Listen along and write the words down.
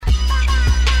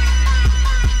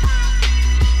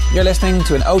You're listening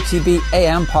to an OTB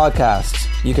AM podcast.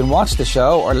 You can watch the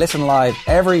show or listen live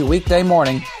every weekday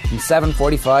morning from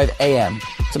 7:45 AM.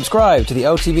 Subscribe to the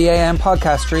OTB AM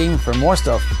podcast stream for more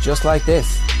stuff just like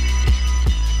this.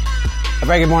 A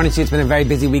very good morning to you. It's been a very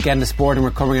busy weekend of sport and we're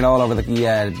covering it all over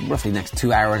the roughly next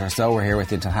 2 hours or so. We're here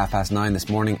with you until 9:30 this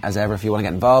morning. As ever, if you want to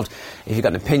get involved, if you've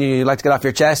got an opinion you'd like to get off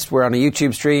your chest, we're on a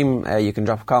YouTube stream. You can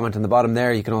drop a comment in the bottom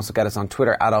there. You can also get us on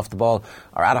Twitter @OffTheBall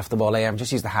or @OffTheBallAM.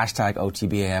 Just use the hashtag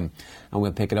OTBAM and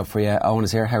we'll pick it up for you. Owen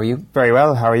is here. How are you? Very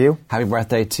well. How are you? Happy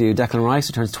birthday to Declan Rice,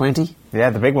 who turns 20. Yeah,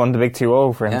 the big one, the big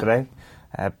 2-0 for him today.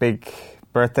 Big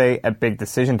birthday, a big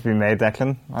decision to be made,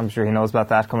 Declan. I'm sure he knows about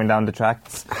that coming down the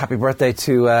tracks. Happy birthday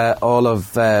to all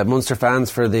of Munster fans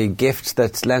for the gift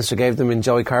that Leinster gave them in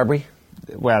Joey Carbery.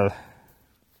 Well,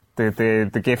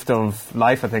 the gift of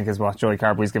life, I think, is what Joey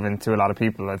Carbery's given to a lot of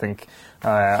people. I think,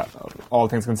 all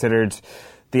things considered,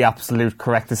 the absolute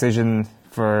correct decision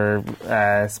for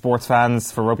sports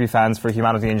fans, for rugby fans, for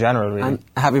humanity in general, really. And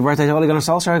happy birthday to Ole Gunnar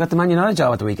Solskjaer. I got the Man United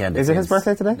job at the weekend. Is it his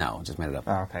birthday today? No, just made it up.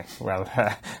 Oh, okay. Well,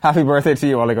 happy birthday to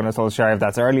you, Ole Gunnar Solskjaer. If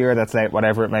that's earlier, that's late,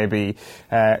 whatever it may be.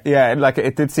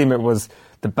 It did seem it was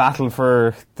the battle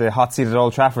for the hot seat at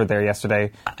Old Trafford there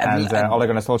yesterday, and Ole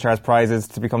Gunnar Solskjaer's prize is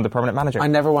to become the permanent manager. I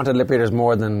never wanted lip readers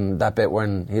more than that bit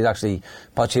when he's actually,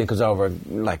 Pochettino comes over,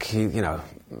 like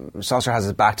Solskjaer has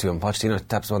his back to him, Pochettino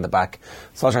taps him on the back,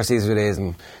 Solskjaer sees who it is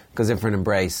and goes in for an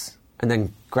embrace, and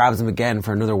then grabs him again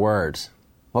for another word.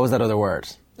 What was that other word?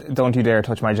 Don't you dare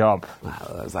touch my job. Wow,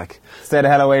 that was like... Stay the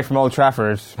hell away from Old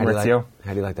Trafford, Maurizio.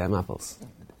 How do you like them apples?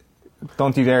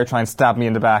 Don't you dare try and stab me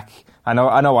in the back. I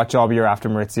know what job you're after,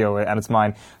 Maurizio, and it's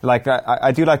mine. Like,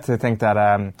 I do like to think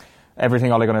that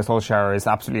everything Ole Gunnar Solskjaer is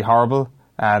absolutely horrible,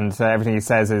 and everything he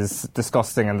says is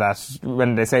disgusting, and that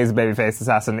when they say he's a baby-faced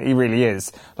assassin, he really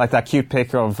is. Like that cute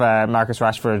pic of Marcus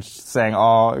Rashford saying,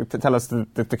 tell us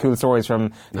the cool stories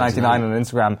from 99 on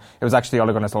Instagram. It was actually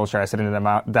Ole Gunnar Solskjaer sitting them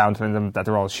down telling them that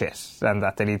they're all shit, and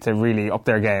that they need to really up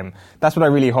their game. That's what I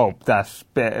really hope, that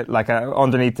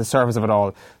underneath the surface of it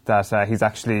all, that he's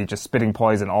actually just spitting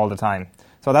poison all the time.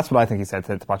 So that's what I think he said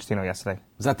to Pochettino yesterday.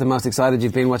 Was that the most excited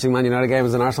you've been watching Man United game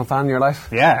as an Arsenal fan in your life?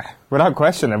 Yeah, without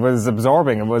question. It was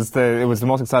absorbing. It was the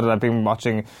most excited I've been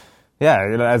watching. Yeah,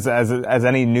 as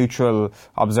any neutral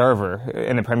observer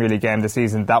in a Premier League game this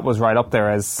season, that was right up there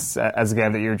as a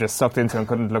game that you were just sucked into and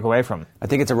couldn't look away from. I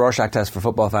think it's a Rorschach test for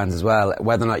football fans as well.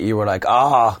 Whether or not you were like,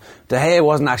 De Gea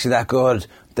wasn't actually that good.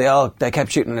 They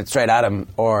kept shooting it straight at him,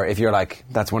 or if you're like,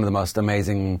 that's one of the most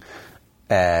amazing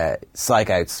psych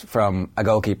outs from a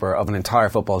goalkeeper of an entire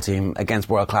football team against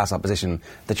world-class opposition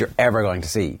that you're ever going to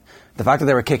see. The fact that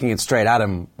they were kicking it straight at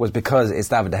him was because it's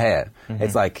David De Gea. Mm-hmm.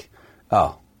 It's like,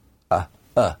 what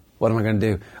am I going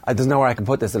to do? There's nowhere I can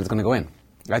put this that it's going to go in.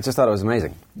 I just thought it was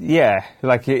amazing. Yeah,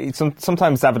 like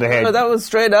sometimes David De Gea... that was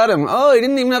straight at him. He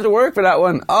didn't even have to work for that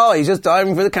one. He's just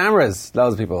diving for the cameras.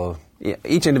 Those people...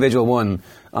 Each individual one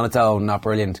on its own, not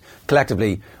brilliant.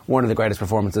 Collectively, one of the greatest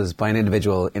performances by an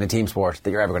individual in a team sport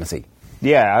that you're ever going to see.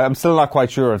 Yeah, I'm still not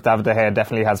quite sure if David De Gea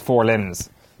definitely has 4 limbs.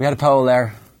 We had a poll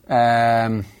there.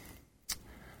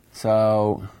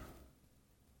 So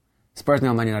Spurs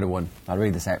nil, Man United 1. I'll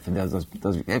read this out for those.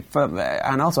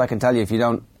 And also I can tell you, if you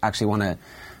don't actually want to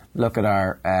look at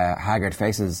our haggard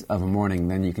faces of a morning,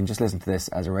 then you can just listen to this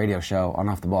as a radio show on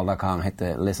offtheball.com. Hit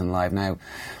the listen live now.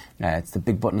 It's the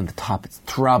big button at the top. It's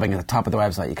throbbing at the top of the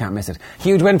website. You can't miss it.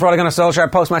 Huge win for Ole Gunnar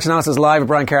Solskjaer. Post-match analysis live with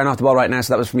Brian Kerr off the ball right now.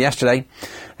 So that was from yesterday.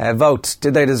 Vote.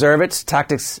 Did they deserve it?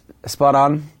 Tactics spot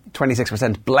on.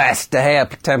 26%. Blessed. De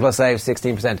Gea 10 plus saves.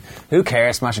 16%. Who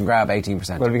cares? Smash and grab.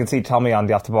 18%. Well, we can see Tommy on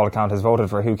the Off the Ball account has voted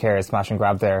for who cares? Smash and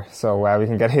grab there. So we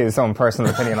can get his own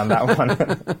personal opinion on that one.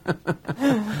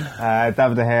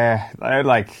 David De Gea,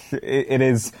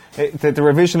 the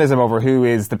revisionism over who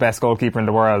is the best goalkeeper in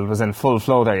the world was in full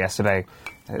flow there yesterday.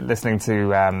 Listening to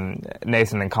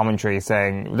Nathan in commentary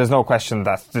saying there's no question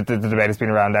that the debate has been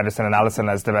around Ederson and Alisson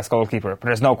as the best goalkeeper, but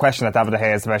there's no question that David De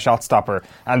Gea is the best shot stopper,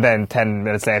 and then 10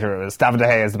 minutes later it was David De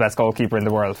Gea is the best goalkeeper in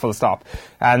the world, full stop.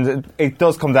 And it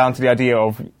does come down to the idea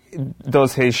of,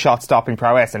 does his shot stopping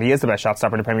prowess, and he is the best shot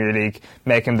stopper in the Premier League,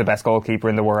 make him the best goalkeeper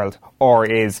in the world, or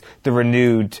is the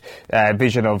renewed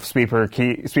vision of sweeper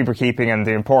keeping and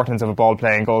the importance of a ball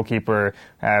playing goalkeeper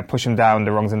push him down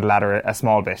the rungs in the ladder a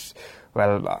small bit?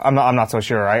 Well, I'm not so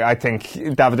sure. I think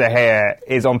David De Gea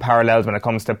is unparalleled when it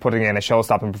comes to putting in a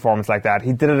show-stopping performance like that.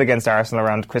 He did it against Arsenal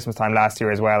around Christmas time last year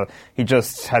as well. He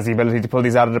just has the ability to pull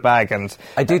these out of the bag. And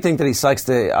I do think that he psychs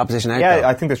the opposition out. Yeah, though.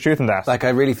 I think there's truth in that. Like,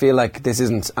 I really feel like this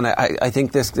isn't... And I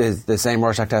think this is the same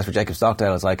Rorschach test for Jacob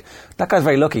Stockdale. It's like, that guy's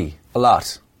very lucky. A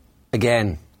lot.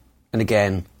 Again. And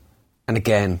again. And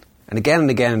again. And again and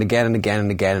again and again and again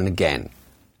and again and again.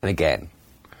 and again.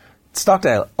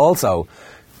 Stockdale also,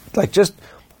 like, just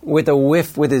with a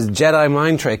whiff, with his Jedi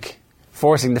mind trick,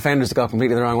 forcing defenders to go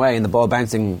completely the wrong way and the ball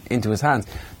bouncing into his hands.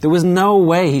 There was no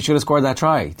way he should have scored that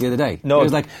try the other day. No. It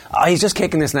was like, he's just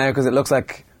kicking this now because it looks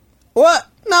like, what?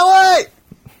 No way!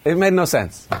 It made no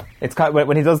sense. It's kind of,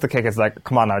 when he does the kick, it's like,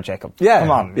 come on now, Jacob. Yeah.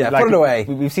 Come on. Yeah, like, put it away.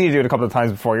 We've seen you do it a couple of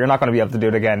times before. You're not going to be able to do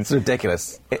it again. It's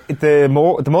ridiculous. The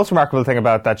most remarkable thing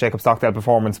about that Jacob Stockdale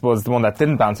performance was the one that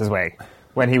didn't bounce his way.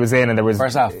 When he was in, and there was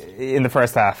in the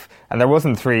first half, and there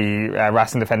wasn't three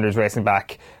Racing defenders racing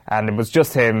back, and it was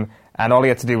just him, and all he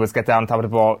had to do was get down on top of the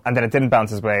ball, and then it didn't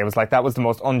bounce his way. It was like, that was the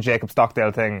most un-Jacob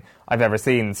Stockdale thing I've ever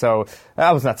seen. So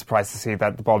I was not surprised to see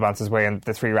that the ball bounces his way and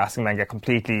the three Racing men get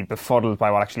completely befuddled by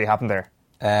what actually happened there.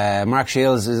 Mark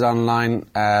Shields is online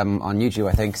on YouTube,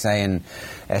 I think, saying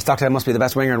Stockdale must be the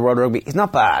best winger in world rugby. He's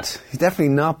not bad. He's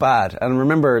definitely not bad. And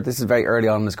remember, this is very early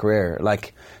on in his career.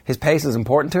 Like, his pace is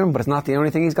important to him, but it's not the only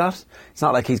thing he's got. It's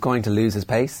not like he's going to lose his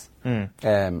pace. He's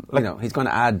going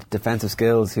to add defensive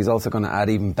skills. He's also going to add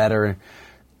even better.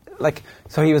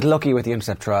 So he was lucky with the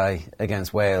intercept try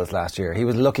against Wales last year. He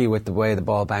was lucky with the way the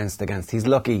ball bounced against. He's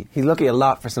lucky a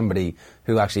lot for somebody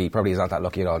who actually probably is not that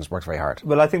lucky at all and just works very hard.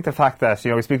 Well, I think the fact that,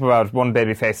 we speak about one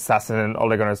baby-faced assassin in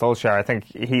Ole Gunnar Solskjaer, I think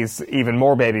he's even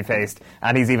more baby-faced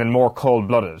and he's even more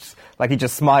cold-blooded. Like, he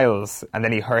just smiles and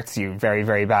then he hurts you very,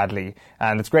 very badly.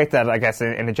 And it's great that, I guess,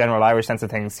 in a general Irish sense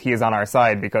of things, he is on our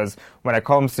side, because when it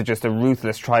comes to just a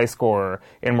ruthless try scorer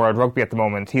in world rugby at the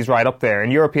moment, he's right up there.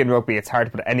 In European rugby, it's hard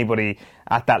to put anybody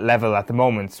at that level at the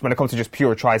moment. When it comes to just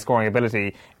pure try-scoring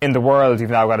ability, in the world, you've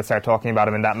now got to start talking about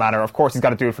him in that manner. Of course, he's got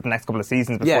to do it for the next couple of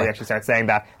seasons before he actually starts saying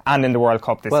that, and in the World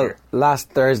Cup this year. Well, last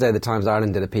Thursday, the Times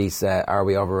Ireland did a piece, are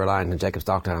we over-reliant on Jacob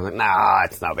Stockdale? I'm like, nah,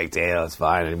 it's no big deal, it's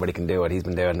fine, anybody can do what he's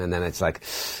been doing. And then it's like,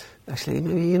 actually,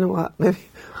 maybe, you know what, maybe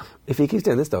if he keeps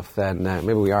doing this stuff, then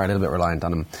maybe we are a little bit reliant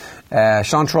on him.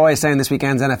 Sean Troy is saying this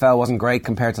weekend's NFL wasn't great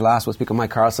compared to last. We'll speak with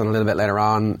Mike Carlson a little bit later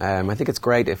on. I think it's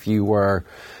great if you were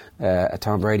a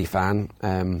Tom Brady fan.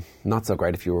 Not so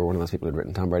great if you were one of those people who'd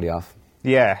written Tom Brady off.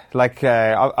 Yeah,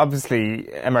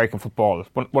 obviously American football,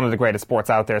 one of the greatest sports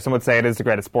out there. Some would say it is the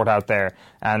greatest sport out there.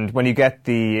 And when you get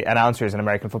the announcers in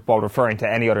American football referring to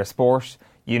any other sport,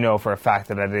 you know for a fact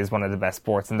that it is one of the best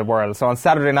sports in the world. So on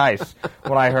Saturday night,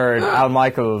 when I heard Al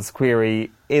Michaels'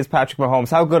 query, is Patrick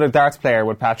Mahomes, how good a darts player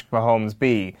would Patrick Mahomes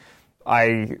be?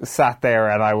 I sat there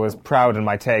and I was proud in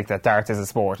my take that darts is a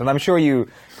sport. And I'm sure you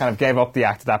kind of gave up the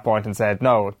act at that point and said,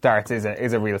 no, darts is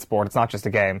a real sport. It's not just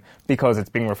a game, because it's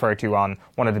being referred to on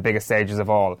one of the biggest stages of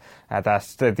all. That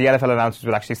the NFL announcers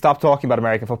would actually stop talking about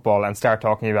American football and start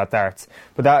talking about darts.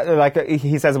 But that,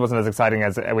 he says it wasn't as exciting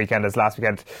as a weekend as last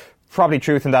weekend. Probably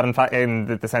truth in that,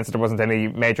 in the sense that there wasn't any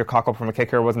major cock-up from a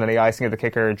kicker, wasn't any icing of the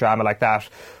kicker, drama like that.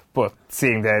 But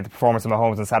seeing the performance of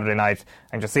Mahomes on Saturday night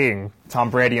and just seeing Tom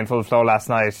Brady in full flow last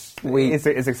night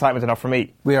is excitement enough for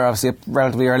me. We are obviously up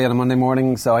relatively early on a Monday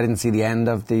morning, so I didn't see the end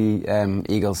of the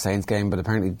Eagles-Saints game, but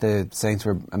apparently the Saints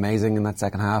were amazing in that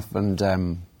second half, and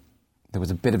there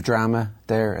was a bit of drama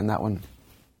there in that one.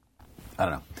 I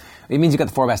don't know. It means you've got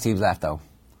the four best teams left, though.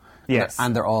 Yes.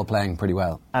 And they're all playing pretty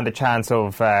well. And the chance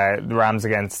of the Rams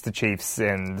against the Chiefs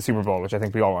in the Super Bowl, which I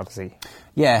think we all want to see.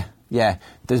 Yeah.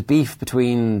 There's beef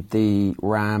between the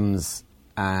Rams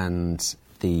and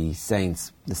the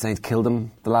Saints. The Saints killed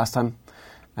them the last time.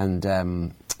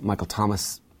 And Michael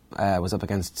Thomas was up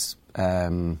against...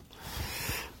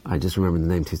 I just remembered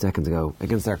the name 2 seconds ago.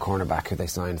 Against their cornerback who they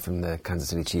signed from the Kansas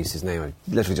City Chiefs. His name I've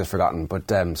literally just forgotten.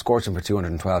 But scored him for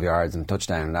 212 yards and a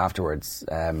touchdown. And afterwards...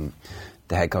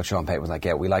 the head coach, Sean Payton, was like,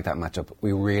 yeah, we like that matchup.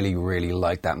 We really, really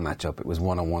like that matchup. It was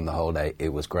one-on-one the whole day. It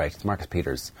was great. It's Marcus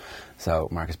Peters. So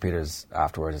Marcus Peters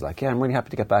afterwards is like, yeah, I'm really happy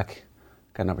to get back.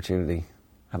 Got an opportunity.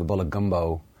 Have a bowl of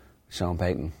gumbo with Sean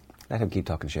Payton. Let him keep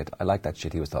talking shit. I like that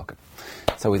shit he was talking.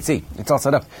 So we'll see. It's all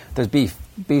set up. There's beef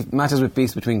matches with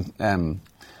beefs between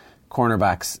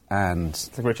cornerbacks and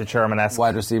it's like Richard Sherman-esque.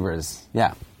 Wide receivers.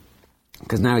 Yeah.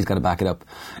 Because now he's got to back it up.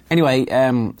 Anyway,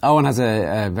 Owen has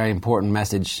a very important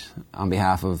message on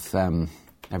behalf of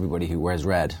everybody who wears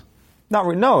red.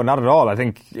 No, not at all. I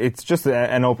think it's just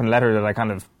an open letter that I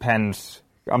kind of penned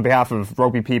on behalf of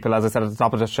rugby people, as I said at the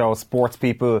top of the show, sports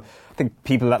people, I think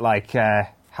people that like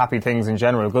happy things in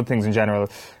general, good things in general.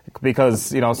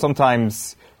 Because,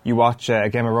 sometimes you watch a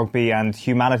game of rugby and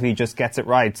humanity just gets it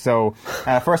right. So,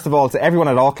 first of all, to everyone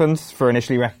at Auckland for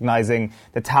initially recognising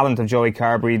the talent of Joey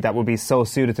Carbery that would be so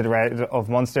suited to the Red of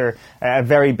Munster. A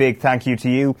very big thank you to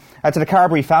you. To the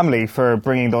Carbery family for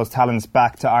bringing those talents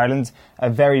back to Ireland. A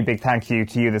very big thank you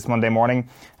to you this Monday morning.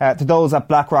 To those at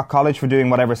Blackrock College for doing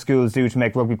whatever schools do to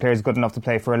make rugby players good enough to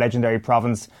play for a legendary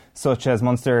province such as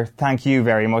Munster. Thank you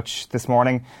very much this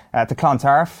morning. To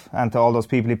Clontarf and to all those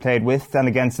people he played with and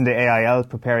against in the AIL,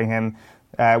 preparing him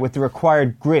with the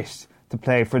required grit to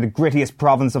play for the grittiest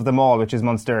province of them all, which is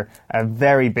Munster. A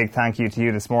very big thank you to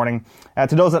you this morning.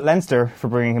 To those at Leinster for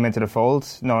bringing him into the fold,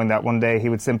 knowing that one day he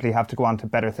would simply have to go on to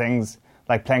better things,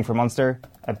 like playing for Munster.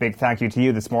 A big thank you to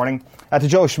you this morning. To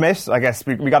Joe Schmidt, I guess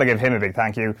we got to give him a big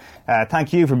thank you.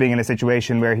 Thank you for being in a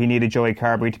situation where he needed Joey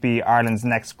Carbery to be Ireland's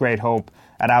next great hope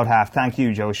at out-half. Thank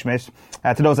you, Joe Schmidt.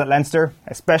 To those at Leinster,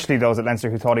 especially those at Leinster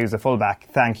who thought he was a full-back,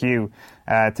 thank you.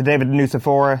 To David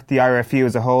Nusafora, the IRFU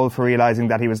as a whole, for realising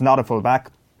that he was not a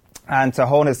full-back. And to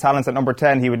hone his talents at number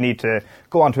 10, he would need to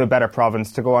go on to a better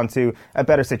province, to go on to a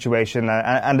better situation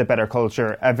and a better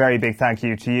culture. A very big thank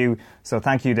you to you. So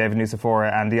thank you, David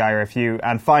Nusafora and the IRFU.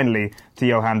 And finally, to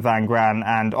Johan van Gran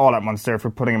and all at Munster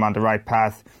for putting him on the right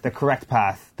path, the correct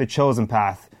path, the chosen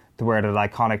path to wear the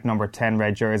iconic number 10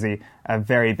 red jersey. A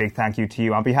very big thank you to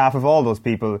you. On behalf of all those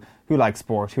people who like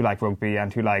sport, who like rugby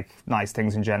and who like nice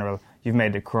things in general, you've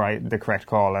made the correct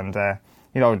call. And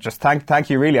just thank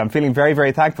you, really. I'm feeling very,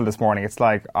 very thankful this morning. It's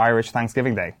like Irish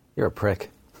Thanksgiving Day. You're a prick.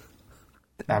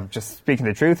 I'm just speaking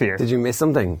the truth here. Did you miss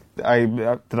something? Did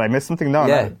I miss something? No.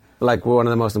 Yeah, no. like one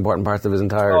of the most important parts of his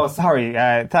entire... Oh, sorry.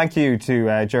 Thank you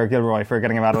to Ger Gilroy for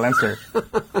getting him out of Leinster.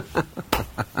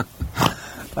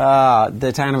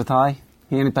 The town of Athy.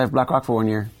 He only played for Blackrock for 1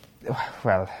 year.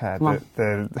 Well,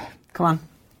 Come on.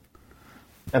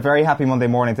 A very happy Monday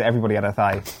morning to everybody at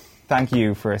Athy. Thank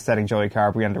you for setting Joey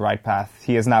Carbery on the right path.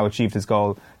 He has now achieved his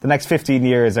goal. The next 15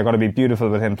 years are going to be beautiful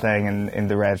with him playing in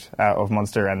the red of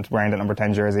Munster and wearing that number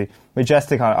 10 jersey.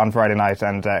 Majestic on Friday night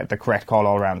and the correct call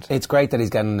all round. It's great that he's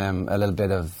getting a little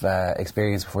bit of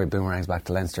experience before he boomerangs back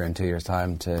to Leinster in 2 years'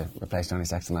 time to replace Johnny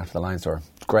Sexton after the Lions tour.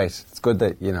 It's great. It's good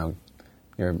that you're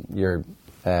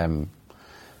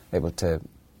able to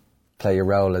play your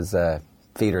role as a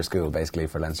feeder school, basically,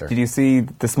 for Leinster. Did you see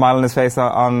the smile on his face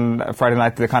on Friday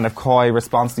night, the kind of coy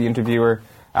response to the interviewer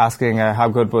asking how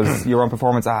good was your own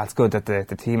performance? It's good that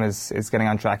the team is getting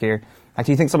on track here.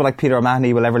 Do you think someone like Peter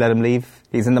O'Mahony will ever let him leave?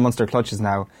 He's in the Munster clutches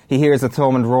now. He hears the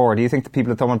Thomond roar. Do you think the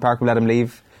people at Thomond Park will let him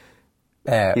leave?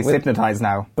 He's hypnotised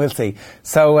now. We'll see.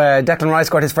 So Declan Rice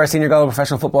scored his first senior goal in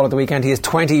professional football at the weekend. He is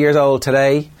 20 years old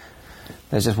today.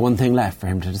 There's just one thing left for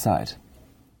him to decide.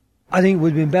 I think it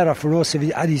would have been better for us if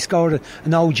he scored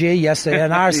an OG yesterday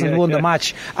and Arsenal won the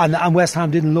match and West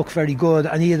Ham didn't look very good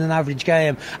and he had an average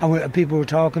game and people were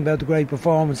talking about the great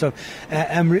performance of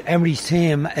Emery's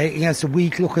team against a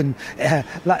weak looking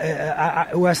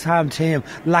West Ham team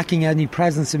lacking any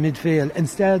presence in midfield.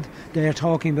 Instead they are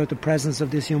talking about the presence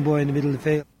of this young boy in the middle of the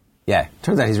field. Yeah,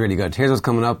 turns out he's really good. Here's what's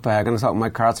coming up. I'm going to talk with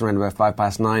Mike Carson around about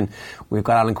 9:05. We've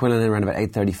got Alan Quinlan in around about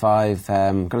 8:35.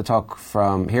 I'm going to talk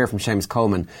from Seamus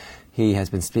Coleman. He has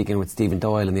been speaking with Stephen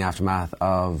Doyle in the aftermath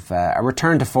of a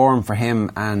return to form for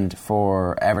him and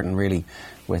for Everton, really,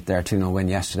 with their 2-0 win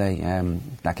yesterday.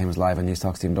 That game was live on News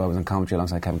Talk. Stephen Doyle was on commentary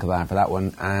alongside Kevin Kilbane for that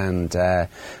one. And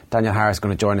Daniel Harris is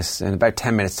going to join us in about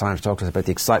 10 minutes' time to talk to us about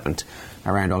the excitement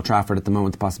around Old Trafford at the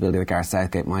moment, the possibility that Gareth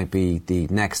Southgate might be the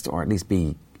next, or at least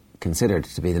be considered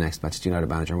to be the next Manchester United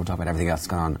manager. We'll talk about everything else that's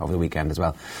gone on over the weekend as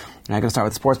well. I'm going to start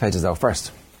with the sports pages though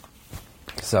first.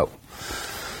 So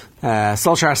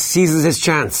Solskjaer seizes his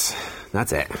chance.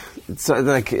 That's it. So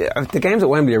the games at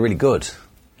Wembley are really good.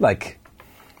 Like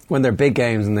when they're big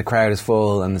games and the crowd is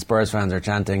full and the Spurs fans are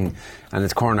chanting and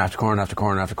it's corner after corner after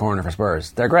corner after corner for Spurs.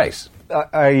 They're great.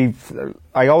 I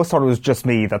always thought it was just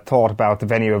me that thought about the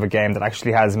venue of a game that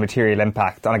actually has material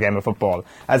impact on a game of football.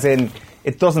 As in,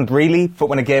 it doesn't really, but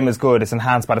when a game is good, it's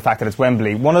enhanced by the fact that it's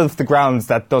Wembley. One of the grounds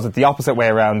that does it the opposite way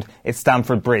around is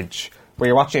Stamford Bridge, where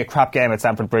you're watching a crap game at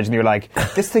Stamford Bridge and you're like,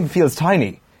 this thing feels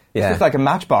tiny. It's just like a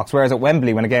matchbox, whereas at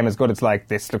Wembley, when a game is good, it's like,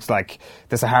 this looks like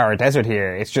the Sahara Desert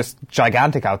here. It's just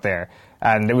gigantic out there.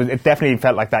 And it definitely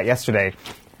felt like that yesterday.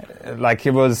 Like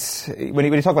it was, when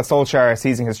you talk about Solskjaer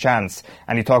seizing his chance,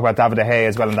 and you talk about David De Gea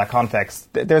as well in that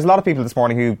context, there's a lot of people this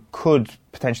morning who could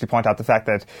potentially point out the fact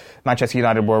that Manchester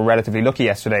United were relatively lucky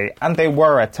yesterday, and they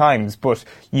were at times, but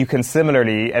you can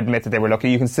similarly admit that they were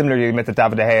lucky. You can similarly admit that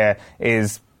David De Gea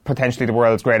is potentially the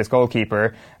world's greatest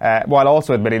goalkeeper, while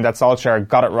also admitting that Solskjaer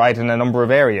got it right in a number of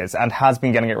areas and has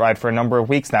been getting it right for a number of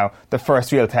weeks now. The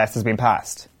first real test has been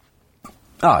passed.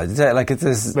 Oh, it's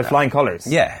this... With flying colours.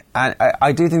 Yeah, and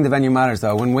I do think the venue matters,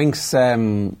 though. When Winks,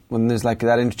 when there's like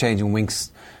that interchange and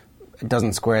Winks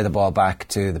doesn't square the ball back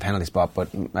to the penalty spot, but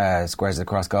squares it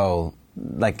across goal,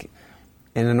 like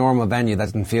in a normal venue, that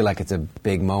doesn't feel like it's a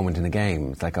big moment in the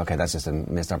game. It's like, okay, that's just a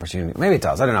missed opportunity. Maybe it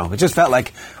does, I don't know. It just felt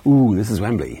like, ooh, this is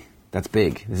Wembley. That's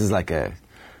big. This is like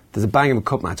there's a bang of a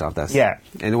cup match off this. Yeah.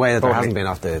 In a way that there hasn't been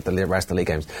off the rest of the league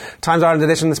games. Times Ireland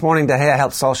edition this morning, De Gea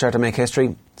helped Solskjaer to make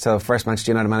history. So first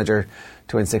Manchester United manager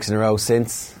to win 6 in a row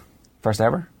since... First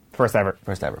ever.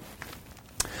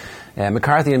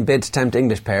 McCarthy and bid to tempt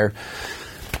English pair.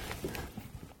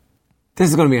 This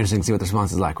is going to be interesting to see what the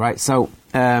response is like, right? So,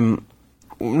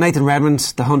 Nathan Redmond,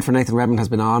 the hunt for Nathan Redmond has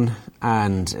been on,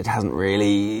 and it hasn't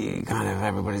really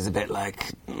everybody's a bit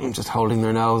like just holding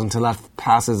their nose until that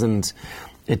passes and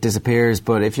it disappears.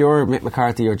 But if you're Mick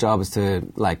McCarthy, your job is to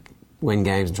win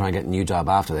games and try and get a new job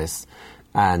after this.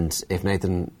 And if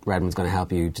Nathan Redmond's going to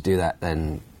help you to do that,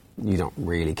 then you don't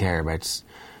really care about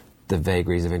the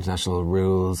vagaries of international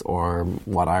rules or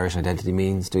what Irish identity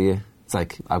means, do you? It's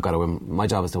like, I've got to win. My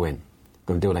job is to win. I'm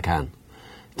going to do what I can.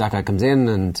 That guy comes in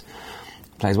and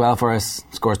plays well for us,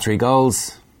 scores 3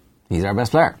 goals, he's our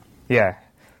best player. Yeah.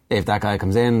 If that guy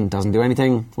comes in, doesn't do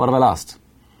anything, what have I lost?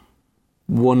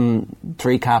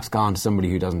 3 caps gone to somebody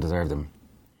who doesn't deserve them.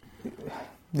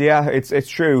 Yeah, it's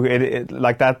true. It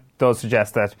that does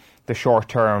suggest that the short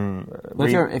term... Well,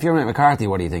 if you're Mick McCarthy,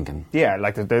 what are you thinking? Yeah,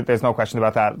 there's no question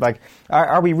about that.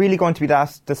 Are we really going to be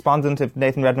that despondent if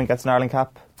Nathan Redmond gets an Ireland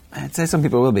cap? I'd say some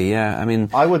people will be, yeah. I mean,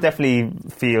 I would definitely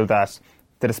feel that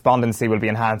the despondency will be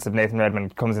enhanced if Nathan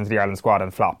Redmond comes into the Ireland squad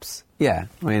and flops. Yeah,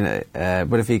 I mean,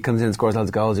 but if he comes in and scores loads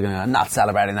of goals, you're going to go, I'm not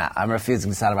celebrating that. I'm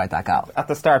refusing to celebrate that goal. At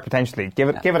the start, potentially. Give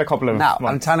it a couple of months.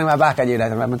 I'm turning my back at you,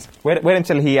 Nathan Redmond. Wait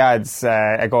until he adds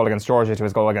a goal against Georgia to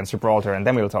his goal against Gibraltar, and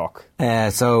then we'll talk.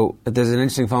 So there's an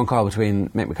interesting phone call between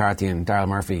Mick McCarthy and Daryl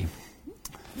Murphy.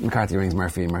 McCarthy rings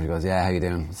Murphy, and Murphy goes, yeah, how you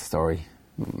doing? What's the story?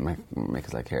 Mick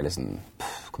is like, here, listen,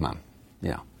 come on,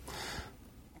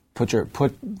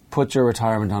 put your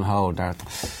retirement on hold,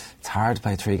 Darth. It's hard to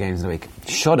play 3 games in a week.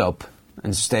 Shut up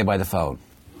and stay by the phone.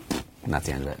 And that's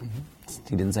the end of it.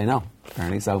 He didn't say no,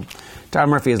 apparently. So Darren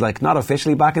Murphy is not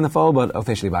officially back in the fold, but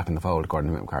officially back in the fold,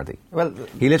 according to Mick McCarthy. Well,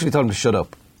 he literally told him to shut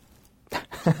up.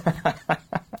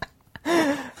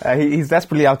 He's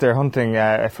desperately out there hunting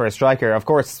for a striker. Of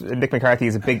course, Mick McCarthy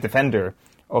is a big defender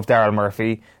of Daryl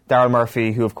Murphy. Daryl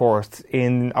Murphy, who, of course,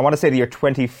 I want to say the year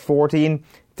 2014,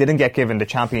 didn't get given the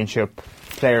Championship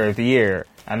Player of the Year,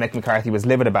 and Mick McCarthy was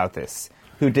livid about this.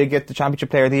 Who did get the Championship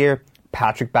Player of the Year?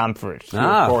 Patrick Bamford, who,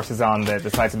 of course, is on the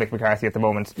sides of Mick McCarthy at the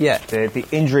moment. Yeah. The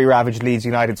injury-ravaged Leeds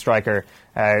United striker,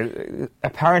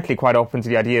 apparently quite open to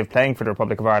the idea of playing for the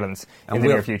Republic of Ireland in the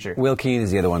near future. Will Keane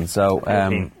is the other one. So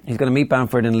he's going to meet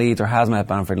Bamford in Leeds, or has met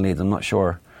Bamford in Leeds. I'm not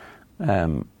sure.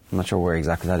 I'm not sure where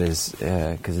exactly that is,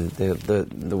 because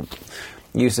the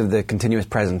use of the continuous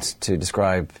present to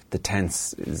describe the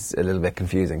tense is a little bit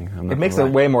confusing. It makes it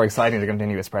way more exciting, the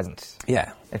continuous present.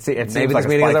 Yeah. It maybe this like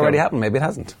meeting has already happened, maybe it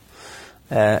hasn't.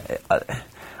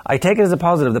 I take it as a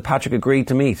positive that Patrick agreed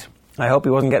to meet. I hope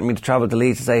he wasn't getting me to travel to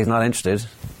Leeds to say he's not interested.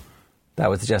 That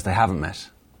would suggest I haven't met.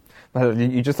 Well,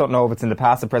 you just don't know if it's in the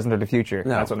past, the present, or the future.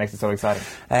 No. That's what makes it so exciting.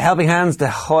 Helping Hands, De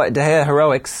Gea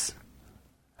heroics.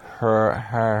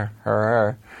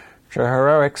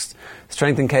 Heroics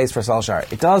strengthen case for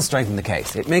Solskjaer. It does strengthen the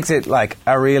case. It makes it like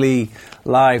a really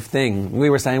live thing. We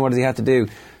were saying, what does he have to do?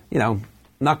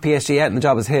 Knock PSG out and the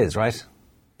job is his, right?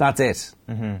 That's it.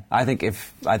 Mm-hmm. I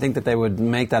think that they would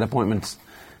make that appointment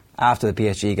after the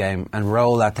PSG game and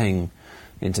roll that thing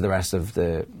into the rest of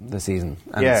the season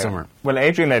and the summer. Well,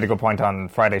 Adrian made a good point on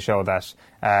Friday's show that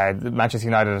Manchester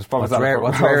United... What's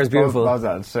rare is beautiful. What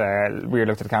was that weird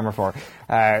looked at the camera for?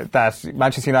 That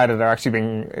Manchester United are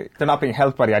actually they're not being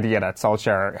helped by the idea that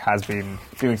Solskjaer has been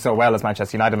doing so well as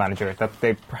Manchester United manager, that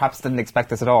they perhaps didn't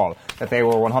expect this at all, that they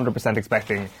were 100%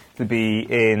 expecting to be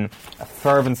in a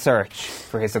fervent search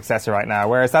for his successor right now,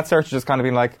 whereas that search has just kind of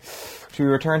been like, should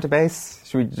we return to base?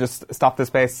 Should we just stop this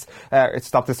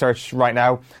stop the search right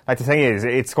now? Like, the thing is,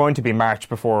 it's going to be March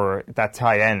before that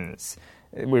tie ends,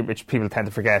 which people tend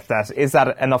to forget. Is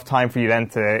that enough time for you then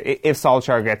to, if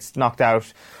Solskjaer gets knocked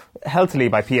out healthily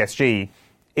by PSG,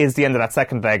 is the end of that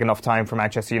second leg enough time for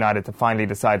Manchester United to finally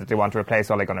decide that they want to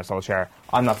replace Ole Gunnar Solskjaer?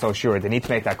 I'm not so sure. They need to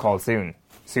make that call sooner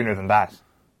than that.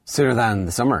 Sooner than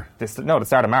the summer? The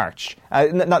start of March.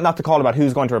 Not the call about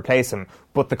who's going to replace him,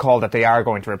 but the call that they are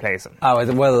going to replace him. Oh,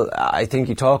 well, I think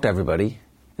you talk to everybody,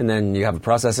 and then you have a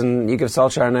process, and you give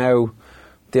Solskjaer now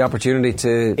the opportunity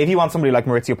to... If you want somebody like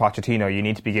Maurizio Pochettino, you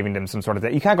need to be giving them some sort of...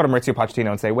 You can't go to Maurizio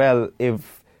Pochettino and say, well,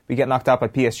 if we get knocked out by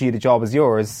PSG, the job is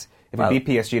yours. If you beat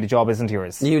PSG, the job isn't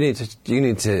yours. You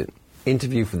need to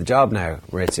interview for the job now,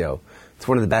 Maurizio. It's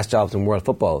one of the best jobs in world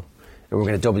football, and we're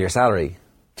going to double your salary.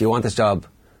 Do you want this job?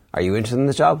 Are you interested in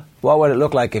this job? What would it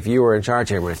look like if you were in charge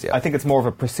here, Maurizio? I think it's more of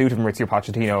a pursuit of Maurizio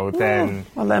Pochettino than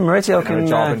then Maurizio can a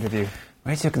job interview.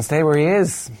 Maurizio can stay where he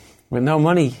is with no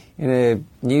money in a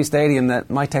new stadium that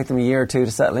might take them a year or two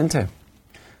to settle into.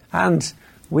 And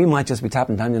we might just be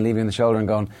tapping Daniel Levy on the shoulder and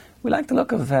going, we like the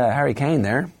look of Harry Kane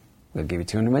there. We'll give you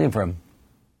 200 million for him.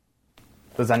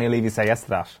 Does Daniel Levy say yes to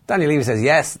that? Daniel Levy says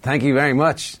yes, thank you very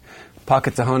much.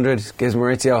 Pockets 100, gives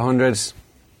Maurizio 100.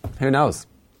 Who knows?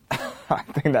 I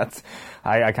think that's...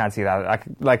 I can't see that.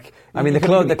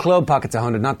 The club pockets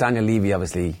 100, not Daniel Levy,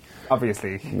 obviously.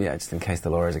 Obviously. Yeah, just in case the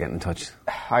lawyers are getting in touch.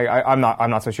 I'm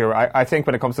not so sure. I think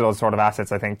when it comes to those sort of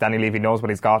assets, I think Daniel Levy knows what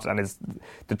he's got and is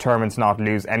determined to not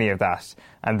lose any of that.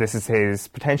 And this is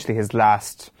potentially his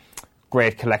last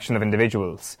great collection of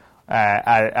individuals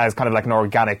as kind of like an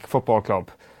organic football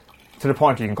club. To the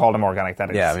point you can call them organic, that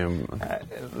is. Yeah,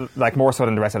 like more so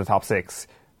than the rest of the top six.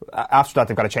 After that,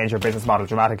 they've got to change their business model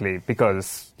dramatically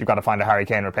because you've got to find a Harry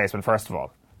Kane replacement first of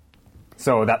all.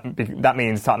 So that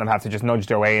means Tottenham have to just nudge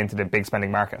their way into the big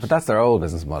spending market. But that's their old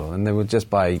business model, and they would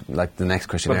just buy like the next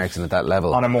Christian Eriksen at that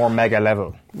level. On a more mega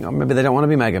level. Maybe they don't want to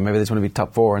be mega, maybe they just want to be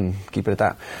top four and keep it at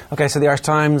that. Okay, so the Irish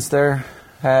Times, their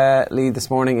lead this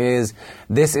morning is,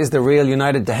 this is the real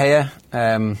United De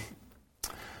Gea.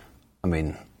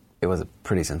 It was a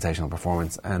pretty sensational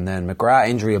performance. And then McGrath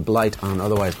injury, a blight on an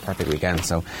otherwise perfect weekend.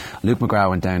 So Luke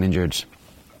McGrath went down injured,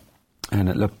 and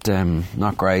it looked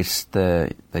not great.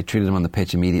 They treated him on the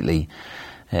pitch immediately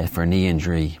for a knee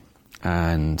injury,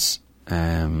 and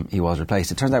he was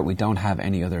replaced. It turns out we don't have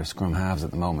any other scrum halves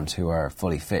at the moment who are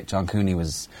fully fit. John Cooney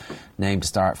was named to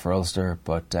start for Ulster,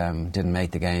 but didn't make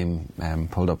the game,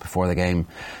 pulled up before the game.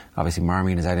 Obviously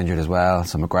Marmion is out injured as well,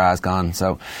 so McGrath's gone.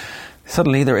 So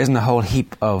suddenly there isn't a whole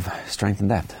heap of strength and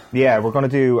depth. Yeah, we're going to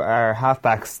do our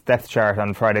halfbacks depth chart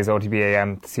on Friday's OTB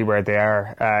AM to see where they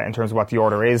are in terms of what the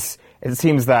order is. It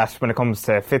seems that when it comes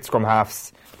to fit scrum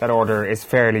halves, that order is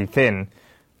fairly thin.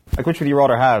 Like, which would you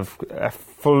rather have? A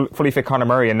fully fit Conor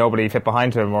Murray and nobody fit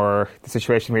behind him, or the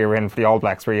situation we were in for the All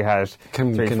Blacks where you had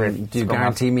do you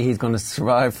guarantee me he's going to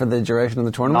survive for the duration of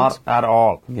the tournament? Not at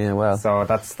all. Yeah, well. So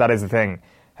that is the thing.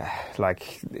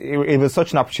 Like, it was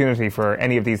such an opportunity for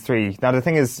any of these three. Now, the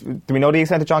thing is, do we know the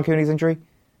extent of John Cooney's injury?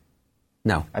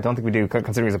 No. I don't think we do,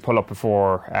 considering it was a pull-up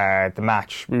before the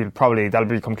match. That'll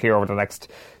become clear over the next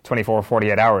 24,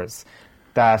 48 hours.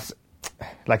 That,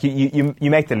 like, you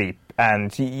make the leap,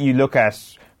 and you look at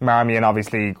Marmion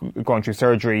obviously going through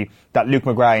surgery. That Luke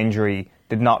McGrath injury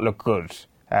did not look good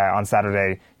on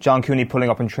Saturday. John Cooney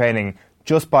pulling up in training,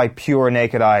 just by pure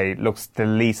naked eye, looks the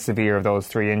least severe of those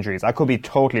three injuries. I could be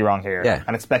totally wrong here,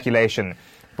 and it's speculation.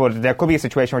 But there could be a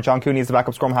situation where John Cooney is the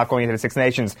backup scrum half going into the Six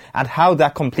Nations, and how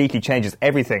that completely changes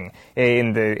everything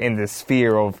in the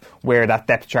sphere of where that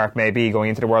depth chart may be going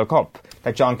into the World Cup.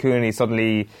 That John Cooney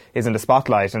suddenly is in the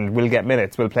spotlight and will get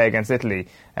minutes, will play against Italy,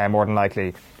 more than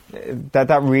likely.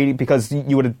 That really, because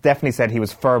you would have definitely said he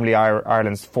was firmly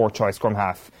Ireland's fourth choice scrum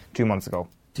half 2 months ago.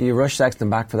 Do you rush Sexton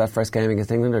back for that first game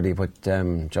against England, or do you put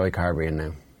Joey Carbery in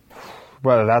now?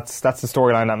 Well, that's the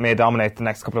storyline that may dominate the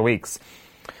next couple of weeks.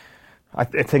 I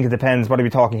think it depends. What are we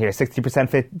talking here? 60%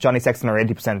 fit Johnny Sexton or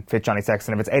 80% fit Johnny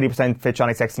Sexton? If it's 80% fit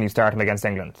Johnny Sexton, you start him against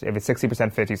England. If it's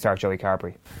 60% fit, you start Joey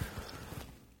Carbery.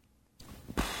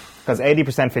 Because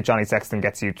 80% fit Johnny Sexton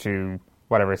gets you to,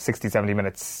 60, 70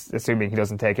 minutes, assuming he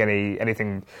doesn't take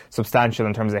anything substantial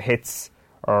in terms of hits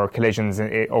or collisions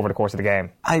over the course of the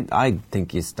game. I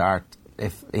think you start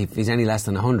if he's any less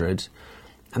than 100,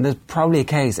 and there's probably a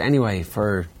case anyway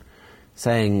for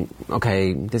saying,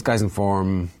 okay, this guy's in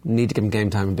form, need to give him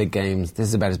game time in big games, this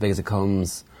is about as big as it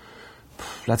comes,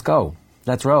 let's go,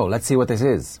 let's roll, let's see what this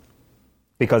is.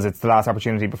 Because it's the last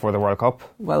opportunity before the World Cup?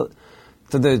 Well,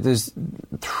 so there's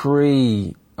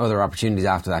three other opportunities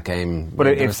after that game. But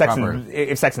if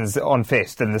Sexton's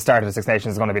unfit, then the start of the Six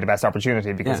Nations is going to be the best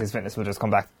opportunity, because his fitness will just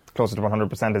come back closer to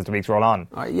 100% as the weeks roll on.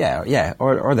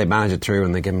 Or they manage it through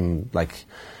and they give him like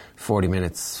 40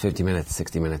 minutes, 50 minutes,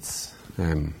 60 minutes.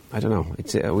 I don't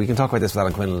know. We can talk about this with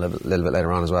Alan Quinlan a little bit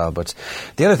later on as well. But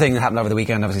the other thing that happened over the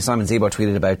weekend, obviously Simon Zebo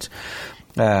tweeted about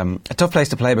a tough place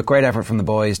to play, but great effort from the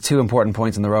boys. 2 important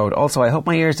points on the road. Also, I hope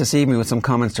my ears deceive me with some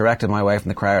comments directed my way from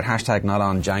the crowd. # not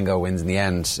on, Django wins in the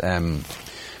end.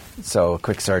 So a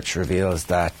quick search reveals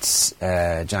that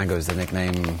Django is the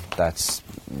nickname that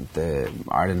the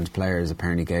Ireland players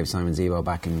apparently gave Simon Zebo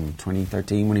back in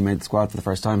 2013 when he made the squad for the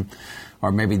first time.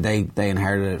 Or maybe they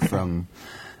inherited it from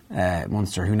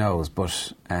Munster, who knows.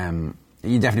 But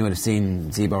you definitely would have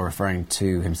seen Zebo referring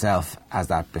to himself as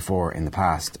that before in the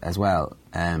past as well.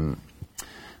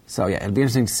 So yeah, it'll be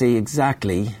interesting to see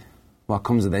exactly what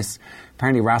comes of this.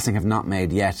 Apparently Racing have not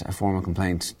made yet a formal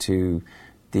complaint to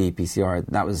the PCR.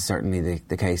 That was certainly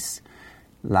the case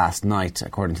last night,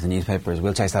 according to the newspapers.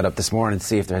 We'll chase that up this morning to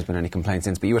see if there has been any complaint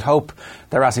since. But you would hope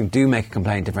that Racing do make a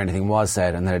complaint if anything was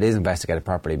said, and that it is investigated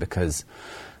properly, because,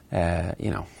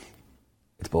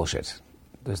 it's bullshit.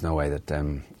 There's no way that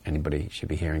anybody should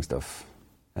be hearing stuff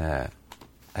at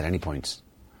any point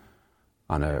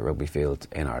on a rugby field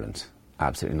in Ireland.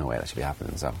 Absolutely no way that should be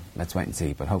happening. So let's wait and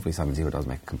see. But hopefully Simon Zebo does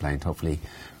make a complaint. Hopefully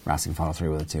Racing follow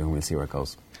through with it too, and we'll see where it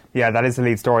goes. Yeah, that is the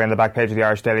lead story on the back page of the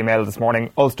Irish Daily Mail this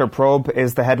morning. Ulster probe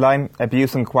is the headline.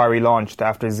 Abuse inquiry launched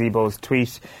after Zebo's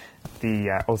tweet.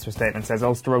 The Ulster statement says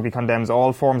Ulster Rugby condemns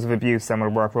all forms of abuse and will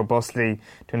work robustly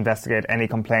to investigate any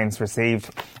complaints received.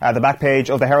 The back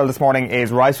page of the Herald this morning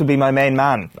is Rice will be my main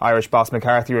man. Irish boss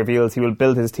McCarthy reveals he will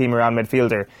build his team around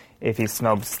midfielder if he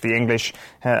snubs the English.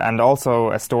 And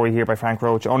also a story here by Frank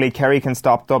Roach. Only Kerry can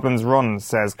stop Dublin's run,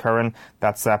 says Curran.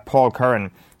 That's Paul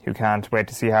Curran, who can't wait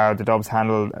to see how the Dubs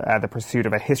handle the pursuit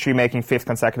of a history-making 5th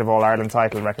consecutive All-Ireland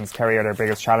title. Reckons Kerry are their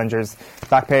biggest challengers.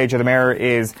 Back page of the Mirror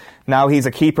is now he's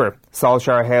a keeper.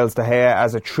 Solskjaer hails De Gea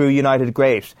as a true United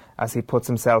great as he puts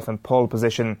himself in pole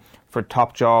position for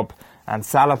top job. And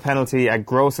Salah penalty a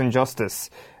gross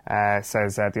injustice,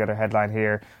 says the other headline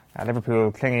here.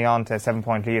 Liverpool clinging on to a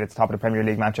 7-point lead at the top of the Premier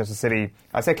League. Manchester City,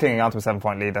 I say clinging on to a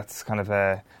 7-point lead, that's kind of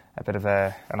a bit of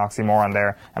an oxymoron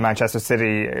there. And Manchester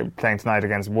City playing tonight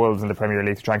against Wolves in the Premier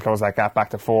League to try and close that gap back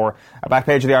to 4. A back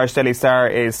page of the Irish Daily Star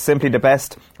is simply the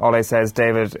best. All I says,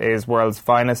 David is world's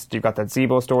finest. You've got that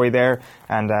Zebo story there,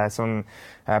 and some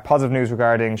positive news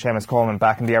regarding Seamus Coleman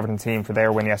back in the Everton team for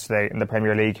their win yesterday in the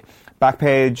Premier League. Back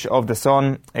page of the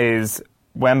Sun is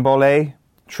Wembole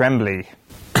Tremblay.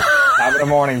 Have a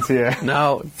morning to you.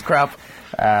 No, it's crap.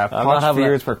 Posh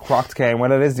fears for Crocked Cane.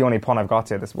 Well, it is the only pun I've got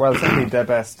to this. Well, simply the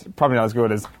best. Probably not as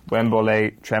good as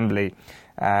Wembole Tremblay.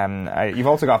 You've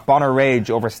also got Bonner rage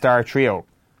over star trio.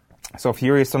 So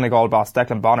furious Donegal boss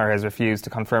Declan Bonner has refused to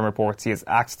confirm reports he has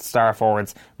axed star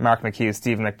forwards Mark McHugh,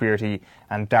 Stephen McBearty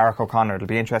and Derek O'Connor. It'll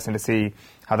be interesting to see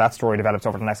how that story develops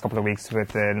over the next couple of weeks with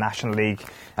the National League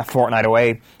a fortnight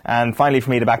away. And finally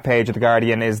for me, the back page of The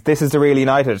Guardian is This is the Real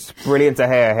United. Brilliant De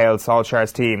Gea hailed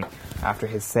Solskjaer's team after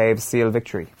his save seal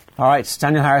victory. Alright,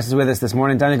 Daniel Harris is with us this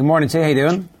morning. Daniel, good morning to you. How you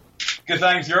doing? Good,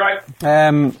 thanks. You're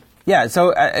right. Yeah,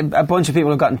 so a bunch of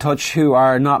people have got in touch who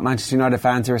are not Manchester United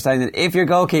fans who are saying that if your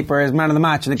goalkeeper is man of the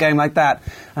match in a game like that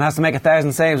and has to make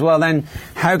 1,000 saves, well then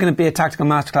how can it be a tactical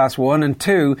masterclass, 1? And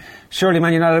 2, surely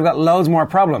Man United have got loads more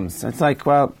problems. It's like,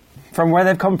 well, from where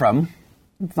they've come from,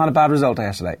 it's not a bad result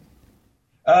yesterday.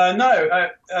 No,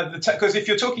 because if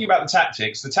you're talking about the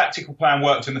tactics, the tactical plan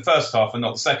worked in the first half and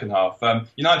not the second half.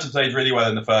 United played really well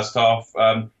in the first half.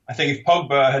 I think if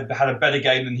Pogba had had a better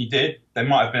game than he did, they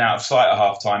might have been out of sight at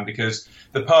half-time, because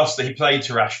the pass that he played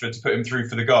to Rashford to put him through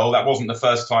for the goal, that wasn't the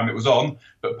first time it was on,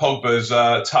 but Pogba's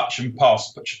touch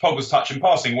and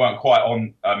passing weren't quite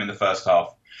on in the first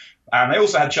half. And they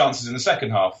also had chances in the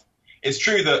second half. It's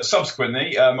true that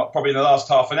subsequently, probably in the last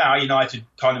half an hour, United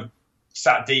kind of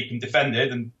sat deep and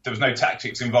defended, and there was no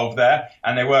tactics involved there,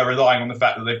 and they were relying on the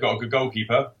fact that they've got a good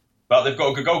goalkeeper. But they've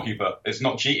got a good goalkeeper. It's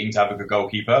not cheating to have a good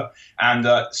goalkeeper. And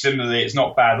similarly, it's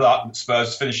not bad luck.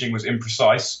 Spurs' finishing was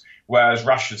imprecise, whereas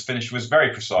Rashford's finish was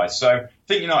very precise. So I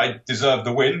think United deserved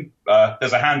the win.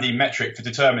 There's a handy metric for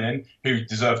determining who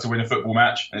deserved to win a football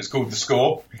match, and it's called the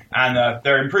score. And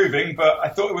they're improving, but I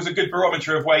thought it was a good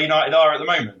barometer of where United are at the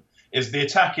moment. Is the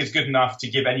attack is good enough to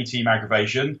give any team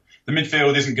aggravation. The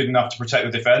midfield isn't good enough to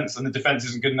protect the defence, and the defence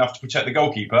isn't good enough to protect the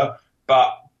goalkeeper.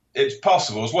 But it's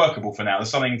possible, it's workable for now. There's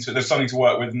something to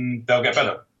work with, and they'll get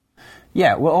better.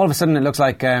 Yeah, well, all of a sudden it looks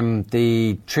like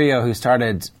the trio who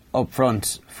started up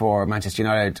front for Manchester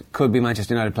United could be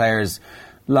Manchester United players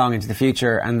long into the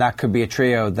future, and that could be a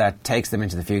trio that takes them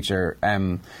into the future.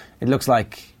 It looks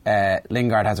like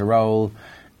Lingard has a role,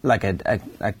 like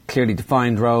a clearly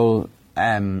defined role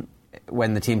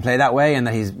when the team play that way, and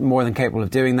that he's more than capable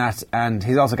of doing that, and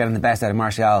he's also getting the best out of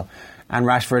Martial and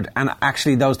Rashford, and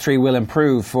actually those three will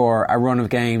improve for a run of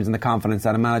games and the confidence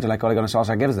that a manager like Ole Gunnar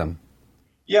Solskjaer gives them.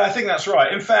 Yeah, I think that's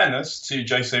right. In fairness to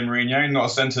Jose Mourinho, not a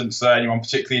sentence anyone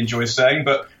particularly enjoys saying,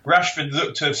 but Rashford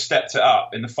looked to have stepped it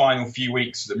up in the final few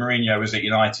weeks that Mourinho was at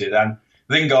United, and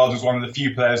Lingard was one of the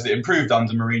few players that improved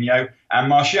under Mourinho, and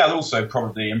Martial also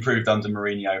probably improved under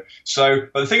Mourinho.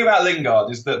 But the thing about Lingard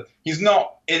is that he's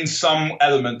not, in some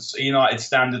elements, a United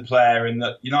standard player, in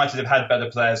that United have had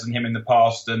better players than him in the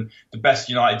past, and the best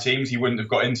United teams, he wouldn't have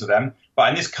got into them. But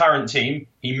in this current team,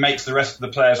 he makes the rest of the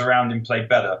players around him play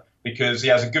better, because he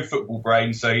has a good football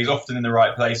brain, so he's often in the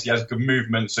right place. He has good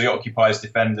movement, so he occupies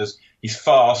defenders. He's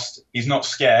fast, he's not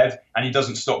scared, and he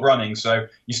doesn't stop running. So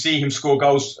you see him score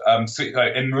goals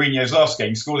in Mourinho's last game.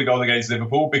 He scored a goal against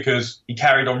Liverpool because he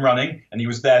carried on running and he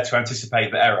was there to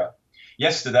anticipate the error.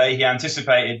 Yesterday, he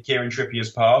anticipated Kieran Trippier's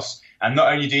pass, and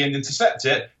not only did he intercept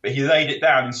it, but he laid it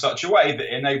down in such a way that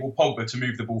it enabled Pogba to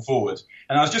move the ball forward.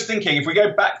 And I was just thinking, if we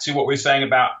go back to what we were saying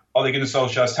about Ole Gunnar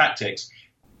Solskjaer's tactics,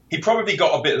 he probably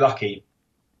got a bit lucky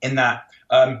in that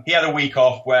he had a week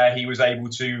off where he was able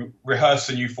to rehearse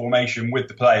a new formation with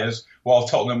the players while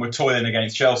Tottenham were toiling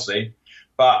against Chelsea.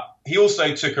 But he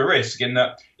also took a risk in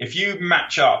that if you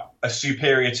match up a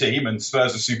superior team, and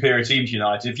Spurs are a superior team to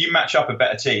United, if you match up a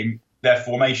better team, their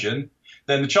formation,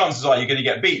 then the chances are you're going to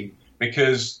get beaten,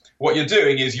 because what you're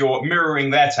doing is you're mirroring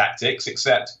their tactics,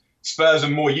 except Spurs are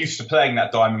more used to playing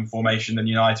that diamond formation than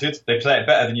United. They play it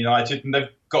better than United, and they've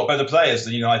got better players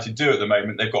than United do at the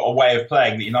moment. They've got a way of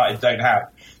playing that United don't have.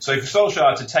 So for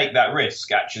Solskjaer to take that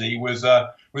risk actually was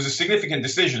a significant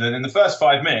decision. And in the first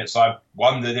 5 minutes, I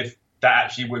wondered if that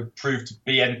actually would prove to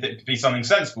be something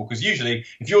sensible. Because usually,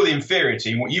 if you're the inferior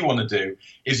team, what you want to do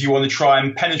is you want to try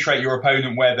and penetrate your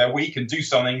opponent where they're weak and do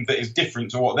something that is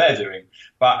different to what they're doing.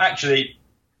 But actually,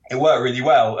 it worked really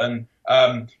well. And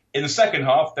in the second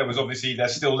half,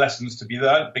 there's still lessons to be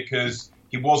learned, because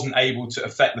he wasn't able to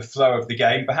affect the flow of the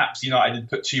game. Perhaps United had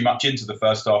put too much into the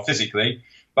first half physically,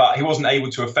 but he wasn't able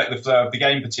to affect the flow of the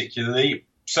game particularly,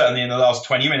 certainly in the last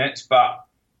 20 minutes. But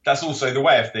that's also the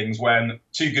way of things. When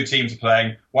two good teams are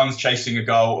playing, one's chasing a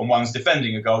goal and one's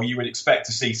defending a goal, you would expect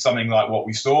to see something like what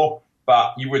we saw,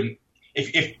 but you wouldn't.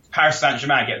 If Paris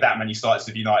Saint-Germain get that many sights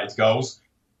of United's goals,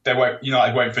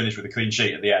 United won't finish with a clean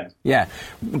sheet at the end. Yeah.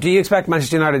 Do you expect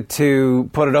Manchester United to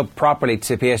put it up properly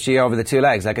to PSG over the two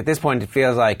legs? Like, at this point, it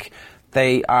feels like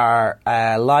they are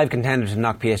a live contender to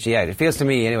knock PSG out. It feels to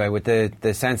me, anyway, with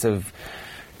the sense of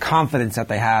confidence that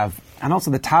they have, and also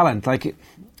the talent. Like,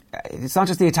 it's not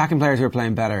just the attacking players who are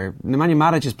playing better. Nemanja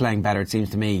Matic is playing better, it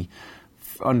seems to me,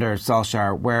 under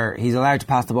Solskjaer, where he's allowed to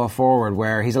pass the ball forward,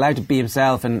 where he's allowed to be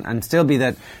himself and still be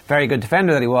that very good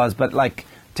defender that he was, but like,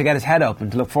 to get his head up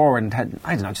and to look forward and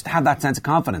just have that sense of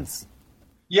confidence.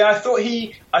 Yeah, I thought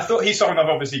he's someone I've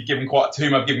obviously given quite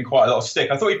a lot of stick.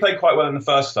 I thought he played quite well in the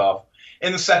first half.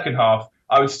 In the second half,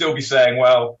 I would still be saying,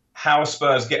 well, how are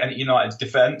Spurs getting at United's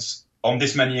defence on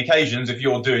this many occasions if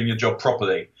you're doing your job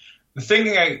properly? The thing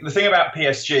about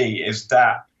PSG is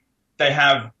that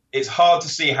it's hard to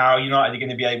see how United are going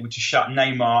to be able to shut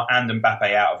Neymar and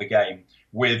Mbappe out of the game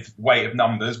with weight of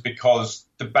numbers, because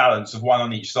the balance of one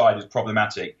on each side is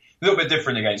problematic. A little bit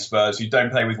different against Spurs, who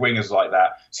don't play with wingers like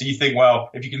that. So you think, well,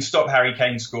 if you can stop Harry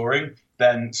Kane scoring,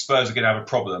 then Spurs are going to have a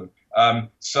problem.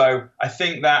 So I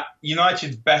think that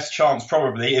United's best chance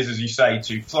probably is, as you say,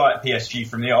 to fly at PSG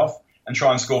from the off and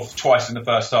try and score twice in the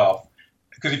first half.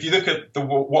 Because if you look at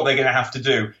what they're going to have to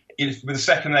do, with the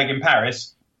second leg in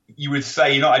Paris, you would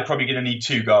say United are probably going to need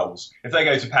 2 goals. If they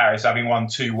go to Paris having won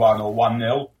 2-1 or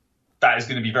 1-0, that is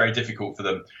going to be very difficult for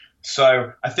them.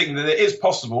 So I think that it is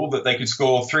possible that they could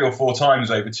score 3 or 4 times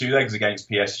over 2 legs against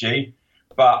PSG.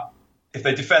 But if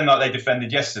they defend like they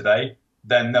defended yesterday,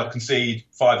 then they'll concede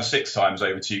 5 or 6 times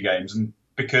over 2 games. And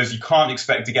because you can't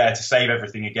expect De Gea to save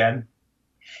everything again,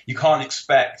 you can't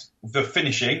expect the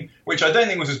finishing, which I don't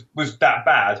think was that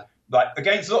bad. Like,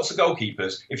 against lots of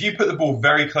goalkeepers, if you put the ball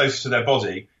very close to their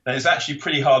body, then it's actually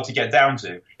pretty hard to get down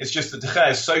to. It's just that De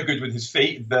Gea is so good with his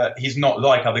feet that he's not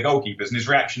like other goalkeepers, and his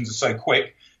reactions are so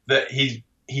quick that he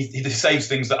saves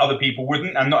things that other people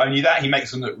wouldn't. And not only that, he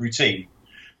makes them look routine.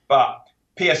 But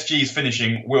PSG's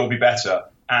finishing will be better,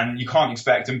 and you can't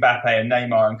expect Mbappe and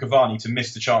Neymar and Cavani to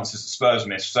miss the chances that Spurs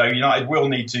miss. So United will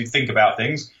need to think about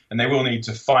things, and they will need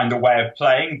to find a way of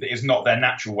playing that is not their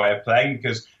natural way of playing,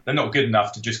 because they're not good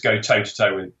enough to just go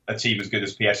toe-to-toe with a team as good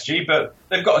as PSG, but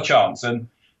they've got a chance. And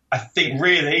I think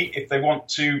really, if they want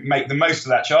to make the most of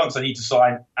that chance, they need to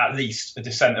sign at least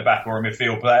a centre-back or a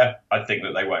midfield player. I think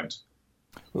that they won't.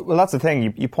 Well, that's the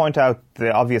thing. You point out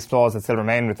the obvious flaws that still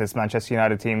remain with this Manchester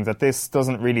United team, that this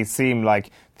doesn't really seem like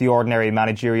the ordinary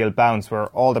managerial bounce where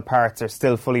all the parts are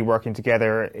still fully working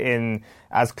together in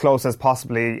as close as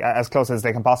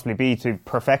they can possibly be to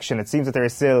perfection. It seems that there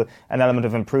is still an element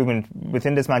of improvement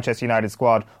within this Manchester United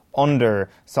squad under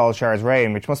Solskjaer's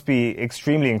reign, which must be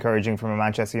extremely encouraging from a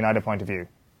Manchester United point of view.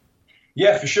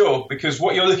 Yeah, for sure. Because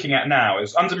what you're looking at now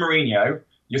is under Mourinho,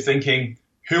 you're thinking,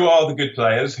 who are the good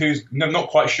players? I'm not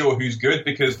quite sure who's good,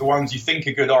 because the ones you think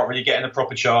are good aren't really getting a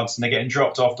proper chance and they're getting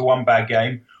dropped after one bad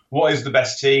game. What is the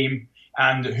best team?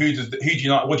 And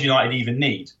what do United even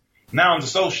need? Now under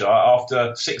Solskjaer,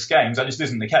 after 6 games, that just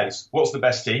isn't the case. What's the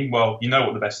best team? Well, you know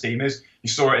what the best team is. You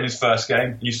saw it in his first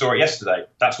game, and you saw it yesterday.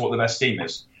 That's what the best team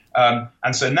is.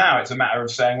 And so now it's a matter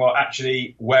of saying, well,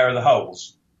 actually, where are the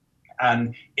holes?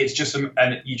 And it's just,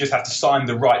 and you just have to sign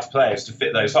the right players to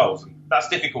fit those holes. And that's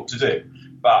difficult to do.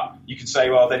 But you could say,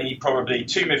 well, they need probably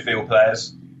 2 midfield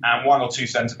players and 1 or 2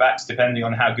 centre backs, depending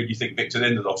on how good you think Victor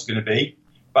Lindelof's going to be.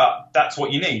 But that's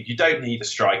what you need. You don't need a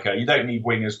striker. You don't need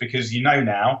wingers, because you know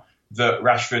now that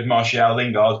Rashford, Martial,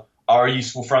 Lingard are a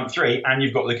useful front 3, and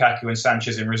you've got Lukaku and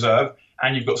Sanchez in reserve,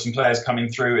 and you've got some players coming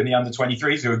through in the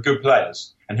under-23s who are good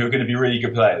players and who are going to be really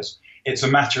good players. It's a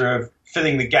matter of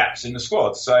filling the gaps in the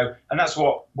squad. And that's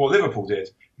what Liverpool did.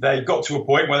 They got to a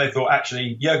point where they thought,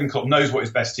 actually, Jurgen Klopp knows what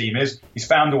his best team is. He's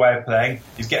found a way of playing.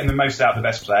 He's getting the most out of the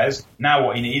best players. Now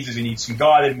what he needs some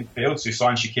guile in midfield. So he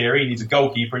signs Shaqiri, he needs a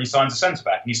goalkeeper, and he signs a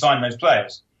centre-back. And he signed those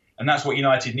players. And that's what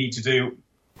United need to do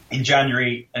in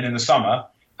January and in the summer.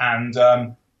 And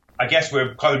I guess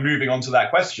we're kind of moving on to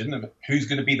that question of who's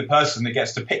going to be the person that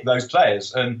gets to pick those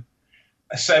players. And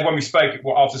I said when we spoke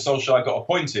after Solskjaer got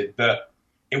appointed that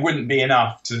it wouldn't be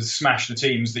enough to smash the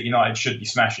teams that United should be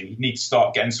smashing. You need to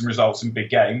start getting some results in big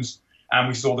games. And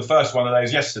we saw the first one of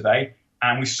those yesterday.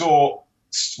 And we saw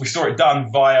it done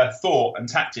via thought and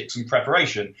tactics and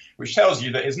preparation, which tells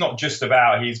you that it's not just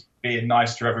about he's being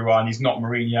nice to everyone. He's not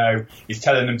Mourinho. He's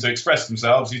telling them to express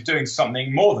themselves. He's doing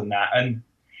something more than that. And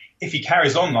if he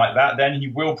carries on like that, then he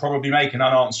will probably make an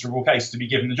unanswerable case to be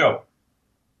given the job.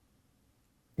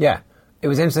 Yeah. It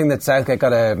was interesting that Southgate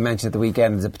got a mention at the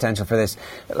weekend as a potential for this.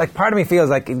 Like, part of me feels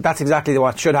like that's exactly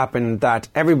what should happen, that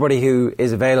everybody who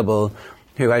is available,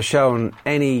 who has shown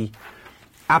any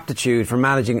aptitude for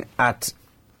managing at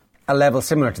a level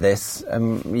similar to this,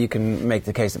 you can make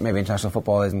the case that maybe international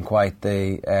football isn't quite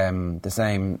the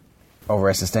same over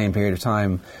a sustained period of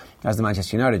time as the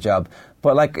Manchester United job.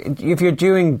 But like, if you're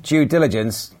doing due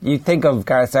diligence, you think of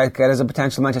Gareth Southgate as a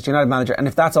potential Manchester United manager, and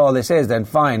if that's all this is, then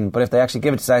fine. But if they actually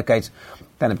give it to Southgate,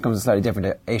 then it becomes a slightly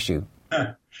different issue.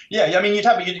 Yeah, I mean, you'd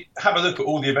have a look at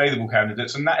all the available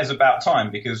candidates, and that is about time,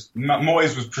 because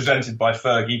Moyes was presented by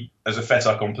Fergie as a fait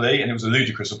accompli, and it was a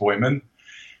ludicrous appointment.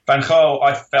 Van Gaal,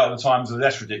 I felt at the time, was a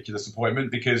less ridiculous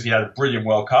appointment, because he had a brilliant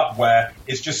World Cup, where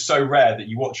it's just so rare that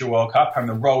you watch a World Cup and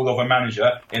the role of a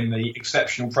manager in the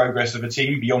exceptional progress of a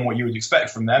team beyond what you would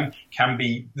expect from them can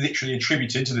be literally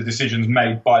attributed to the decisions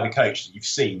made by the coach that you've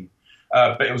seen.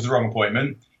 But it was the wrong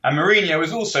appointment. And Mourinho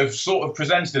was also sort of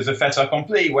presented as a fait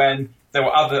accompli when there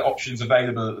were other options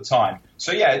available at the time.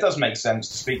 So yeah, it does make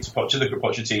sense to look at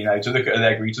Pochettino, to look at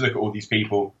Allegri, to look at all these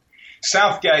people.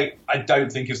 Southgate, I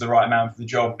don't think is the right man for the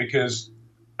job, because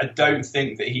I don't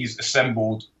think that he's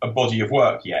assembled a body of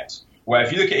work yet. Where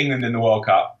if you look at England in the World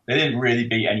Cup, they didn't really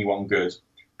beat anyone good.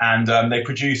 And they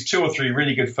produced 2 or 3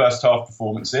 really good first half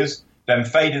performances, then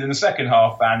faded in the second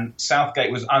half, and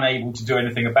Southgate was unable to do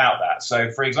anything about that.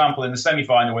 So, for example, in the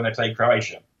semi-final when they played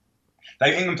Croatia,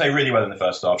 England played really well in the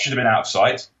first half, should have been out of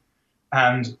sight.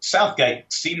 And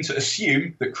Southgate seemed to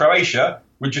assume that Croatia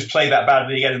would just play that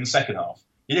badly again in the second half.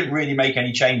 He didn't really make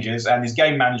any changes, and his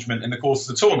game management in the course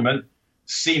of the tournament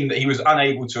seemed that he was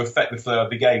unable to affect the flow of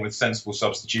the game with sensible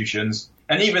substitutions.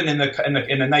 And even in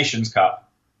the Nations Cup,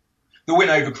 the win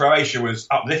over Croatia was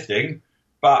uplifting,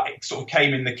 but it sort of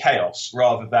came in the chaos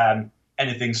rather than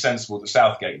anything sensible that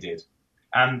Southgate did.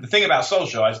 And the thing about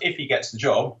Solskjaer is, if he gets the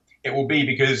job, it will be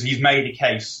because he's made a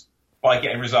case by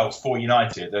getting results for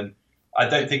United. And I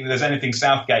don't think that there's anything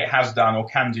Southgate has done or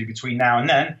can do between now and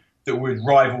then that would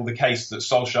rival the case that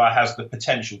Solskjaer has the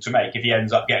potential to make. If he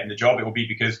ends up getting the job, it will be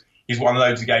because he's won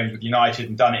loads of games with United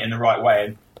and done it in the right way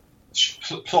and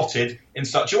plotted in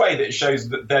such a way that it shows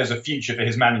that there's a future for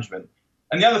his management.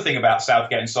 And the other thing about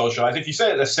Southgate and Solskjaer is, if you say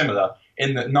that they're similar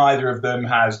in that neither of them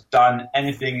has done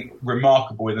anything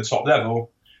remarkable in the top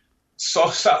level,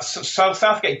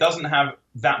 Southgate doesn't have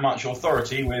that much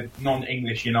authority with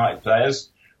non-English United players.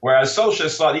 Whereas Solskjaer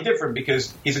is slightly different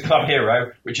because he's a club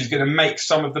hero, which is going to make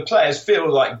some of the players feel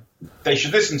like they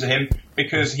should listen to him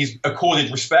because he's accorded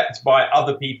respect by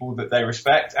other people that they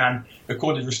respect and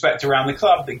accorded respect around the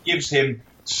club that gives him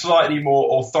slightly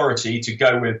more authority to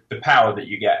go with the power that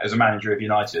you get as a manager of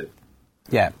United.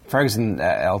 Yeah, Ferguson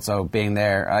also being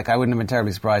there, like, I wouldn't have been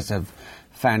terribly surprised to have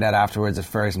found out afterwards that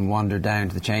Ferguson wandered down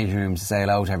to the changing rooms to say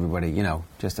hello to everybody, you know,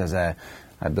 just as a,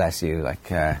 I bless you, like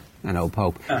an old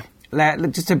pope.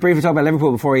 just to briefly talk about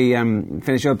Liverpool before we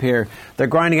finish up here, they're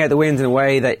grinding out the wins in a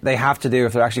way that they have to do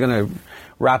if they're actually going to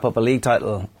wrap up a league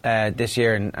title this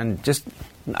year. And just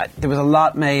there was a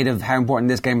lot made of how important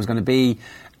this game was going to be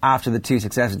after the 2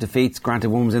 successive defeats. Granted,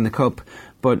 one was in the cup,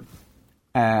 but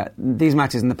these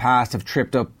matches in the past have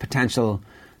tripped up potential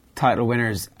title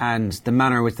winners, and the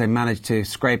manner in which they managed to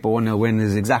scrape a 1-0 win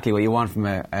is exactly what you want from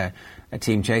a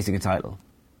team chasing a title.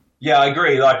 Yeah, I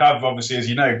agree. Like, I've obviously, as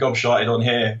you know, gobshotted on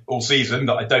here all season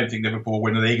that I don't think Liverpool will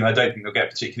win the league, and I don't think they'll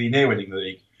get particularly near winning the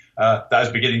league. That is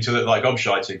beginning to look like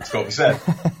gobshitting, it's got to be said.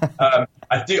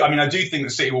 I do think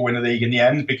that City will win the league in the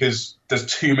end because there's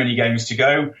too many games to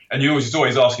go, and you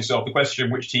always ask yourself the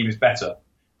question, which team is better?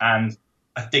 And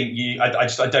I think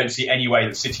I don't see any way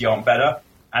that City aren't better.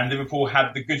 And Liverpool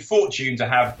had the good fortune to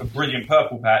have a brilliant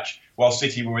purple patch while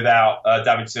City were without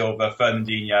David Silva,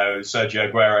 Fernandinho,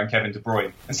 Sergio Aguero and Kevin De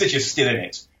Bruyne. And City are still in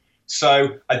it.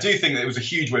 So I do think that it was a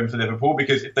huge win for Liverpool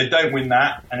because if they don't win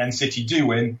that and then City do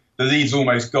win, the lead's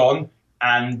almost gone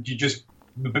and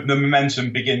the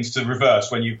momentum begins to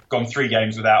reverse when you've gone 3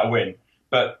 games without a win.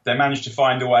 But they managed to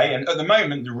find a way. And at the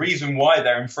moment, the reason why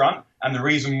they're in front and the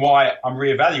reason why I'm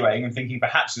reevaluating and thinking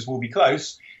perhaps this will be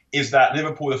close is that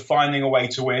Liverpool are finding a way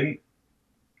to win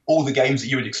all the games that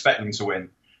you would expect them to win.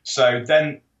 So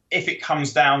then if it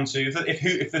comes down to,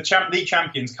 if the league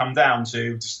champions come down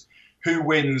to who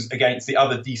wins against the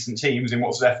other decent teams in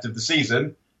what's left of the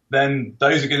season, then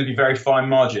those are going to be very fine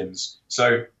margins.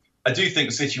 So I do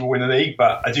think City will win the league,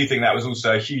 but I do think that was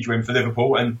also a huge win for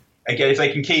Liverpool. And again, if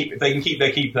they can keep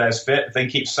their key players fit, if they can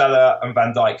keep Salah and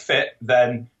Van Dijk fit,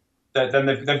 then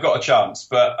they've got a chance.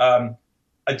 But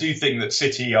I do think that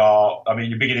City are,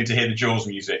 you're beginning to hear the Jaws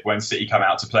music when City come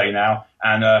out to play now,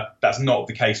 and that's not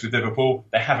the case with Liverpool.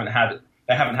 They haven't had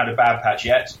a bad patch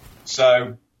yet.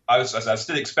 So I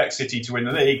still expect City to win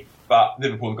the league, but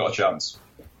Liverpool have got a chance.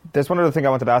 There's one other thing I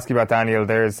wanted to ask you about, Daniel.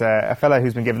 There's a fella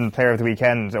who's been given the Player of the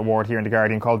Weekend award here in The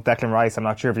Guardian called Declan Rice. I'm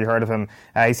not sure if you heard of him.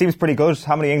 He seems pretty good.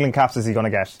 How many England caps is he going to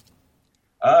get?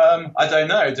 I don't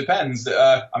know. It depends.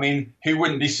 Who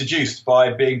wouldn't be seduced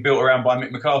by being built around by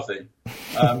Mick McCarthy?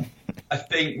 I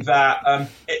think that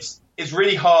it's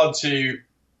really hard to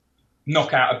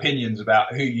knock out opinions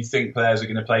about who you think players are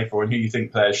going to play for and who you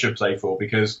think players should play for,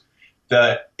 because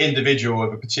the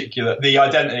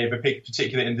identity of a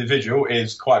particular individual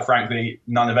is, quite frankly,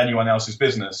 none of anyone else's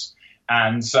business.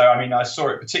 And so, I saw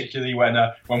it particularly when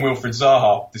Wilfried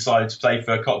Zaha decided to play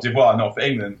for Cote d'Ivoire, not for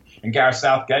England. And Gareth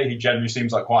Southgate, who generally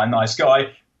seems like quite a nice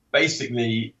guy,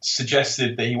 basically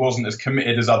suggested that he wasn't as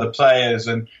committed as other players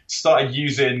and started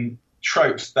using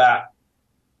tropes that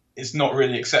it's not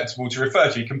really acceptable to refer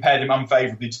to. He compared him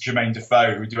unfavourably to Jermaine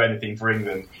Defoe, who would do anything for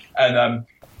England. And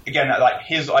again,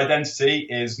 his identity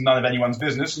is none of anyone's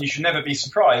business, and you should never be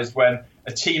surprised when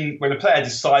a player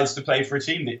decides to play for a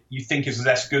team that you think is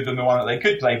less good than the one that they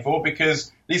could play for,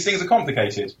 because these things are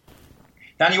complicated.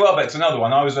 Danny Welbeck's another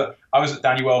one. I was at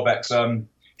Danny Welbeck's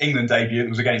England debut. It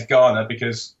was against Ghana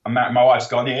because my wife's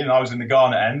Ghanaian and I was in the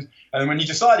Ghana end. And when he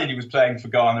decided he was playing for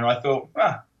Ghana, I thought,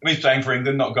 he's playing for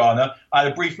England, not Ghana. I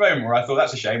had a brief moment where I thought,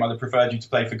 that's a shame. I'd have preferred you to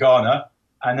play for Ghana.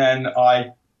 And then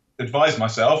I advised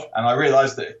myself and I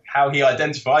realised that how he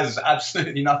identifies has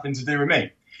absolutely nothing to do with me.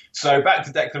 So back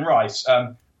to Declan Rice.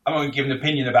 I'm not going to give an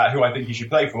opinion about who I think he should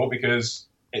play for because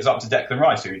it's up to Declan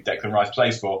Rice who Declan Rice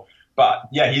plays for. But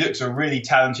yeah, he looks a really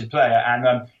talented player,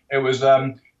 and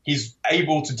he's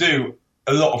able to do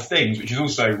a lot of things, which is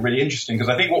also really interesting, because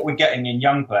I think what we're getting in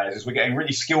young players is we're getting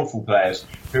really skillful players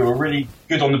who are really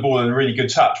good on the ball and a really good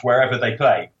touch wherever they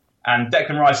play. And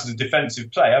Declan Rice is a defensive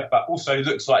player, but also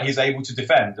looks like he's able to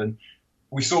defend. And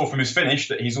we saw from his finish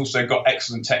that he's also got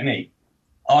excellent technique.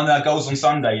 On Goals on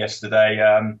Sunday yesterday,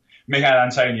 Miguel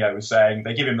Antonio was saying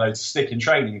they give him loads of stick in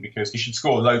training because he should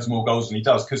score loads more goals than he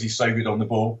does because he's so good on the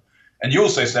ball. And he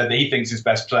also said that he thinks his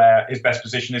best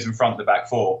position is in front of the back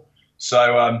four.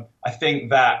 So I think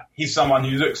that he's someone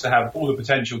who looks to have all the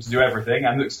potential to do everything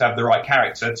and looks to have the right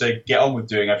character to get on with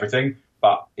doing everything.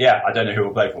 But yeah, I don't know who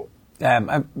he'll play for.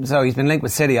 So he's been linked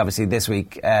with City, obviously, this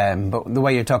week. But the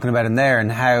way you're talking about him there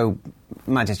and how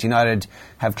Manchester United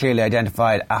have clearly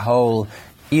identified a hole,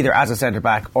 either as a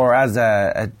centre-back or as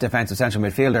a defensive central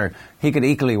midfielder, he could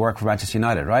equally work for Manchester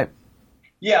United, right?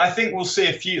 Yeah, I think we'll see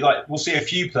a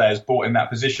few players bought in that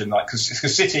position.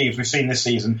 Because City, as we've seen this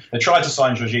season, they tried to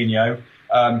sign Jorginho.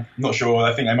 Not sure.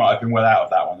 I think they might have been well out of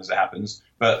that one, as it happens.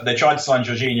 But they tried to sign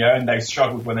Jorginho, and they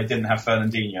struggled when they didn't have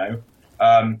Fernandinho.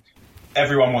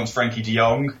 Everyone wants Frankie de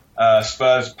Jong.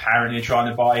 Spurs apparently are trying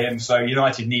to buy him. So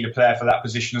United need a player for that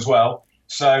position as well.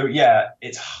 So yeah,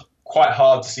 it's quite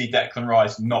hard to see Declan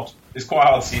Rice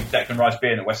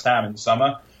being at West Ham in the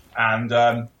summer.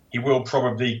 And he will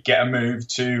probably get a move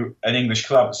to an English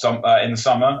club in the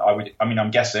summer.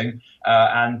 I'm guessing,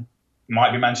 and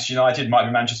might be Manchester United, might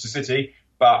be Manchester City.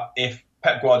 But if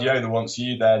Pep Guardiola wants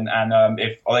you, then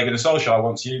if Ole Gunnar Solskjaer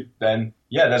wants you, then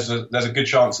yeah, there's a good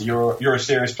chance that you're a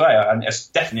serious player, and it's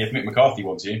definitely if Mick McCarthy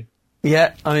wants you.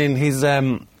 Yeah, I mean he's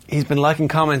been liking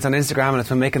comments on Instagram, and it's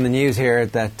been making the news here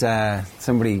that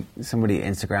somebody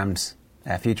Instagrammed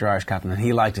future Irish captain, and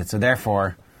he liked it, so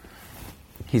therefore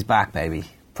he's back, baby.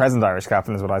 Present Irish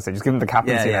captain is what I say. Just give him the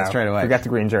captaincy now. Straight away. Forget the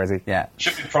green jersey. Yeah,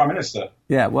 should be Prime Minister.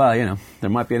 Yeah, well, there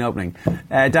might be an opening.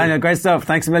 Daniel, great stuff.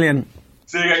 Thanks a million.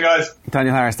 See you again, guys.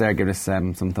 Daniel Harris there gave us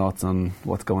some thoughts on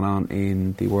what's going on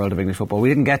in the world of English football. We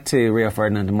didn't get to Rio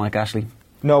Ferdinand and Mike Ashley.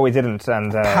 No, we didn't.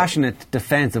 And passionate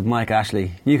defence of Mike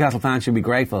Ashley. Newcastle fans should be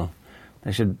grateful.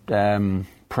 They should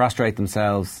prostrate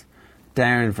themselves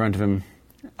down in front of him,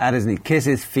 at his knee, kiss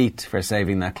his feet for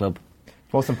saving that club.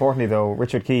 Most importantly, though,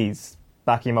 Richard Keys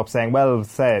backing him up, saying, "Well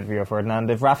said, Rio Ferdinand.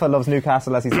 If Rafa loves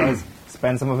Newcastle, as he says,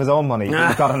 spend some of his own money.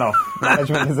 He's got enough.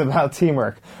 Management is about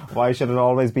teamwork. Why should it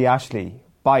always be Ashley?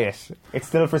 Buy it. It's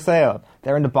still for sale.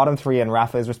 They're in the bottom three, and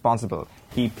Rafa is responsible.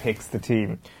 He picks the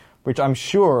team." Which I'm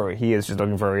sure he is just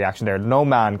looking for a reaction there. No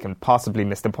man can possibly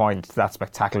miss the point that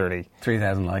spectacularly.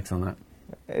 3,000 likes on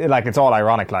that. Like, it's all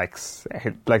ironic likes.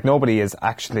 Like, nobody is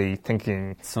actually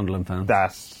thinking Sunderland fans.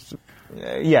 That.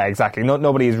 Yeah, exactly.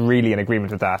 Nobody is really in agreement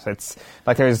with that. It's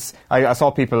like I saw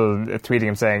people tweeting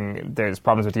him saying there's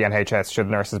problems with the NHS.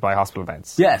 Should nurses buy hospital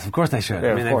beds? Yes, of course they should.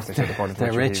 Yeah, of course they should.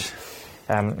 They're rich.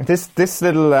 This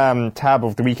little tab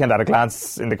of the weekend at a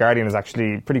glance in The Guardian is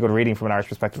actually pretty good reading from an Irish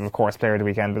perspective. Of course, player of the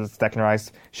weekend was Declan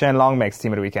Rice. Shane Long makes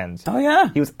team of the weekend. Oh yeah,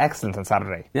 he was excellent on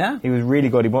Saturday. Yeah, he was really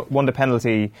good. He won the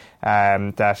penalty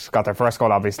that got their first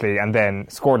goal, obviously, and then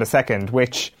scored a second,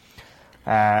 which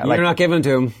you're not giving to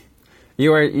him.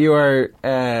 You are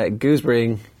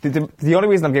gooseberrying. The only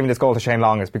reason I'm giving this goal to Shane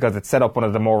Long is because it set up one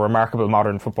of the more remarkable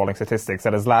modern footballing statistics,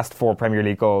 that his last 4 Premier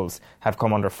League goals have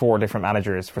come under 4 different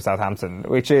managers for Southampton,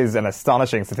 which is an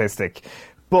astonishing statistic.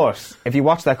 But if you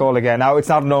watch that goal again, now it's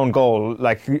not an own goal,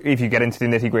 like if you get into the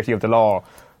nitty-gritty of the law.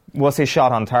 Was his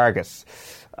shot on target?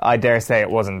 I dare say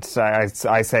it wasn't. I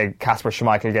say Kasper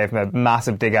Schmeichel gave him a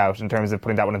massive dig out in terms of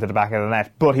putting that one into the back of the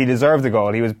net. But he deserved the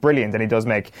goal. He was brilliant, and he does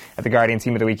make the Guardian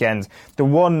team of the weekend. The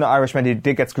one Irishman who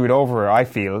did get screwed over, I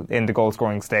feel, in the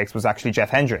goal-scoring stakes was actually Jeff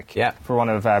Hendrick for one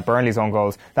of Burnley's own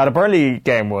goals. Now, the Burnley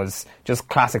game was just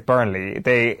classic Burnley.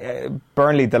 They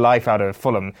Burnley the life out of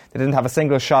Fulham. They didn't have a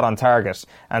single shot on target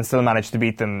and still managed to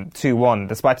beat them 2-1,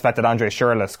 despite the fact that Andre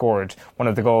Schürrle scored one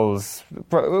of the goals,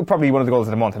 probably one of the goals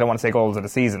of the month. I don't want to say goals of the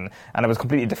season. And I was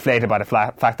completely deflated by the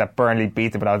fact that Burnley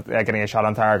beat them without getting a shot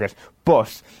on target.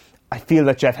 But I feel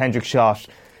that Jeff Hendrick's shot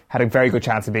had a very good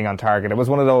chance of being on target. It was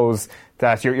one of those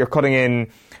that you're cutting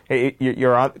in,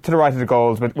 you're on, to the right of the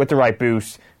goals with the right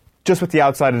boot. Just with the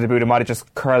outside of the boot, it might have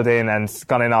just curled in and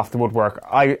gone in off the woodwork.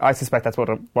 I suspect that's what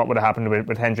would have happened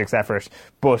with Hendrick's effort.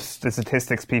 But the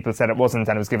statistics people said it wasn't,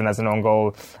 and it was given as an own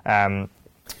goal.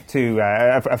 To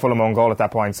a Fulham own goal at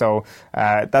that point, so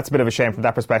that's a bit of a shame from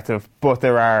that perspective. But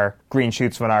there are green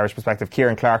shoots from an Irish perspective.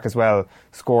 Kieran Clark as well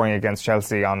scoring against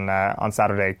Chelsea on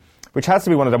Saturday, which has to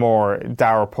be one of the more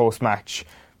dour post-match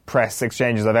press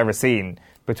exchanges I've ever seen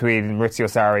between Maurizio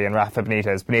Sarri and Rafa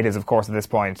Benitez. Benitez, of course, at this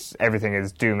point, everything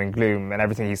is doom and gloom, and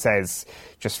everything he says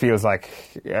just feels like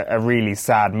a really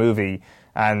sad movie.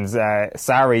 And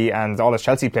Sarri and all his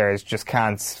Chelsea players just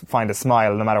can't find a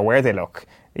smile no matter where they look.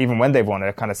 Even when they've won,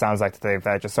 it kind of sounds like they've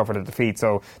just suffered a defeat.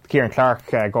 So the Kieran Clark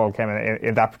goal came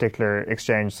in that particular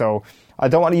exchange. So I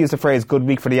don't want to use the phrase "good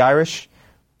week for the Irish,"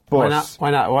 but why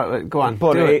not? Go on.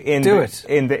 But do it.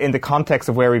 In the context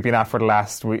of where we've been at for the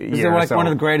last year, is it like one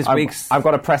of the greatest weeks? I've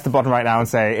got to press the button right now and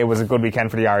say it was a good weekend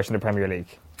for the Irish in the Premier League.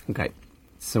 Okay,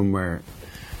 somewhere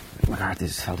my heart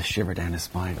just felt a shiver down his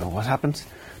spine. Oh, what happened?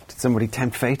 Did somebody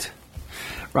tempt fate?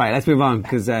 Right, let's move on,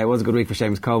 because it was a good week for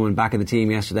Seamus Coleman back in the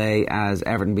team yesterday as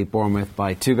Everton beat Bournemouth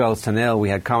by 2-0. We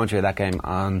had commentary of that game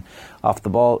on Off the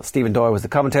Ball. Stephen Doyle was the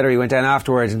commentator. He went down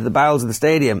afterwards into the bowels of the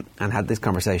stadium and had this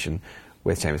conversation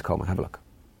with Seamus Coleman. Have a look.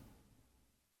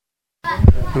 I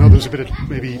know there was a bit of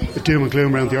maybe doom and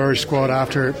gloom around the Irish squad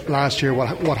after last year,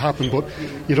 what happened, but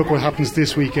you look what happens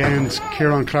this weekend.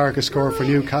 Kieran Clark has scored for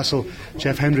Newcastle.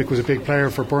 Jeff Hendrick was a big player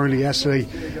for Burnley yesterday.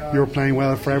 You're playing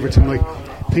well for Everton. Like,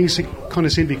 things kind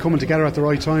of seem to be coming together at the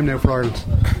right time now for Ireland.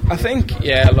 I think,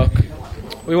 look,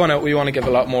 we want to give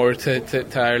a lot more to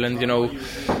Ireland. You know,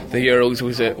 the Euros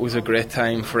was a great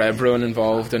time for everyone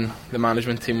involved, and the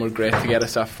management team were great to get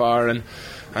us that far. And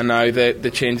now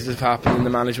the changes have happened in the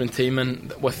management team,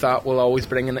 and with that will always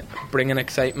bring in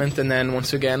excitement. And then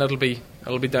once again it'll be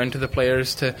down to the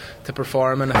players to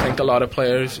perform, and I think a lot of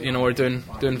players, are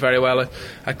doing very well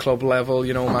at club level.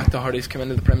 Matt Doherty's come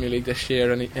into the Premier League this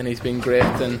year, and he's been great.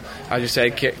 And as you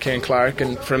said, Ciaran Clark,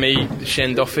 and for me,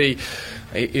 Shane Duffy,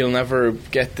 he'll never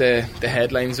get the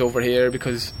headlines over here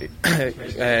because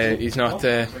he's not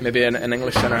maybe an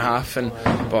English centre half,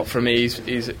 but for me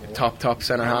he's top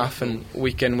centre half, and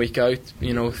week in week out,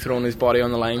 throwing his body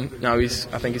on the line. Now I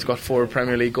think he's got 4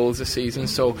 Premier League goals this season,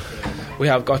 so we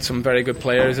have got some very good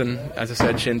players, and as I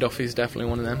said, Shane Duffy's definitely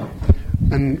one of them.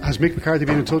 And has Mick McCarthy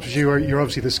been in touch with you? Or you're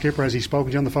obviously the skipper. Has he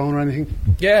spoken to you on the phone or anything?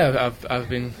 Yeah, I've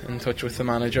been in touch with the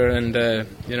manager, and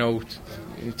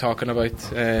talking about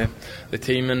the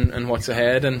team and what's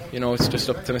ahead, and it's just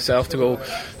up to myself to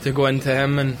go into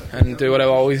him and do what I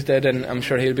always did, and I'm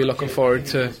sure he'll be looking forward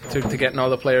to getting all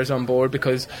the players on board,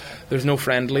 because there's no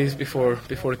friendlies before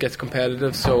it gets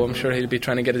competitive, so I'm sure he'll be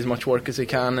trying to get as much work as he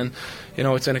can, and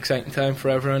it's an exciting time for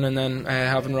everyone, and then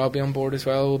having Robbie on board as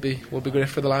well will be great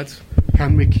for the lads.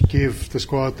 Can Mick give the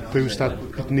squad the boost that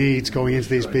it needs going into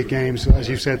these big games? As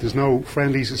you've said, there's no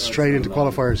friendlies, it's straight into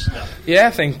qualifiers. Yeah,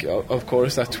 I think of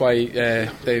course that's why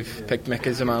they've picked Mick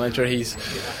as a manager. He's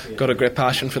got a great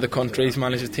passion for the country. He's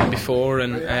managed a team before,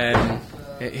 and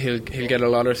he'll get a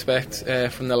lot of respect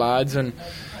from the lads. And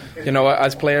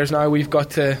as players now, we've got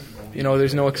to.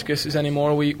 There's no excuses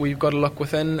anymore. We've got to look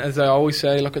within, as I always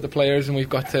say, look at the players, and we've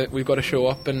got to show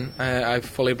up. And I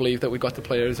fully believe that we've got the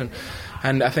players, and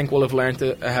I think we'll have learned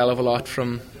a hell of a lot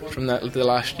from the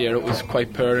last year. It was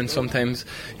quite poor, and sometimes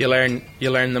you learn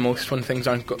the most when things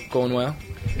aren't going well.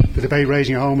 The debate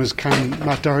raging at home is, can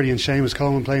Matt Doherty and Seamus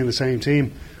Coleman play in the same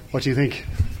team? What do you think?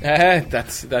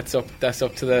 That's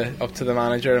up to the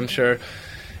manager. I'm sure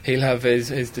he'll have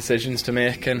his decisions to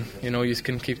make, and you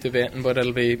can keep debating, but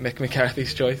it'll be Mick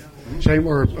McCarthy's choice. Shane,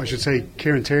 or I should say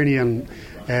Kieran Tierney and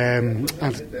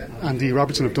Andy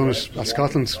Robertson have done it at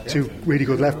Scotland. 2 really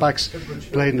good left backs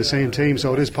played in the same team,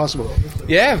 so it is possible.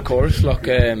 Yeah, of course. Look,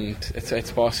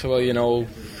 it's possible.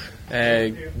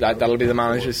 That'll be the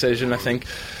manager's decision. I think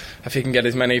if he can get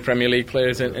as many Premier League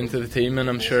players into the team, and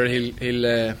I'm sure he'll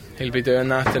be doing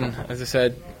that. And as I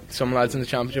said, some lads in the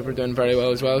Championship are doing very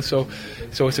well as well, so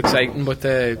it's exciting. But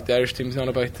the Irish team's not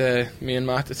about me and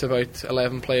Matt, it's about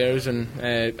 11 players and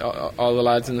all the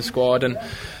lads in the squad, and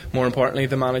more importantly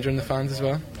the manager and the fans as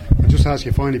well. I'll just ask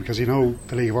you finally, because the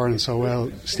League of Ireland so well,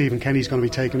 Stephen Kenny's going to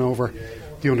be taking over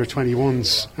the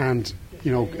under-21s and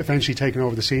eventually taking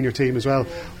over the senior team as well.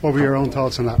 What were your own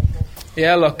thoughts on that?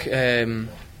 Yeah, look, I'm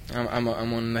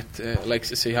one that likes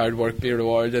to see hard work be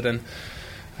rewarded, and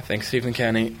I think Stephen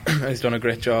Kenny has done a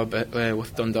great job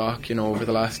with Dundalk, over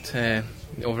the last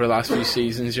few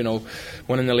seasons,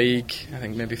 winning the league, I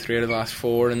think maybe 3 out of the last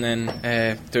 4, and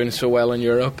then doing so well in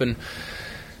Europe, and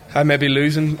maybe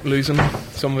losing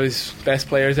some of his best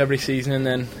players every season, and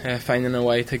then finding a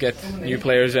way to get new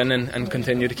players in and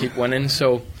continue to keep winning.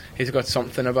 So he's got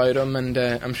something about him, and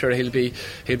I'm sure he'll be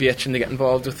itching to get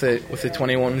involved with the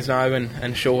 21s now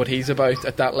and show what he's about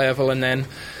at that level, and then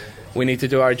we need to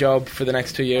do our job for the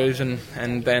next 2 years, and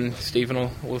then Stephen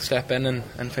will step in,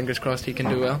 and fingers crossed he can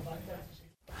do well.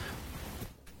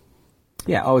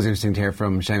 Yeah, always interesting to hear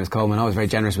from Seamus Coleman. Always very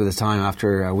generous with his time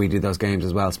after we do those games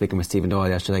as well, speaking with Stephen Doyle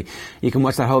yesterday. You can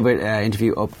watch that whole bit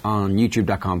interview up on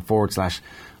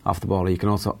youtube.com/offtheball. You can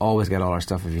also always get all our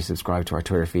stuff if you subscribe to our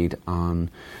Twitter feed on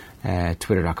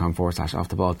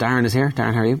twitter.com/offtheball. Darren is here.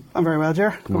 Darren, how are you? I'm very well,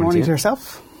 Ger. Good morning to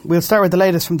yourself. We'll start with the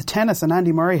latest from the tennis, and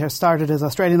Andy Murray has started his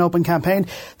Australian Open campaign.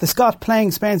 The Scot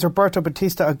playing Spain's Roberto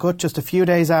Bautista Agut just a few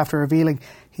days after revealing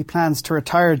he plans to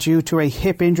retire due to a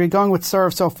hip injury, going with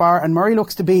serve so far, and Murray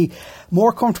looks to be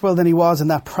more comfortable than he was in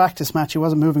that practice match. He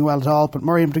wasn't moving well at all, but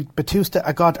Murray and Bautista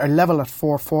Agut are level at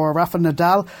 4-4. Rafa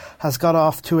Nadal has got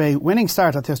off to a winning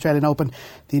start at the Australian Open.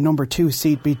 The number 2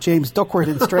 seed beat James Duckworth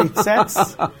in straight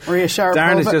sets. Maria Sharapova.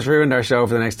 Darren has just ruined our show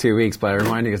for the next 2 weeks by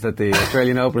reminding us that the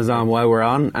Australian Open is on while we're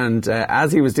on, and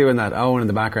as he was doing that, Owen in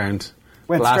the background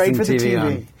went straight for the TV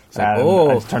on. I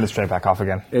just turned it straight back off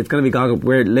again. It's going to be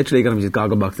we're literally going to be just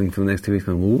goggle boxing for the next 2 weeks.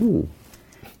 Ooh.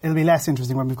 It'll be less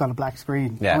interesting when we've got a black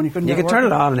screen. Yeah. You can turn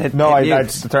it on and hit. No,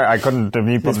 I couldn't.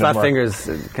 His fat fingers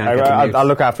can't I'll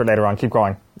look after it later on. Keep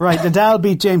going. Right, Nadal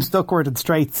beat James Duckworth in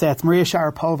straight sets. Maria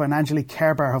Sharapova and Angelique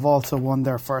Kerber have also won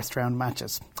their first round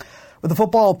matches. With the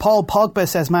football, Paul Pogba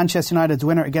says Manchester United's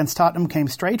winner against Tottenham came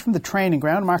straight from the training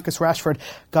ground. Marcus Rashford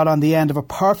got on the end of a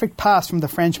perfect pass from the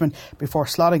Frenchman before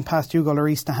slotting past Hugo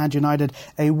Lloris to hand United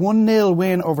a 1-0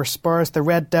 win over Spurs. The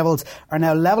Red Devils are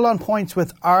now level on points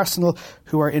with Arsenal,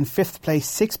 who are in 5th place,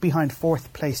 6 behind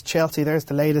 4th place Chelsea. There's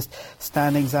the latest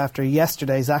standings after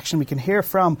yesterday's action. We can hear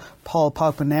from Paul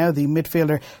Pogba now. The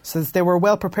midfielder says they were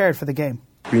well prepared for the game.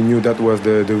 We knew that was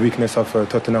the weakness of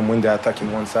Tottenham. When they attack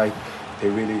in one side,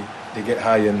 they get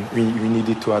high, and we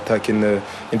needed to attack in the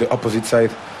opposite side.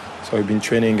 So we've been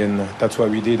training, and that's what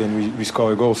we did, and we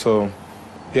scored a goal. So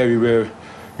yeah, we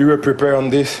were prepared on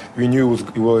this. We knew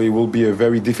it will be a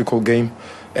very difficult game,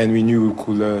 and we knew we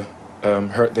could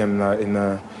hurt them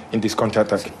in this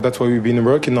counter-attack. That's what we've been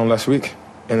working on last week,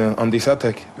 and on this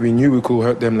attack, we knew we could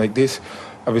hurt them like this.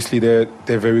 Obviously, they're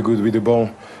very good with the ball.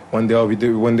 When they are with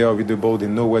the ball, they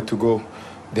know where to go.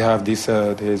 They have this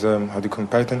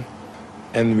pattern.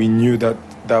 And we knew that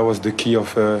was the key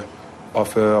of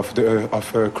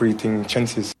creating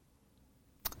chances.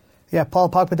 Yeah, Paul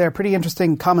Pogba there. Pretty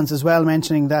interesting comments as well,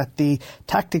 mentioning that the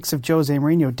tactics of Jose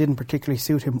Mourinho didn't particularly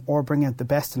suit him or bring out the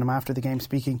best in him after the game,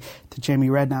 speaking to Jamie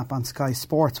Redknapp on Sky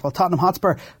Sports. While Tottenham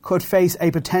Hotspur could face a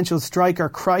potential striker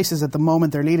crisis at the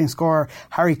moment, their leading scorer,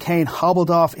 Harry Kane, hobbled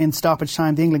off in stoppage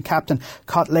time. The England captain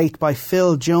caught late by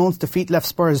Phil Jones. Defeat left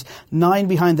Spurs 9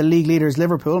 behind the league leaders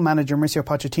Liverpool. Manager Mauricio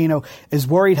Pochettino is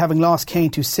worried, having lost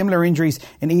Kane to similar injuries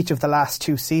in each of the last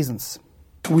 2 seasons.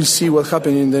 We'll see what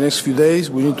happens in the next few days.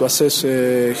 We need to assess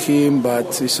him,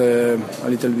 but it's a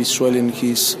little bit swelling in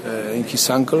his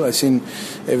ankle. I think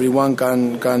everyone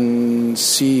can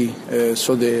see the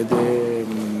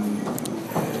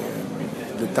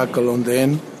tackle on the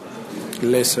end,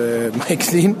 less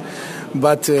mixed in.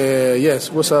 But yes,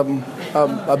 it was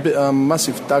a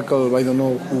massive tackle. I don't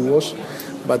know who was,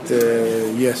 but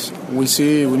yes, we'll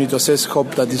see. We need to assess.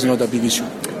 Hope that is not a big issue.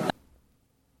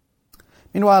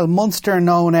 Meanwhile, Munster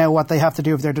know now what they have to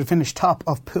do if they're to finish top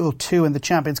of Pool 2 in the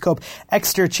Champions Cup.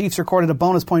 Exeter Chiefs recorded a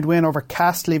bonus point win over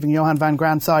Cast, leaving Johan van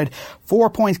Grant's side 4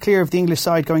 points clear of the English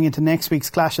side going into next week's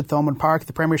clash at Thomond Park.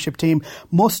 The Premiership team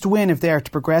must win if they are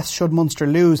to progress. Should Munster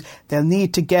lose, they'll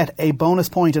need to get a bonus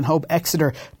point and hope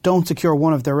Exeter don't secure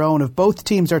one of their own. If both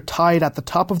teams are tied at the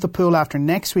top of the pool after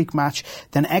next week's match,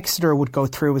 then Exeter would go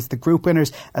through as the group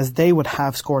winners, as they would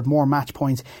have scored more match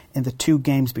points in the 2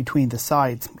 games between the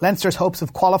sides. Leinster's hopes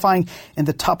of qualifying in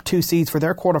the top 2 seeds for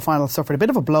their quarter-finals suffered a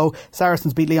bit of a blow.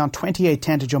 Saracens beat Leon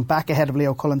 28-10 to jump back ahead of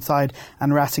Leo Cullen's side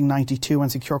and Racing 92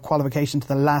 and secure qualification to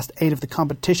the last 8 of the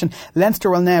competition.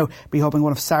 Leinster will now be hoping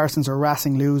one of Saracens or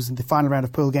Racing lose in the final round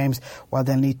of pool games, while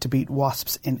they'll need to beat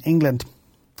Wasps in England.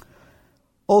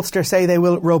 Ulster say they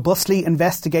will robustly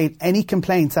investigate any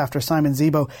complaints after Simon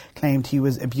Zebo claimed he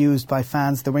was abused by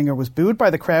fans. The winger was booed by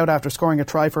the crowd after scoring a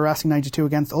try for Racing 92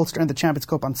 against Ulster in the Champions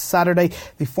Cup on Saturday.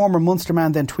 The former Munster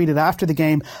man then tweeted after the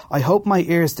game, "I hope my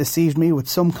ears deceived me," with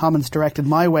some comments directed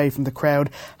my way from the crowd.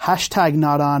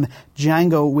 #not on.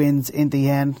 Django wins in the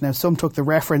end. Now, some took the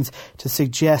reference to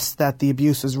suggest that the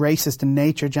abuse was racist in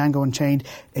nature. Django Unchained,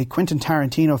 a Quentin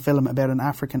Tarantino film about an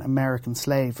African-American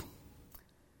slave.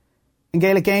 In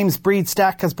Gaelic Games, Breed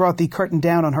Stack has brought the curtain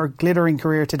down on her glittering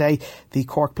career today. The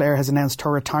Cork player has announced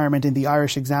her retirement in the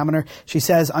Irish Examiner. She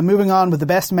says, "I'm moving on with the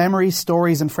best memories,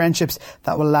 stories and friendships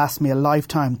that will last me a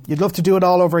lifetime. You'd love to do it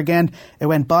all over again. It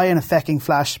went by in a fecking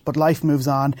flash, but life moves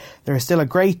on. There is still a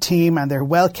great team and they're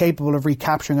well capable of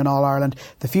recapturing an All-Ireland.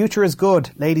 The future is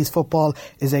good. Ladies football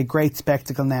is a great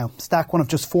spectacle now." Stack, one of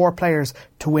just 4 players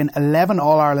to win 11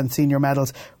 All-Ireland senior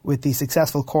medals with the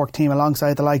successful Cork team,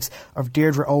 alongside the likes of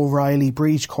Deirdre O'Reilly,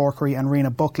 Breach Corkery and Rena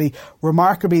Buckley.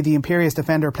 Remarkably, the Imperious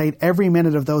defender played every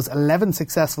minute of those 11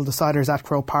 successful deciders at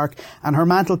Croke Park, and her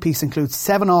mantelpiece includes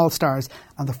 7 All-Stars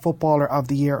and the Footballer of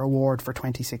the Year award for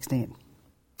 2016.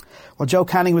 Well, Joe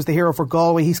Canning was the hero for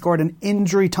Galway. He scored an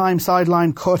injury-time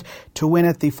sideline cut to win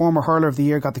it. The former hurler of the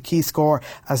year got the key score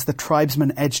as the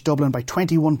Tribesmen edged Dublin by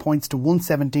 21 points to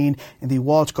 117 in the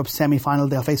Walsh Cup semi-final.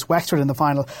 They'll face Wexford in the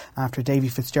final after Davy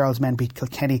Fitzgerald's men beat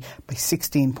Kilkenny by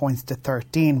 16 points to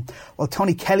 13. Well,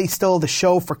 Tony Kelly stole the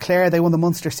show for Clare. They won the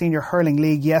Munster Senior Hurling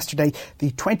League yesterday.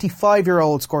 The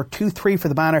 25-year-old scored 2-3 for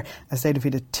the banner as they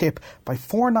defeated Tip by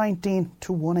 419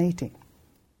 to 118.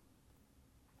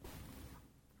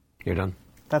 You're done?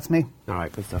 That's me. All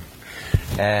right, good stuff.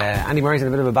 Andy Murray's in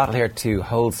a bit of a battle here to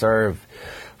hold serve.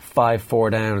 5-4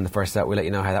 down in the first set. We'll let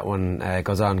you know how that one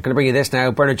goes on. Going to bring you this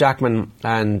now. Bernard Jackman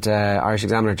and Irish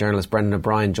Examiner journalist Brendan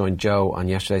O'Brien joined Joe on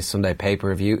yesterday's Sunday paper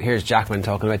review. Here's Jackman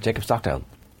talking about Jacob Stockdale.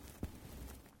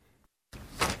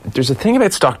 There's a thing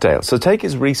about Stockdale. So take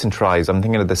his recent tries. I'm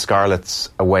thinking of the Scarlets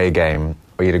away game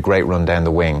where he had a great run down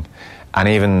the wing. And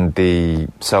even the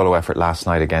solo effort last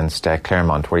night against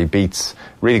Claremont, where he beats a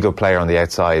really good player on the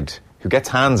outside who gets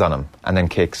hands on him and then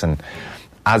kicks. And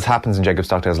as happens in Jacob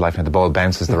Stockdale's life, the ball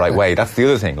bounces the right way. That's the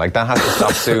other thing. Like, that has to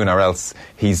stop soon, or else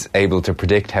he's able to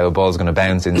predict how a ball's going to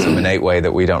bounce in some innate way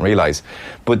that we don't realise.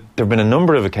 But there have been a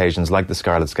number of occasions, like the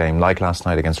Scarlets game, like last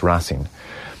night against Racing,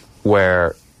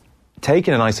 where,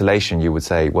 taken in isolation, you would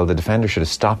say, well, the defender should have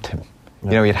stopped him.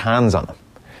 You know, he had hands on him.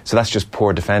 So that's just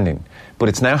poor defending. But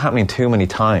it's now happening too many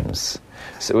times.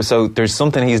 So there's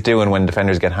something he's doing when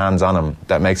defenders get hands on him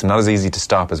that makes him not as easy to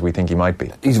stop as we think he might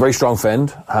be. He's a very strong fend,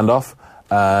 handoff,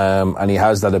 and he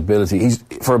has that ability. He's,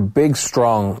 for a big,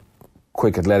 strong,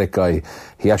 quick, athletic guy,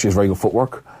 he actually has very good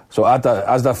footwork. So as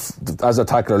the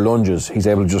tackler lunges, he's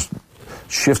able to just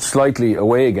shift slightly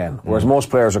away again, whereas most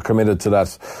players are committed to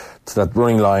that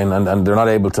running line, and they're not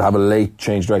able to have a late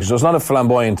change direction. So it's not a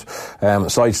flamboyant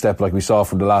sidestep like we saw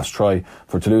from the last try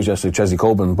for Toulouse yesterday, Chesley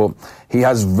Coburn, but he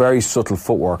has very subtle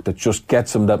footwork that just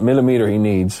gets him that millimetre he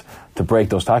needs to break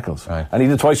those tackles. Right. And he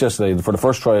did twice yesterday for the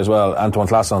first try as well, Antoine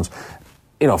Classons.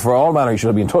 You know, for all manner, he should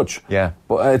have been in touch. Yeah,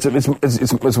 but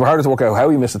it's harder to work out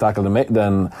how he missed the tackle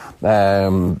than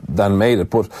made it.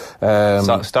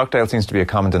 But Stockdale seems to be a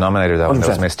common denominator, though, in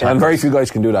those missed tackles. And very few guys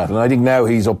can do that. And I think now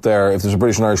he's up there. If there's a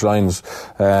British and Irish Lions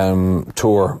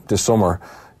tour this summer,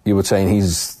 you would say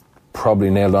he's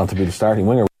probably nailed on to be the starting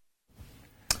winger.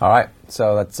 All right,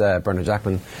 so that's Bernard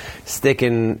Jackman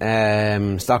sticking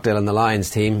Stockdale in the Lions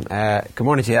team. Good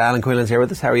morning to you. Alan Quinlan's here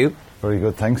with us. How are you? Very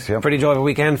good, thanks. Yeah. Pretty enjoyable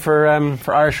weekend for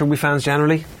Irish rugby fans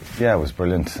generally. Yeah, it was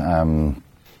brilliant.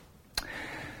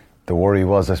 The worry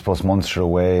was, I suppose, Munster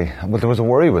away. Well, there was a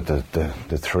worry with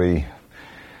the three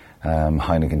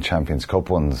Heineken Champions Cup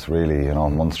ones. Really, you know,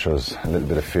 Munster's a little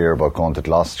bit of fear about going to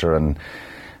Gloucester, and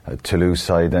Toulouse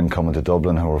side then coming to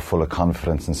Dublin, who were full of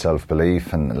confidence and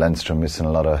self-belief, and Leinster missing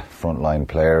a lot of frontline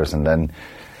players, and then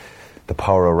the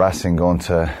power of Racing going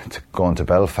to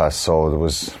Belfast. So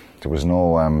there was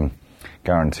no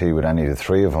guarantee with any of the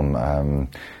three of them.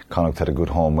 Connacht had a good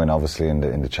home win, obviously,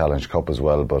 in the Challenge Cup as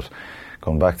well, but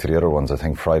going back to the other ones, I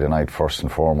think Friday night, first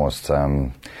and foremost,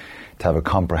 to have a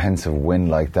comprehensive win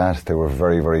like that, they were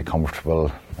very, very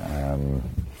comfortable.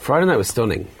 Friday night was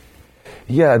stunning.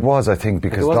 Yeah, it was, I think,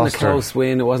 because it wasn't Gloucester, a close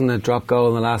win, it wasn't a drop goal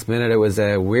in the last minute, it was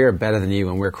we're better than you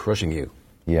and we're crushing you.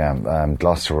 Yeah,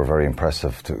 Gloucester were very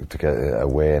impressive to get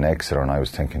away in Exeter, and I was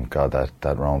thinking, God,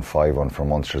 that round 5-1 for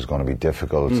Munster is going to be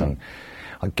difficult. And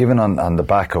given on the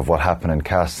back of what happened in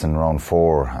Cast in round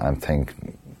 4, I think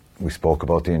we spoke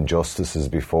about the injustices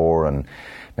before, and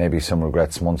maybe some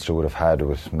regrets Munster would have had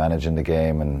with managing the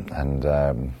game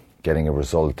and getting a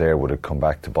result there would have come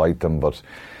back to bite them, but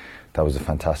that was a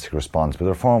fantastic response. But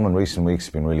their form in recent weeks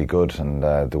has been really good, and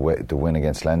the win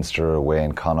against Leinster, away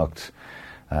in Connacht,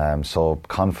 so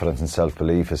confidence and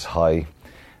self-belief is high.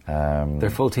 Their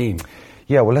full team.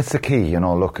 Yeah, well, that's the key. You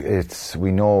know, look,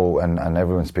 we know, and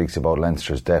everyone speaks about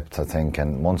Leinster's depth, I think,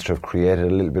 and Munster have created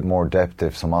a little bit more depth. They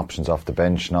have some options off the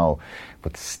bench now,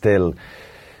 but still,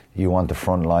 you want the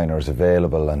frontliners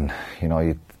available, and you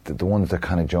know, the ones that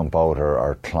kind of jump out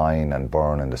are Klein and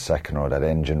Byrne in the second row, that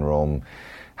engine room.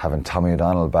 Having Tommy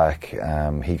O'Donnell back,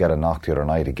 he got a knock the other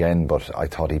night again, but I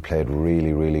thought he played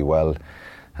really, really well.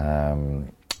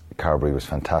 Carbery was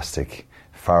fantastic.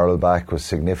 Farrell back was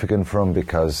significant for him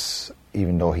because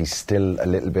even though he's still a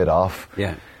little bit off,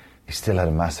 he still had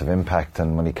a massive impact,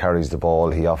 and when he carries the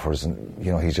ball, he offers,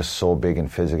 you know, he's just so big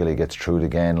and physical, he gets through the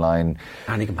gain line.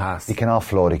 And he can pass. He can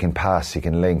offload, he can pass, he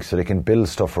can link, so they can build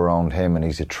stuff around him, and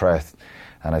he's a threat.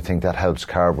 And I think that helps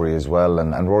Carbery as well.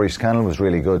 And Rory Scannell was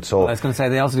really good. So I was going to say,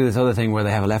 they also do this other thing where they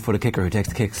have a left-footed kicker who takes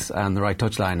the kicks on the right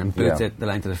touchline and boots it the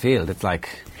length of the field. It's like...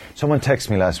 Someone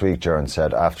texted me last week, Ger, and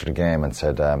said, after the game, and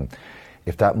said,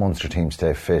 if that Munster team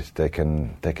stay fit, they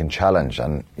can challenge.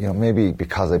 And, you know, maybe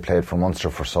because I played for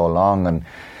Munster for so long and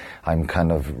I'm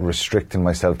kind of restricting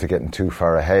myself to getting too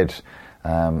far ahead.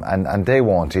 And they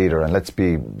won't either. And let's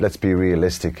be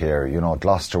realistic here. You know,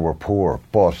 Gloucester were poor,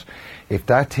 but if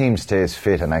that team stays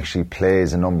fit and actually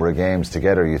plays a number of games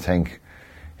together, you think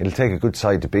it'll take a good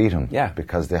side to beat them. Yeah.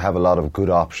 Because they have a lot of good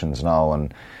options now,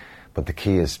 but the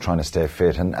key is trying to stay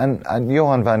fit. And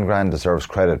Johan van Graan deserves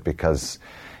credit because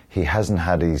he hasn't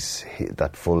had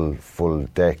that full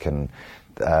deck and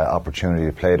opportunity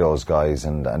to play those guys,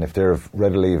 and if they're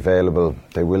readily available,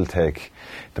 they will take.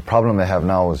 The problem they have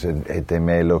now is they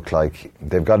may look like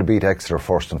they've got to beat Exeter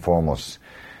first and foremost.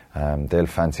 They'll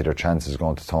fancy their chances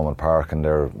going to Thomond Park, and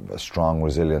they're a strong,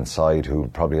 resilient side who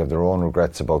probably have their own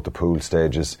regrets about the pool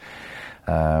stages.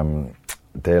 You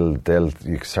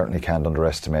certainly can't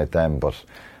underestimate them, but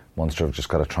Munster have just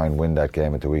got to try and win that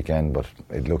game at the weekend, but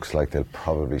it looks like they'll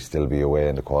probably still be away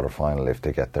in the quarter-final if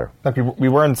they get there. Look, we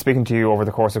weren't speaking to you over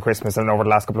the course of Christmas and over the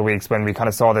last couple of weeks when we kind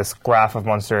of saw this graph of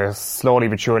Munster slowly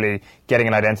but surely getting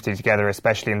an identity together,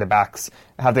 especially in the backs.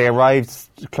 Have they arrived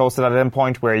close to that end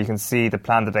point where you can see the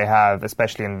plan that they have,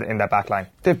 especially in that back line?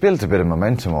 They've built a bit of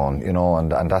momentum on,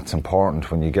 and that's important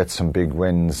when you get some big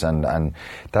wins, and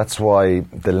that's why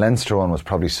the Leinster one was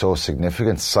probably so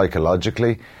significant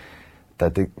psychologically,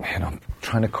 that they,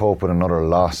 trying to cope with another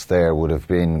loss there would have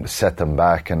been set them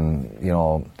back,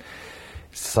 and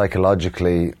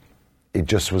psychologically it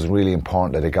just was really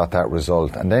important that they got that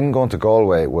result. And then going to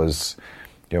Galway was,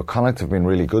 Connacht have been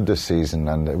really good this season,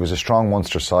 and it was a strong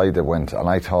Munster side that went,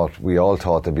 and we all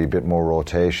thought there'd be a bit more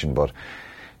rotation, but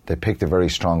they picked a very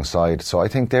strong side. So I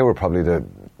think they were probably the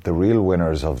real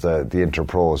winners of the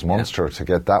Interpros, Munster, to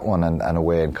get that one and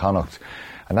away in Connacht.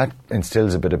 And that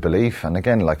instills a bit of belief. And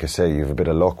again, like I say, you have a bit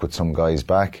of luck with some guys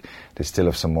back. They still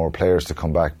have some more players to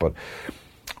come back. But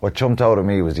what jumped out at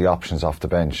me was the options off the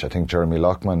bench. I think Jeremy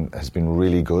Loughman has been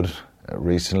really good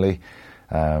recently.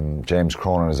 James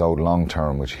Cronin is out long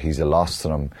term, which he's a loss to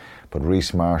them. But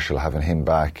Reece Marshall, having him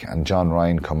back, and John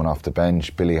Ryan coming off the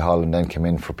bench, Billy Holland then came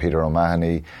in for Peter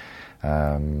O'Mahony.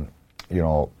 You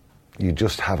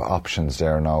just have options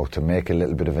there now to make a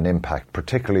little bit of an impact,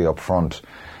 particularly up front.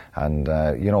 And,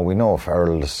 we know if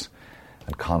Earls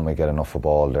and Conway get enough of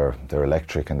ball, they're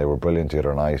electric, and they were brilliant the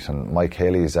other night. And Mike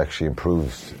Haley has actually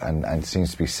improved and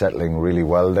seems to be settling really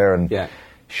well there and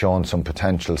showing some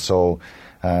potential. So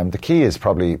the key is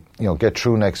probably, get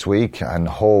through next week and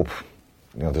hope,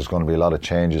 there's going to be a lot of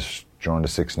changes during the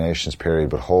Six Nations period,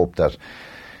 but hope that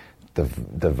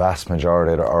the vast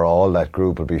majority or all that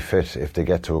group will be fit if they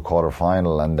get to a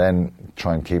quarter-final, and then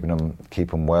try and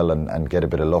keep them well and get a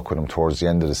bit of luck with them towards the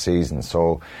end of the season.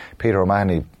 So Peter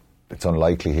O'Mahony, it's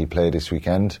unlikely he'll play this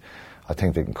weekend. I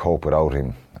think they can cope without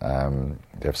him.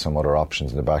 They have some other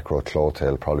options in the back row.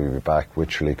 Clotail will probably be back.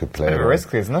 Wycherley could play. A bit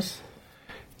risky, isn't it?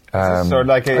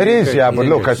 It is, yeah. But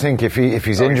look, I think if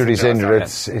he's injured, he's injured.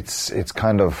 It's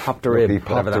kind of pop the rib.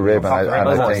 Pop the rib.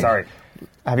 Sorry,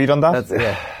 have you done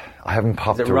that? I haven't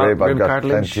popped the rib. I've got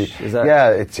plenty.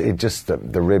 It just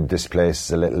the rib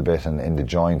displaces a little bit in the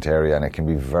joint area, and it can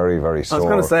be very, very sore. I was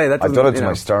going to say that. I've done it to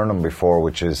my sternum before,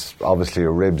 which is obviously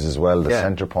your ribs as well, the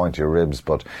centre point of your ribs,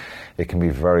 but it can be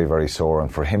very, very sore. And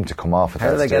for him to come off at that stage,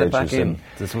 how do they get it back in?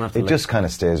 It just kind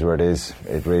of stays where it is.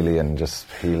 It really and just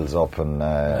heals up. And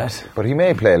but he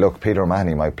may play. Look, Peter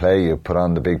O'Mahony might play. You put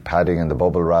on the big padding and the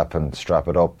bubble wrap and strap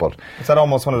it up. But is that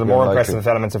almost one of the more impressive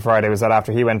elements of Friday? Was that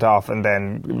after he went off and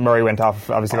then Murray went off,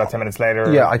 obviously about 10 minutes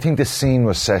later? Yeah, I think the scene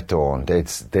was set though.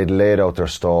 They'd laid out their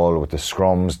stall with the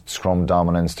scrum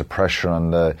dominance, the pressure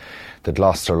on the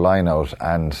Gloucester line out,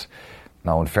 and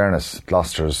now in fairness,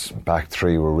 Gloucester's back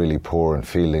three were really poor in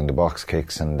fielding the box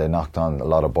kicks, and they knocked on a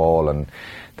lot of ball, and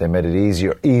they made it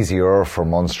easier for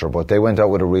Munster, but they went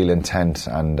out with a real intent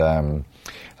and a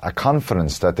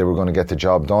confidence that they were going to get the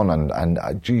job done,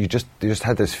 and you just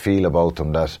had this feel about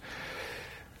them that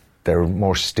they're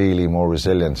more steely, more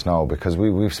resilient now, because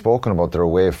we've spoken about their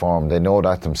away form. They know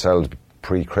that themselves.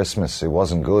 Pre-Christmas, it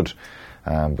wasn't good,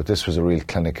 but this was a real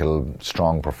clinical,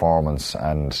 strong performance.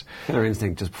 And killer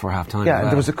instinct just before half-time. Yeah,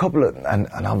 there was a couple of, and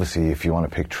obviously if you want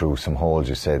to pick through some holes,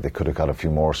 you say they could have got a few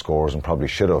more scores and probably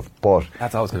should have, but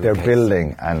that's always they're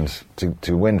building, and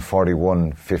to win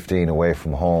 41-15 away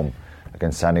from home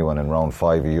against anyone in round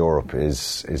 5 of Europe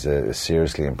is a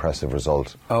seriously impressive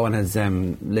result. Owen has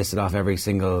listed off every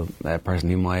single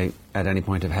person who might at any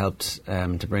point have helped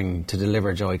to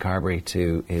deliver Joey Carbery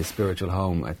to his spiritual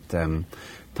home at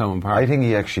Thomond Park. I think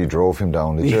he actually drove him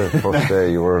down, did you? First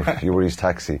day you were his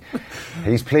taxi.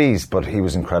 He's pleased, but he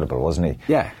was incredible, wasn't he?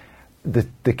 Yeah.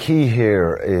 The key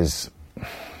here is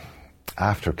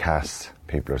after Cass,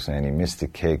 people are saying he missed the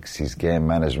kicks, his game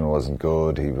management wasn't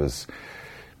good, he was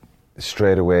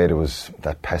straight away there was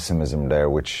that pessimism there,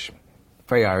 which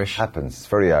very Irish happens. It's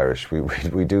very Irish.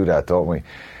 We do that, don't we?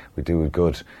 We do it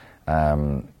good,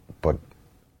 but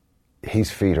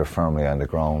his feet are firmly on the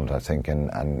ground, I think,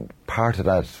 and part of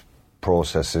that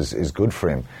process is good for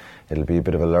him. It'll be a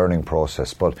bit of a learning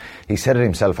process, but he said it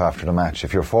himself after the match.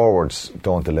 If your forwards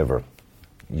don't deliver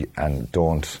and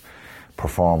don't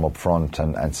perform up front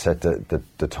and set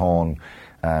the tone,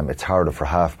 it's harder for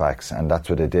halfbacks, and that's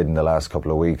what they did in the last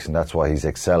couple of weeks, and that's why he's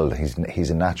excelled. He's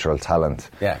a natural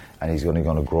talent, and he's only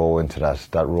going to grow into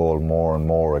that role more and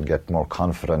more and get more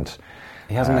confident.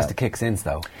 He hasn't missed a kick since,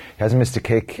 though. He hasn't missed a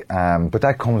kick, but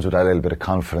that comes with a little bit of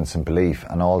confidence and belief,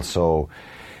 and also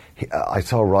I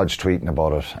saw Rog tweeting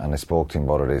about it, and I spoke to him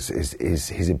about it. Is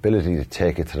his ability to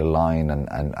take it to the line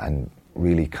and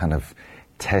really kind of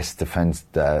test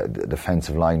the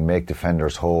defensive line, make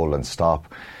defenders hold and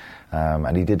stop.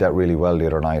 And he did that really well the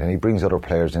other night, and he brings other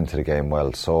players into the game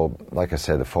well. So, like I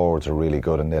said, the forwards are really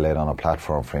good, and they laid on a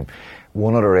platform for him.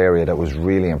 One other area that was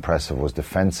really impressive was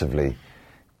defensively.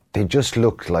 They just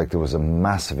looked like there was a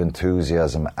massive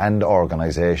enthusiasm and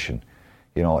organisation.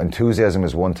 You know, enthusiasm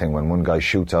is one thing. When one guy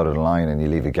shoots out of the line and you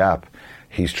leave a gap,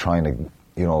 he's trying to,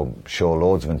 you know, show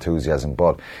loads of enthusiasm.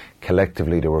 But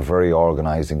collectively, they were very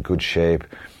organised, in good shape.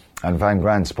 And Van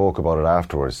Grant spoke about it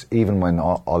afterwards. Even when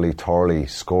Ollie Thorley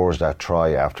scores that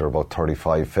try after about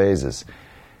 35 phases,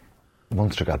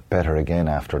 Munster got better again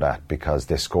after that, because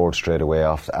they scored straight away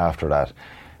after that.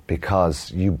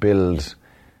 Because you build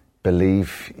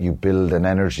belief, you build an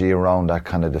energy around that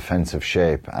kind of defensive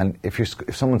shape. And if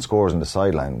someone scores on the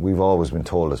sideline, we've always been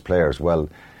told as players, well,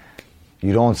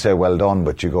 you don't say well done,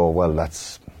 but you go, well,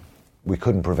 we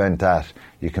couldn't prevent that.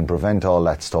 You can prevent all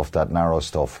that stuff, that narrow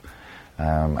stuff.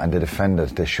 And they defended.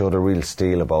 They showed a real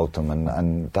steel about them,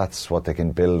 and that's what they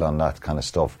can build on, that kind of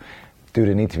stuff. Do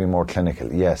they need to be more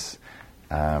clinical? Yes.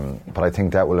 But I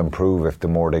think that will improve if the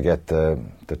more they get the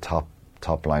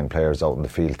top line players out in the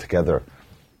field together.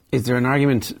 Is there an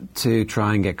argument to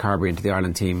try and get Carbery into the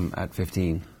Ireland team at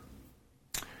 15?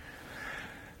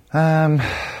 Not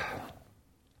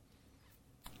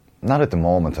at the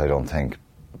moment, I don't think.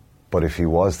 But if he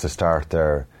was to start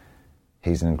there,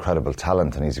 he's an incredible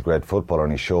talent and he's a great footballer,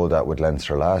 and he showed that with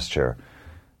Leinster last year.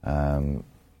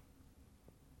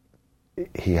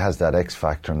 He has that X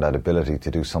factor and that ability to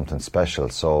do something special.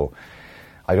 So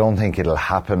I don't think it'll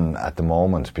happen at the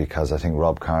moment, because I think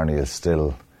Rob Kearney will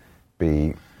still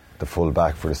be the full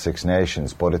back for the Six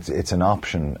Nations. But it's an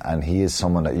option, and he is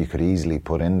someone that you could easily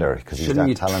put in there because he's that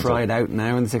talented. Shouldn't you try it out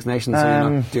now in the Six Nations, so you're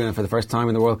not doing it for the first time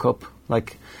in the World Cup?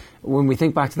 Like, when we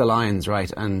think back to the Lions,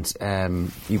 right, and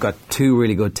you've got two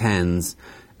really good 10s,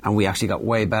 and we actually got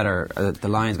way better. The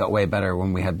Lions got way better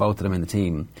when we had both of them in the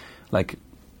team. Like,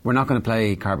 we're not going to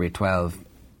play Carbery at 12.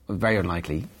 Very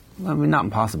unlikely. I mean, not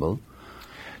impossible.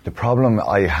 The problem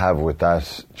I have with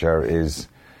that, Ger, is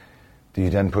do you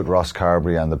then put Ross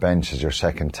Carbery on the bench as your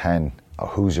second 10? Or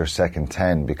who's your second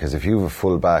 10? Because if you have a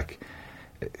full back,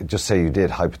 just say you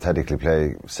did hypothetically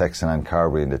play Sexton and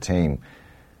Carbery in the team,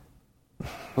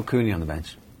 put Cooney on the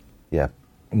bench. Yeah,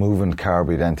 moving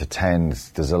Carbery then to 10,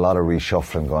 there's a lot of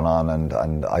reshuffling going on,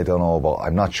 and I don't know about,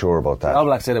 I'm not sure about that. The All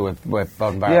Blacks did it with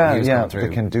Bob and Barrett. Yeah, they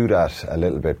can do that a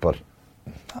little bit, but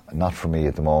not for me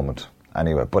at the moment.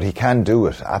 Anyway, but he can do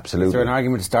it, absolutely. Is there an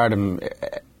argument to start him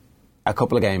a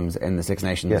couple of games in the Six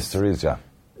Nations? Yes, there is, yeah.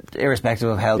 Irrespective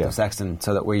of health of Sexton,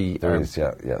 so that we... There is,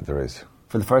 there is.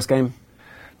 For the first game?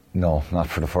 No, not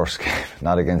for the first game.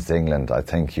 Not against England. I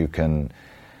think you could...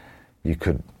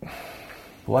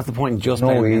 What's the point in just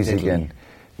playing against Italy? Again.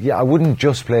 Yeah, I wouldn't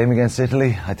just play him against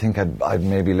Italy. I think I'd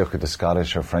maybe look at the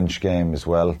Scottish or French game as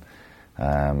well.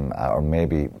 Or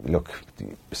maybe, look,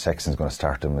 Sexton's going to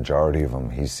start the majority of them.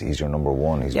 He's your number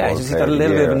one. He's got a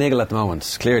little bit of a niggle at the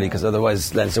moment, clearly, because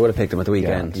otherwise Leinster would have picked him at the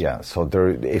weekend. Yeah, so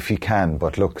if he can,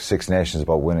 but look, Six Nations is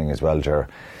about winning as well, Ger.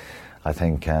 I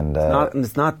think, and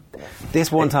it's not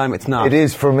this one time. It's not. It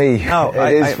is for me. No,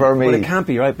 it is for me. But it can't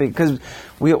be, right? Because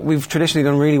we've traditionally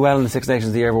done really well in the Six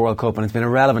Nations the year of a World Cup, and it's been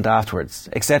irrelevant afterwards,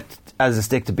 except as a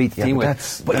stick to beat the team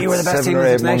with. But you were the best team in the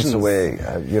Six Nations. 7 or 8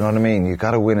 months away. You know what I mean? You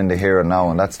got to win in the here and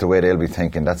now, and that's the way they'll be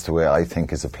thinking. That's the way I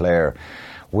think as a player.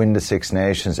 Win the Six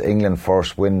Nations. England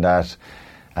first. Win that.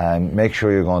 Make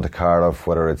sure you're going to Cardiff,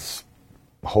 whether it's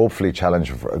hopefully challenge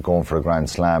for going for a Grand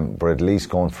Slam, but at least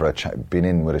going for being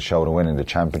in with a shout of winning the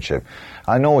championship.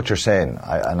 I know what you're saying,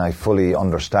 and I fully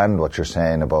understand what you're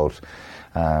saying about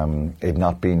it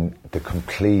not being the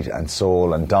complete and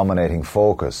sole and dominating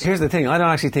focus. Here's the thing: I don't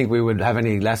actually think we would have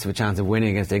any less of a chance of winning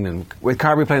against England with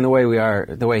Carbery playing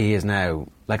the way he is now.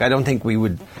 Like, I don't think we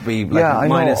would be like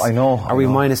I know. Are we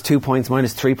minus 2 points,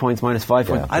 minus 3 points, minus 5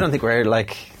 points? I don't think we're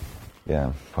like.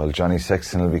 Yeah, well, Johnny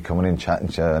Sexton will be coming in chatting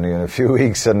to you in a few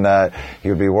weeks, and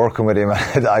you'll be working with him.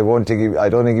 I don't think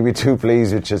he'll be too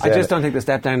pleased with you. I just don't think the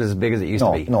step down is as big as it used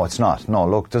to be. No, it's not. No,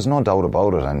 look, there's no doubt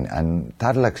about it, and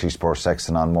that'll actually spur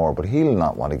Sexton on more. But he'll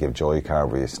not want to give Joey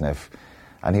Carbery a sniff,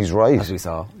 and he's right. As we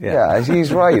saw, yeah,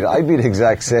 he's right. I'd be the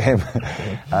exact same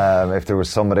if there was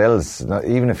somebody else.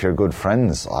 Even if you're good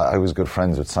friends, I was good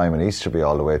friends with Simon Easterby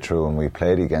all the way through, and we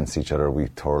played against each other. We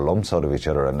tore lumps out of each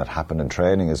other, and it happened in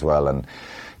training as well. And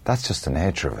that's just the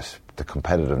nature of it, the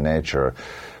competitive nature.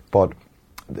 But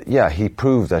yeah, he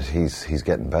proved that he's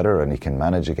getting better and he can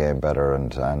manage a game better,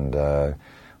 and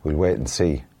we'll wait and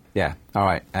see. Yeah, all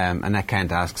right. Annette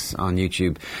Kent asks on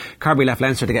YouTube, Carbery left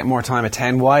Leinster to get more time at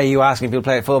 10. Why are you asking if he'll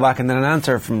play at fullback? And then an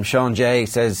answer from Sean J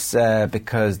says,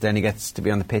 because then he gets to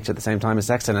be on the pitch at the same time as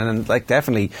Sexton. And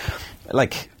definitely,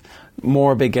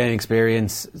 more big game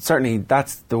experience. Certainly,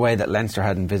 that's the way that Leinster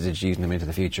had envisaged using him into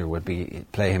the future, would be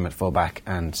play him at fullback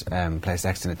and play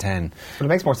Sexton at 10. But it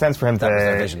makes more sense for him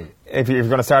if you're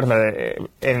going to start him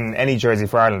in any jersey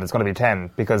for Ireland, it's going to be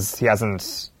 10, because he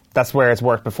hasn't. That's where it's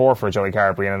worked before for Joey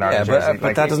Carbery in an Ireland jersey.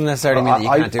 But that doesn't necessarily mean that you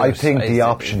can't do it. I think the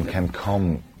option can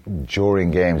come during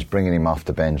games, bringing him off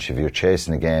the bench. If you're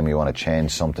chasing a game, you want to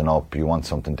change something up, you want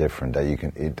something different,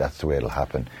 that's the way it'll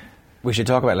happen. We should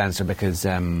talk about Leinster, because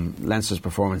Leinster's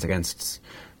performance against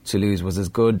Toulouse was as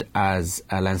good as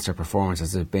a Leinster performance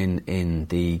as it's been in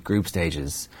the group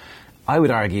stages. I would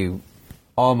argue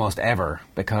almost ever,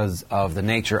 because of the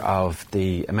nature of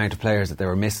the amount of players that they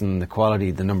were missing, the quality,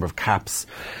 the number of caps,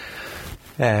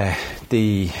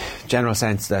 the general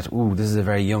sense that, this is a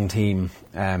very young team,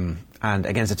 and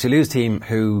against a Toulouse team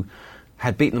who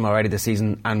had beaten them already this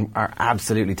season and are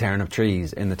absolutely tearing up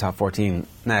trees in the top 14.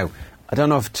 Now, I don't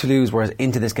know if Toulouse were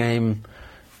into this game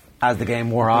as the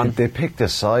game wore on. They picked a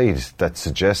side that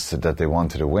suggested that they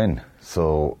wanted to win.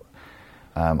 So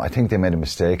I think they made a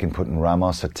mistake in putting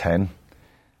Ramos at 10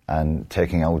 and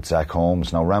taking out Zach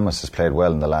Holmes. Now, Ramos has played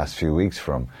well in the last few weeks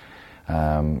for him.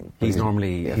 He's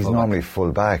normally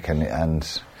full back,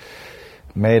 and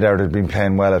Maynard had been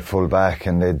playing well at full back,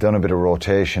 and they'd done a bit of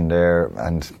rotation there,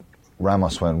 and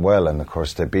Ramos went well, and of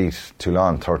course they beat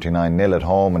Toulon 39-0 at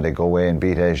home, and they go away and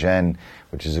beat Agen,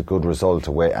 which is a good result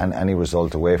away, and any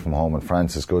result away from home in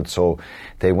France is good. So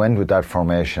they went with that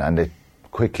formation, and they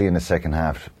quickly in the second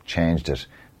half changed it,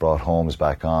 brought Holmes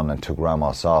back on and took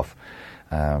Ramos off.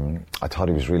 I thought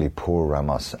he was really poor,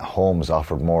 Ramos. Holmes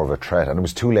offered more of a threat, and it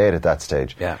was too late at that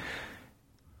stage. Yeah.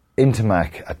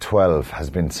 Intimac at 12 has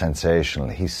been sensational.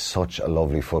 He's such a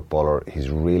lovely footballer. He's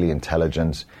really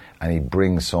intelligent, and he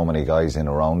brings so many guys in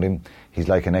around him. He's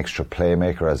like an extra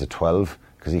playmaker as a 12,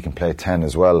 because he can play 10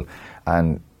 as well,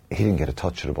 and he didn't get a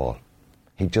touch of the ball.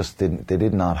 He just didn't. They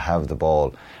did not have the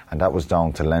ball, and that was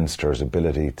down to Leinster's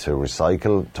ability to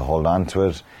recycle, to hold on to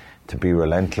it, to be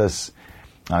relentless.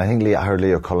 And I think I heard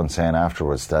Leo Cullen saying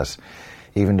afterwards that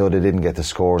even though they didn't get the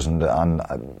scores and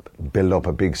build up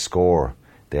a big score,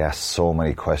 they asked so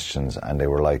many questions, and they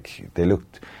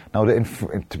looked. Now,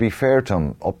 to be fair to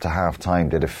them, up to half time,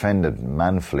 they defended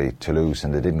manfully Toulouse,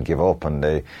 and they didn't give up, and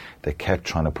they kept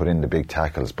trying to put in the big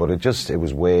tackles. But it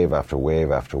was wave after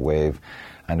wave after wave,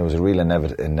 and there was a real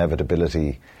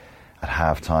inevitability at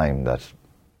half time that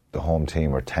the home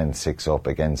team were 10-6 up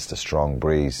against a strong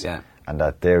breeze. Yeah. And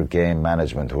that their game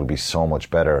management will be so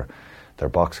much better. Their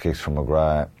box kicks from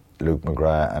Luke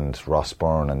McGrath and Ross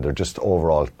Byrne, and their just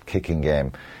overall kicking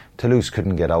game. Toulouse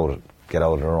couldn't get out of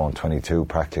their own 22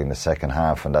 practically in the second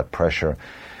half, and that pressure.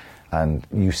 And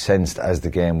you sensed as the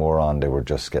game wore on, they were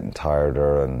just getting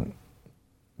tireder, and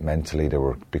mentally they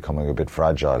were becoming a bit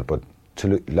fragile. But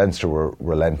Leinster were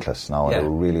relentless now, and they were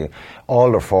really,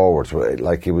 all their forwards were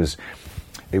like, it was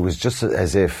just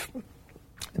as if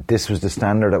this was the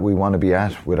standard that we want to be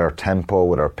at, with our tempo,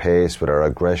 with our pace, with our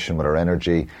aggression, with our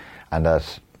energy, and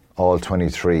that all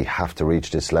 23 have to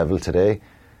reach this level today,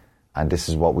 and this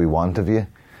is what we want of you.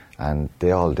 And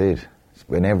they all did.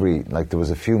 In there was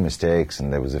a few mistakes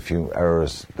and there was a few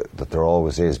errors that there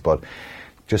always is, but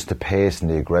just the pace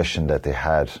and the aggression that they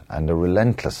had, and the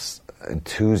relentless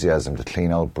enthusiasm to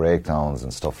clean out breakdowns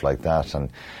and stuff like that, and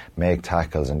make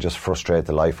tackles and just frustrate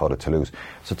the life out of Toulouse.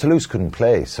 So Toulouse couldn't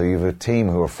play. So you have a team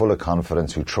who are full of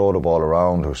confidence, who throw the ball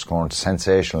around, who are scoring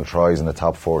sensational tries in the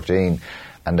top 14,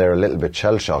 and they're a little bit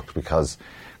shell-shocked because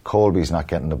Colby's not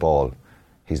getting the ball.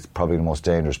 He's probably the most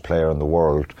dangerous player in the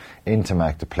world.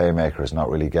 Intimac, the playmaker, is not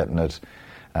really getting it.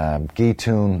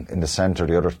 Guitoun in the centre,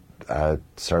 the other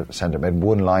centre, made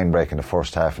one line break in the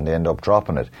first half, and they end up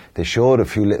dropping it. They showed a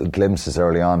few little glimpses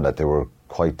early on that they were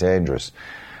quite dangerous.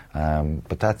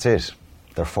 But that's it.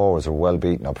 Their forwards are well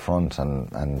beaten up front,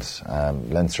 and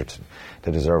Leinster,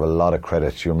 they deserve a lot of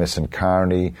credit. You're missing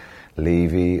Carney,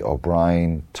 Levy,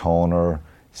 O'Brien, Toner,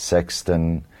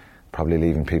 Sexton, probably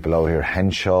leaving people out here,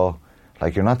 Henshaw.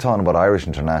 Like, you're not talking about Irish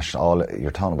international, you're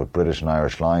talking about British and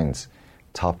Irish lines,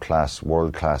 top-class,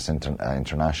 world-class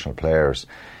international players.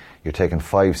 You're taking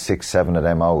 5, 6, 7 of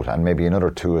them out, and maybe another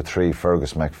 2 or 3.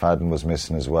 Fergus McFadden was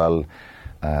missing as well.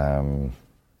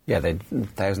 Yeah, they had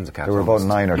thousands of caps. There were about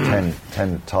 9 or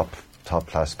 10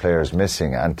 top-class players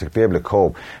missing, and to be able to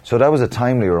cope. So that was a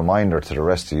timely reminder to the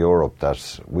rest of Europe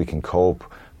that we can cope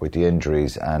with the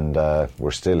injuries, and we're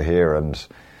still here, and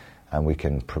we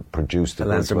can produce the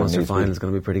Leinster Munster final is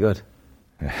going to be pretty good.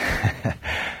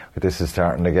 this is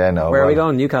starting again. Where are we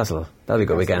going? Newcastle. That'll be a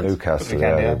good weekend. Newcastle,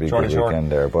 that'll be a good weekend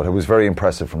there. But it was very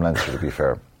impressive from Leinster, to be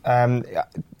fair.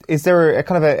 Is there a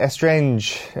kind of a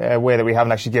strange way that we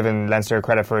haven't actually given Leinster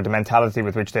credit for the mentality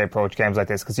with which they approach games like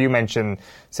this? Because you mentioned,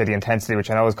 say, the intensity, which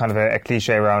I know is kind of a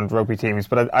cliche around rugby teams,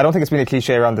 but I don't think it's been a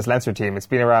cliche around this Leinster team. It's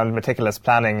been around meticulous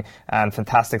planning and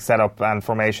fantastic setup and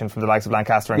formation from the likes of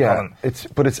Lancaster and Cullen.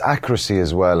 But it's accuracy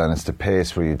as well, and it's the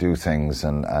pace where you do things,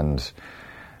 and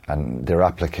their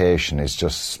application is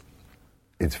just,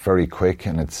 it's very quick,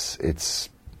 and it's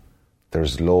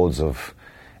there's loads of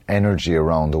energy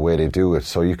around the way they do it.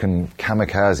 So you can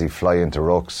kamikaze fly into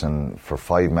rucks and for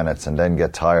 5 minutes and then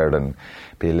get tired and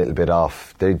be a little bit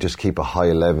off. They just keep a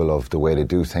high level of the way they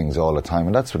do things all the time,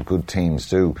 and that's what good teams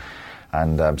do.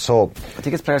 And so I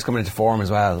think it's players coming into form as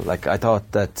well. Like, I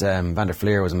thought that Van der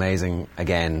Fleer was amazing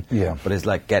again, but it's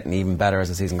like getting even better as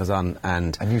the season goes on.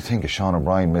 And you think of Sean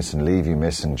O'Brien missing, Levy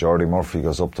missing, Jordy Murphy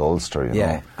goes up to Ulster, you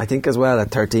know. I think as well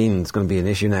at 13 it's going to be an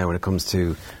issue now when it comes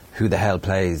to who the hell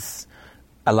plays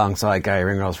alongside Gary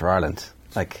Ringrose for Ireland.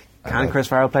 Like, can Chris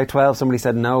Farrell play 12? Somebody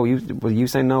said no. Will you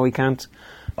say no, he can't?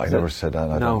 I never said that.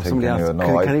 I don't think somebody else.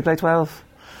 Can he play 12?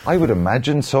 I would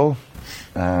imagine so.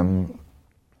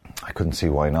 I couldn't see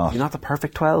why not. You're not the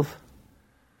perfect 12?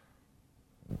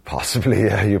 Possibly,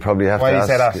 yeah. You probably have to ask.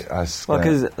 Why do you say that? Well,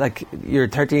 because like, your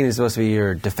 13 is supposed to be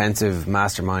your defensive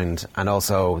mastermind and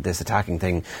also this attacking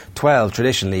thing. 12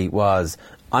 traditionally was,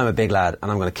 I'm a big lad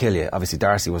and I'm going to kill you. Obviously,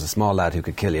 Darcy was a small lad who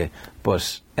could kill you,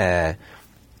 but you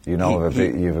have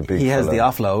a big. He has the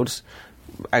offload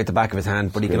out the back of his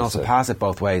hand, but he can also pass it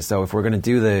both ways. So if we're going to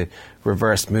do the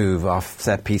reverse move off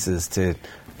set pieces to.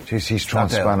 Jeez, he's throwing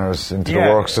spanners into the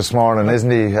works this morning,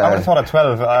 isn't he? I would have thought at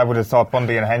 12, I would have thought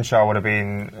Bundy and Henshaw would have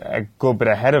been a good bit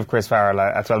ahead of Chris Farrell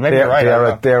at 12. Maybe you're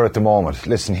right. They're at the moment.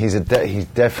 Listen, he's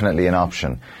definitely an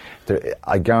option.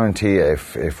 I guarantee you,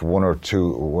 if one or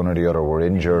the other were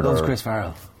injured, loves Chris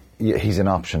Farrell. He's an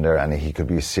option there, and he could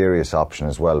be a serious option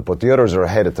as well. But the others are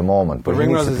ahead at the moment. But he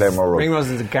needs to play more.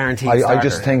 Ringrose is a guaranteed starter.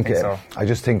 I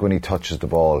just think when he touches the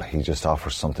ball, he just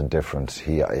offers something different.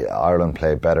 Ireland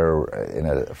play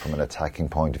better from an attacking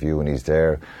point of view when he's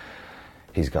there.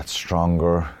 He's got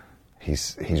stronger.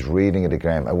 He's reading of the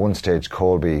game. At one stage,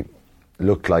 Colby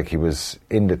looked like he was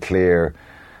in the clear.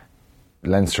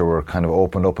 Leinster were kind of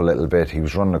opened up a little bit. He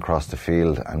was running across the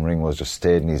field and Ringrose just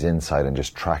stayed in his inside and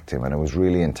just tracked him, and it was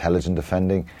really intelligent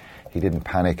defending. He didn't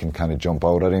panic and kind of jump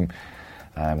out at him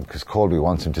because Colby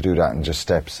wants him to do that in just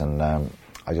steps, and I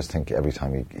just think every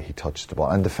time he touched the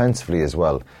ball, and defensively as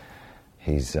well,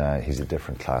 he's a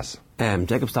different class.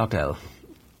 Jacob Stockdale,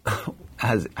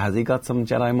 has he got some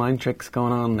Jedi mind tricks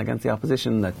going on against the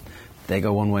opposition that they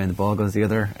go one way and the ball goes the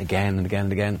other again and again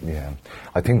and again? Yeah,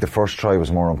 I think the first try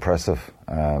was more impressive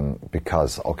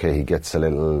because he gets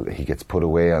put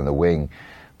away on the wing,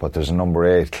 but there's a number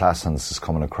 8, Claessens, is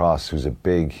coming across, who's a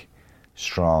big,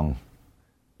 strong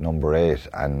number 8,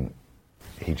 and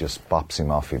he just bops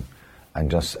him off him and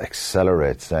just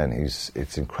accelerates. Then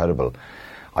it's incredible.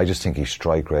 I just think his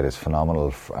strike rate is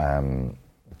phenomenal,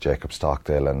 Jacob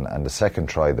Stockdale, and the second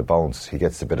try, the bounce, he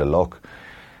gets a bit of luck.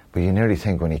 But you nearly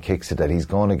think when he kicks it that he's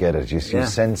going to get it. You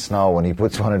sense now when he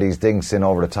puts one of these dinks in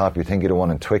over the top, you think of the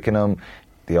one in Twickenham,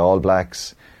 the All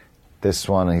Blacks, this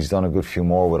one, and he's done a good few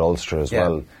more with Ulster as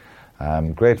well.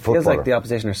 Great footballer. Feels like the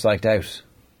opposition are psyched out.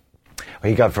 Well,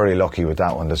 he got very lucky with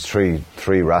that one. There's three Racing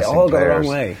they all players. Go the wrong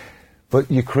way. But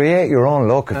you create your own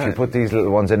luck if you put these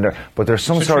little ones in there. But there's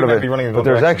some sort of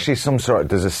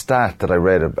there's a stat that I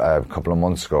read a couple of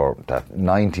months ago that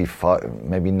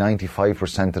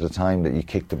 95% of the time that you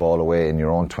kick the ball away in your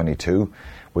own 22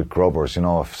 with grubbers,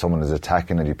 if someone is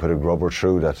attacking and you put a grubber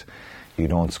through, that you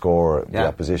don't score, the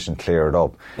opposition clear it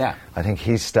up. Yeah. I think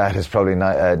his stat is probably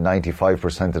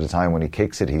 95% of the time when he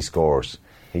kicks it, he scores.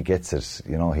 He gets it,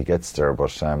 he gets there.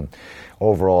 But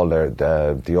overall,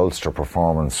 the Ulster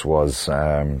performance was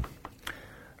a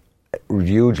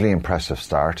hugely impressive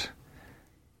start.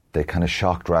 They kind of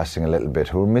shocked Racing a little bit,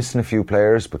 who were missing a few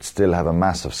players, but still have a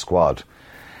massive squad.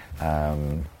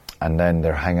 And then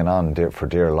they're hanging on for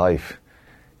dear life.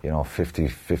 50,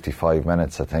 55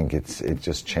 minutes, I think it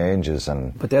just changes.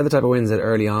 But they're the type of wins that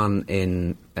early on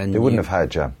they wouldn't have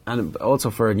had, yeah. And also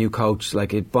for a new coach,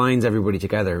 like, it binds everybody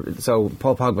together. So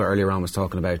Paul Pogba earlier on was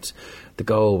talking about the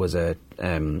goal was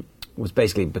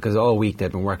basically because all week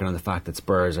they'd been working on the fact that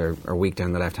Spurs are weak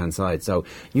down the left-hand side. So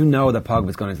that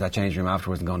Pogba's gone into that changing room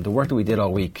afterwards and going, the work that we did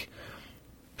all week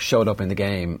showed up in the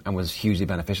game and was hugely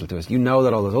beneficial to us. That all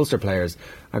those Ulster players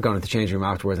are going into the changing room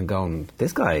afterwards and going,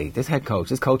 this guy, this head coach,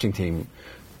 this coaching team,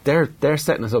 they're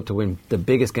setting us up to win the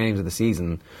biggest games of the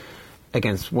season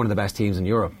against one of the best teams in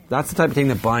Europe. That's the type of thing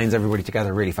that binds everybody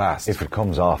together really fast. If it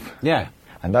comes off. Yeah.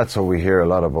 And that's what we hear a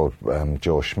lot about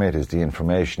Joe Schmidt, is the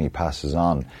information he passes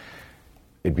on.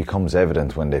 It becomes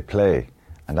evident when they play.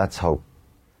 And that's how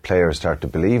players start to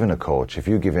believe in a coach. If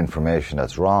you give information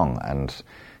that's wrong and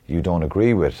you don't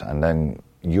agree with, and then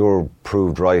you're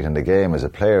proved right in the game as a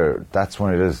player, that's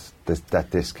when it is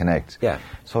that disconnect. Yeah.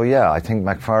 So I think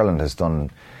McFarland has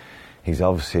done... He's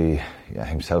obviously,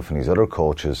 himself and his other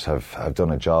coaches have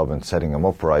done a job in setting him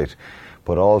up right,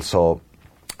 but also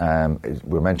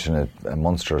we're mentioning a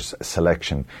Munster's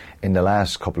selection. In the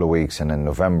last couple of weeks and in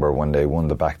November when they won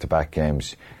the back-to-back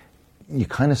games, you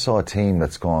kind of saw a team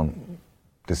that's gone,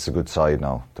 this is a good side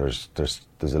now. There's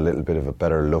a little bit of a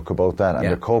better look about that, and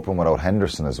they're coping without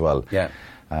Henderson as well. Yeah.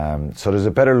 So there's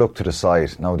a better look to the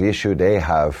side. Now the issue they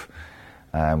have,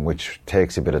 which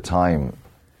takes a bit of time,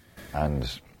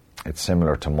 and it's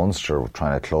similar to Munster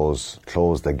trying to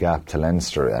close the gap to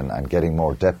Leinster and getting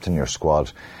more depth in your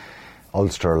squad.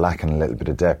 Ulster are lacking a little bit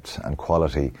of depth and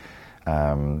quality.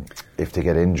 If they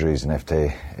get injuries and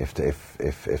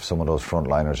if some of those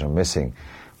frontliners are missing,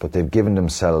 but they've given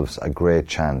themselves a great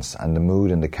chance. And the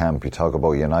mood in the camp, you talk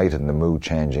about United and the mood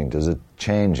changing. There's a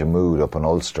change of mood up in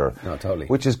Ulster, no, totally,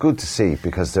 which is good to see,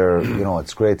 because they're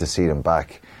it's great to see them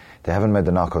back. They haven't made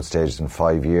the knockout stages in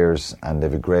 5 years, and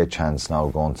they've a great chance now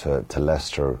going to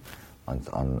Leicester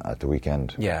at the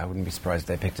weekend. Yeah, I wouldn't be surprised if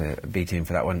they picked a B team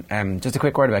for that one. Just a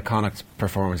quick word about Connacht's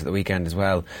performance at the weekend as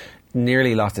well.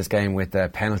 Nearly lost this game with a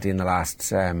penalty in the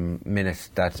last minute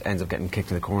that ends up getting kicked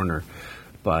to the corner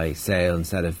by Sale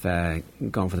instead of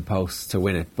going for the post to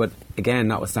win it. But again,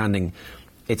 notwithstanding,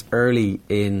 it's early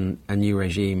in a new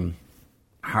regime.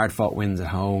 Hard-fought wins at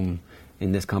home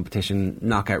in this competition,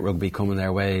 knockout rugby coming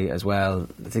their way as well.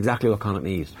 That's exactly what Connacht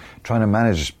needs. Trying to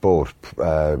manage both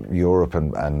Europe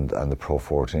and the Pro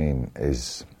 14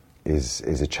 is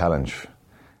a challenge,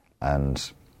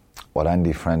 and what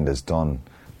Andy Friend has done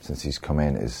since he's come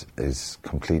in is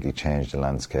completely changed the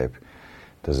landscape.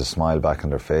 There's a smile back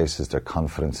on their faces, their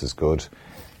confidence is good,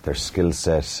 their skill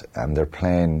set, and they're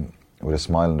playing with a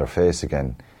smile on their face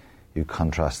again. You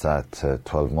contrast that to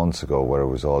 12 months ago where it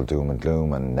was all doom and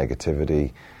gloom and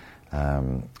negativity,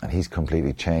 and he's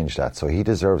completely changed that. So he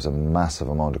deserves a massive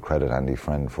amount of credit, Andy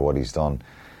Friend, for what he's done.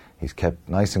 He's kept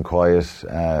nice and quiet,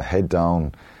 head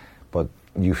down, but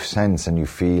you sense and you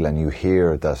feel and you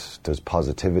hear that there's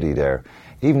positivity there.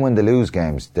 Even when they lose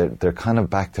games, they're kind of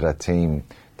back to that team.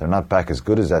 They're not back as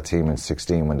good as that team in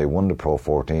 16 when they won the Pro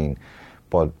 14,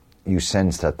 but you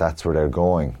sense that that's where they're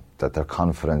going, that their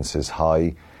confidence is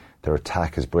high. Their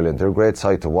attack is brilliant. They're a great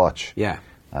side to watch. Yeah.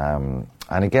 And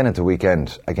again at the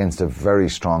weekend against a very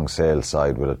strong Sale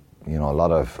side with a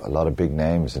lot of big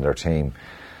names in their team.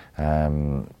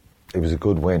 It was a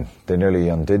good win. They nearly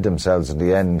undid themselves in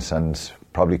the end and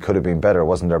probably could have been better. It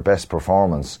wasn't their best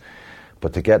performance,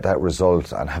 but to get that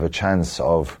result and have a chance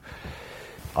of,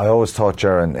 I always thought,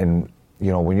 Jaron,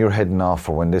 when you're heading off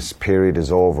or when this period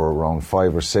is over around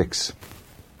 5 or 6,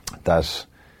 that.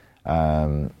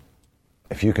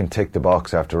 If you can tick the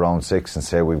box after round 6 and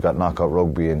say we've got knockout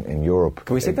rugby in Europe.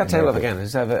 Can we stick that table up again? I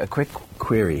just have a quick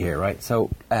query here, right? So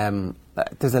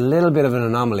there's a little bit of an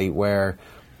anomaly where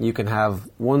you can have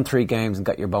won 3 games and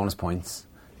get your bonus points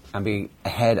and be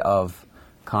ahead of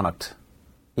Connacht,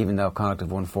 even though Connacht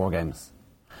have won 4 games.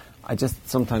 I just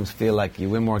sometimes feel like you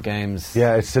win more games.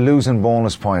 Yeah, it's the losing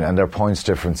bonus point, and their points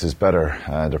difference is better.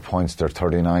 They're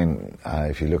 39.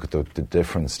 If you look at the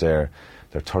difference there,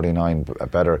 they're 39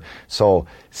 better. So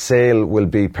Sale will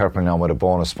beat Perpignan with a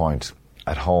bonus point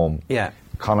at home. Yeah.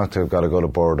 Connacht have got to go to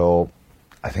Bordeaux.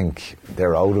 I think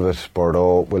they're out of it.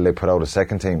 Bordeaux, will they put out a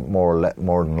second team? More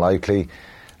than likely.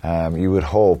 You would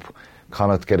hope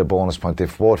Connacht get a bonus point.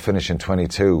 They've both finished in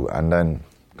 22, and then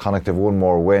Connacht have one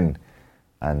more win,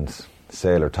 and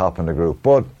Sale are top in the group.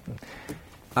 But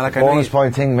the bonus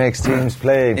point thing makes teams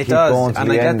play. Keep going to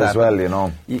the end as well,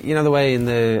 You know the way in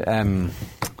the...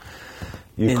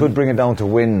 You could bring it down to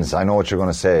wins. I know what you're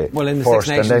going to say. Well, in the first,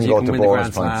 Six Nations, and then you go can to win the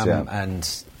bonus Grand Slam,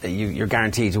 points, and you're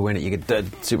guaranteed to win it. You get the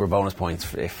super bonus points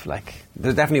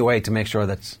there's definitely a way to make sure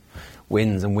that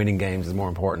wins and winning games is more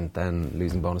important than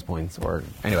losing bonus points. Or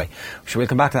anyway, should we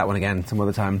come back to that one again some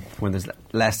other time when there's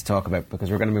less to talk about,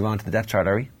 because we're going to move on to the depth chart,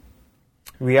 are we?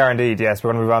 We are indeed, yes.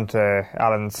 We're going to move on to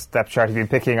Alan's depth chart. He's been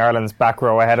picking Ireland's back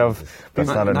row ahead of. That's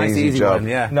not an easy job. One,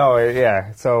 yeah. No,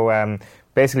 yeah. So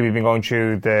basically, we've been going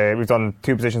through we've done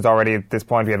 2 positions already at this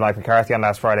point. We had Mike McCarthy on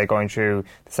last Friday going through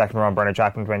the second row, and Bernard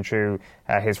Jackman went through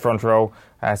his front row.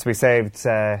 So we saved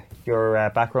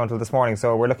your back row until this morning.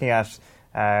 So we're looking at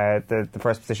the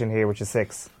first position here, which is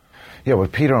 6. Yeah, well,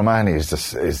 Peter O'Mahony is the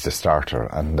starter,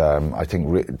 and I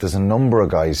think there's a number of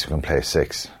guys who can play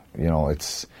 6. You know,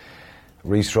 it's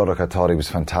Rhys Ruddock. I thought he was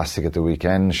fantastic at the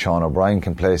weekend. Sean O'Brien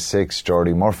can play 6.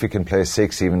 Jordy Murphy can play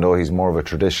 6, even though he's more of a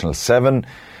traditional 7.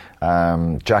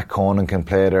 Jack Conan can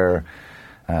play there.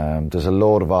 There's a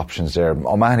load of options there.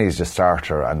 O'Mahony's the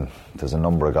starter, and there's a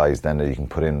number of guys then that you can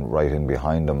put in right in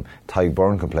behind him. Ty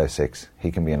Byrne can play 6.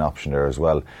 He can be an option there as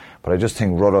well. But I just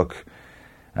think Ruddock,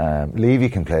 Levy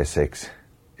can play 6.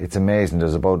 It's amazing.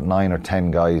 There's about 9 or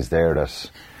 10 guys there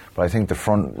but I think the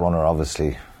front runner,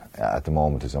 obviously, at the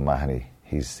moment is O'Mahony.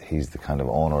 He's the kind of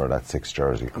owner of that 6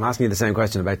 jersey. I'm asking you the same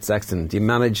question about Sexton. Do you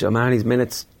manage O'Mahony's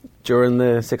minutes during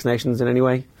the Six Nations in any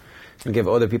way? And give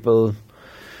other people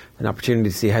an opportunity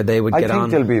to see how they would get on? I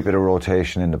think there'll be a bit of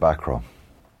rotation in the back row.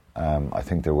 I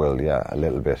think there will, yeah, a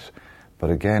little bit. But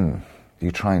again,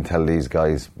 you try and tell these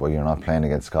guys, well, you're not playing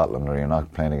against Scotland or you're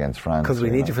not playing against France. Because we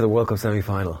need you for the World Cup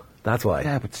semi-final. That's why.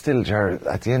 Yeah, but still, Jared,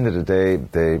 at the end of the day,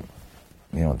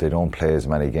 they don't play as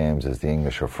many games as the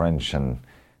English or French, and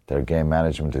their game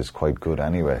management is quite good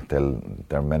anyway.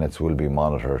 Their minutes will be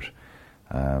monitored.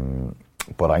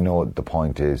 But I know the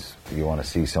point is you want to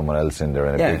see someone else in there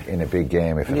in a big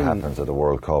game if it happens at the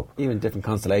World Cup. Even different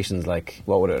constellations, like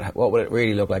what would it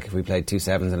really look like if we played 2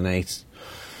 7s and an 8?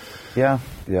 Yeah.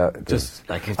 Just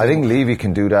like I think Levy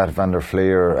can do that. Van der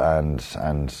Fleer and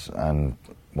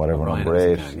whatever O'Brien number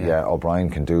 8. can, yeah, O'Brien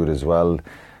can do it as well.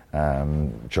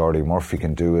 Jordy Murphy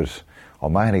can do it.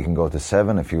 O'Mahony can go to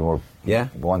 7 if you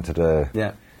wanted to.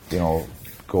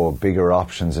 Go bigger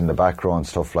options in the back row and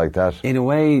stuff like that. In a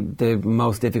way, the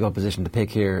most difficult position to pick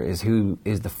here is who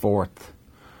is the 4th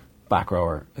back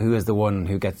rower, who is the one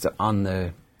who gets on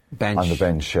the bench. On the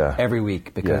bench, yeah. Every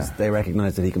week, because they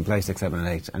recognise that he can play 6, 7 and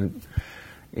 8. And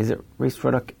is it Rhys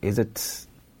Ruddock? Is it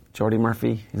Jordy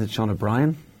Murphy? Is it Sean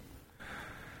O'Brien?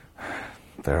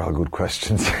 They're all good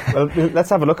questions. Well, let's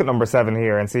have a look at number 7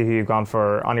 here and see who you've gone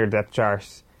for on your depth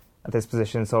chart at this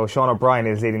position. So Sean O'Brien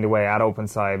is leading the way at open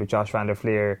side with Josh Van der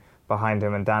Fleer behind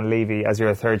him and Dan Levy as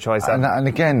your third choice. And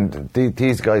again,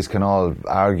 these guys can all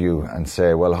argue and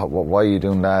say, well, why are you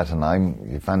doing that?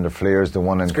 And Van der Fleer is the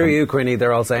one in... Screw you, Quinny,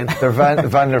 they're all saying. They're Van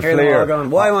der Fleer.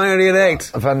 Why am I only at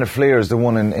 8? Van der Fleer is the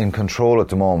one in control at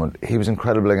the moment. He was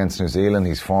incredible against New Zealand.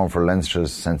 His form for Leinster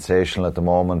is sensational at the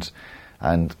moment.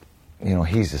 And...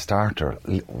 he's the starter.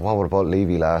 What about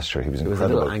Levy last year? He was incredible. It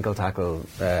was a little ankle tackle,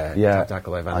 top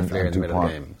tackle by Van der Fleer in the middle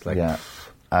of the game.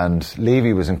 And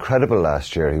Levy was incredible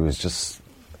last year. He was just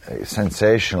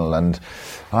sensational. And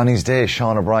on his day,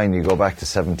 Sean O'Brien, you go back to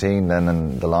 17 then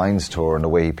and the Lions tour and the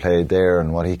way he played there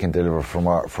and what he can deliver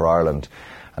for Ireland.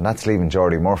 And that's leaving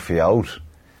Jordy Murphy out.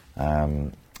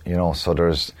 So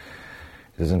there's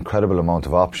an incredible amount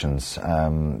of options.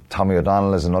 Tommy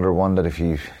O'Donnell is another one that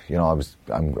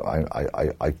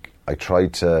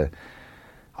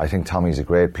I think Tommy's a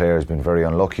great player. He's been very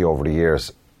unlucky over the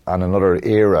years. And another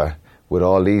era with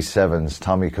all these 7s,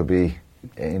 Tommy could be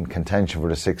in contention for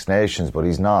the Six Nations, but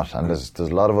he's not. And there's a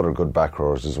lot of other good back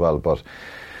rowers as well. But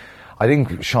I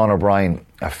think Sean O'Brien,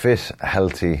 a fit,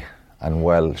 healthy and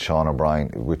well Sean O'Brien,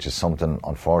 which is something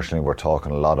unfortunately we're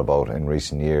talking a lot about in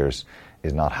recent years,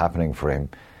 is not happening for him.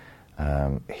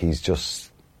 He's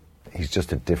just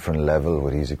a different level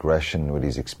with his aggression, with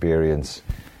his experience,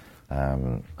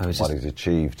 what he's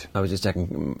achieved. I was just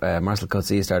checking. Marcel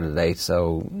Coetzee started at 8,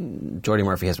 so Jordy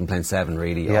Murphy has been playing 7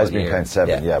 really. He has been playing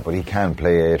 7, but he can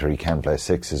play 8 or he can play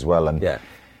 6 as well. And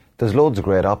there's loads of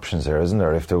great options there, isn't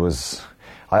there? If there was,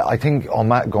 I think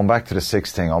going back to the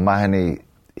 6 thing, O'Mahony,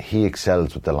 he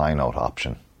excels with the line-out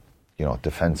option.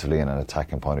 Defensively and an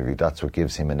attacking point of view, that's what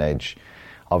gives him an edge.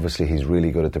 Obviously, he's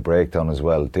really good at the breakdown as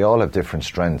well. They all have different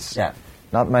strengths. Yeah.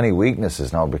 Not many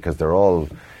weaknesses now because they're all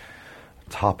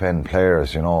top-end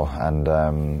players,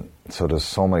 and so there's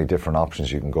so many different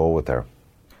options you can go with there.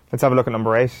 Let's have a look at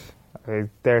number 8. I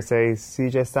dare say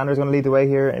CJ Stander's going to lead the way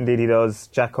here. Indeed he does.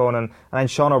 Jack Conan. And then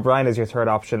Sean O'Brien is your third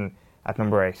option at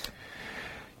number 8.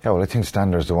 Yeah, well, I think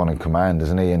Stander's the one in command,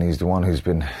 isn't he? And he's the one who's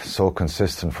been so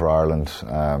consistent for Ireland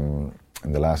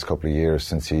in the last couple of years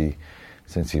since he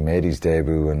made his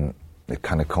debut, and it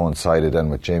kind of coincided then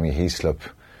with Jamie Heaslip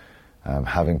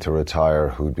having to retire,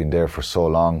 who'd been there for so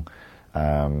long.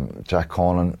 Jack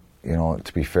Conan,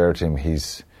 to be fair to him,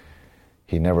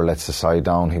 he never lets the side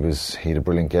down. He had a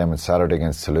brilliant game on Saturday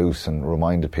against Toulouse and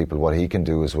reminded people what he can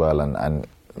do as well. And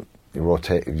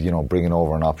rotate, bringing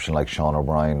over an option like Sean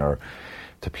O'Brien or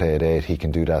to play at 8, he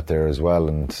can do that there as well.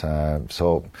 And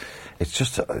so it's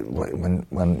just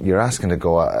when you're asking to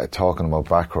go talking about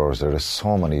back rows, there's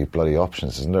so many bloody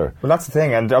options, isn't there? Well, that's the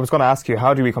thing, and I was going to ask you,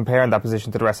 how do we compare in that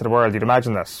position to the rest of the world? You'd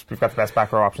imagine that we've got the best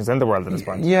back row options in the world at this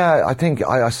point. Yeah, I think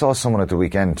I saw someone at the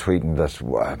weekend tweeting that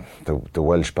the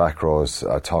Welsh back rows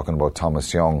talking about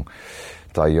Thomas Young,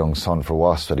 the young son for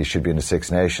Wasps, that he should be in the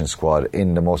Six Nations squad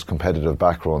in the most competitive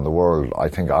back row in the world. I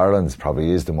think Ireland's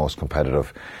probably is the most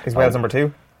competitive. Is Wales number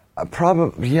 2?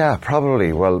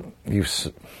 Probably. Well,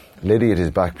 Lydiate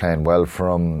is back playing well for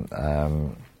him.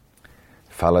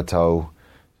 Falatau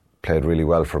played really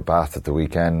well for Bath at the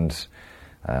weekend.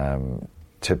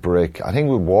 Tipperick. I think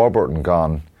with Warburton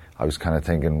gone, I was kind of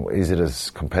thinking, is it as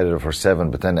competitive for 7?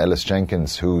 But then Ellis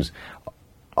Jenkins, who's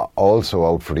also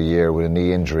out for the year with a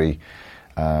knee injury,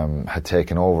 had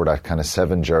taken over that kind of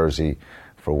 7 jersey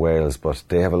for Wales. But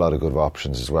they have a lot of good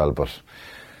options as well. But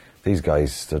these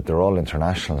guys, they're all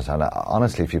internationals. And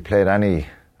honestly, if you played any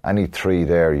 3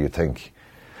 there, you think...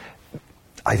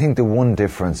 I think the one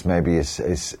difference maybe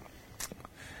is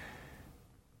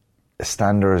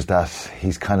Stander, is that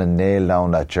he's kind of nailed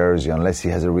down that jersey unless he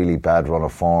has a really bad run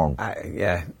of form.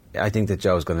 I think that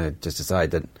Joe's going to just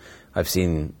decide that I've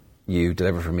seen you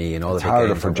deliver for me in all the big games. It's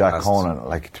harder for Jack Conan.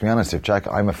 Like, to be honest,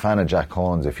 I'm a fan of Jack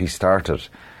Conan's. If he started,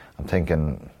 I'm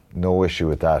thinking no issue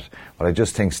with that. But I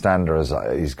just think Stander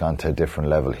he's gone to a different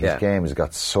level. His game has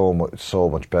got so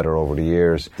much better over the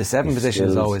years. The 7 position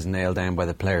is always nailed down by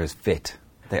the players fit.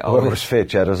 Whoever's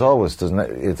fit, yeah. There's always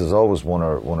one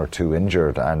or two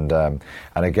injured, and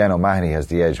again O'Mahony has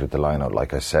the edge with the line-out.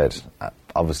 Like I said,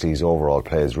 obviously his overall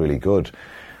play is really good.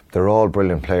 They're all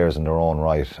brilliant players in their own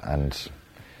right. And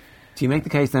do you make the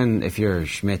case then, if you're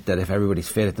Schmidt, that if everybody's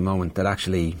fit at the moment, that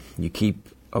actually you keep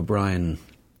O'Brien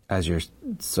as your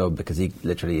sub, because he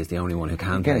literally is the only one who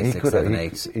can play 6, 7,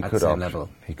 8 at the same level?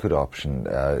 He could option.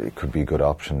 It could be a good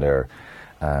option there.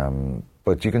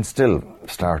 But you can still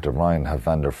start O'Brien, have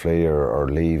Van der Fleer or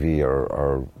Levy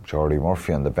or Jordy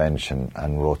Murphy on the bench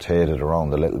and rotate it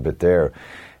around a little bit there.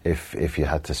 If you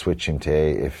had to switch him to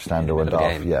if Stander went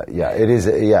off, it is.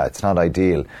 It's not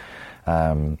ideal,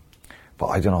 but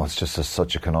I don't know. It's just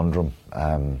such a conundrum.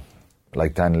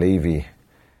 Like Dan Levy,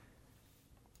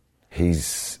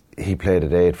 he played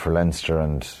at 8 for Leinster,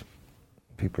 and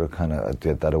people are kind of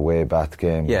did that away Bath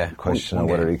game, questioning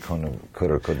whether he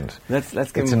could or couldn't.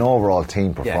 It's an overall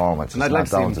team performance. And I'd like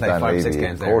to see him play 5, 6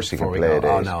 games. Of course he can play at 8.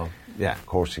 Oh no, of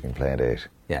course he can play at 8.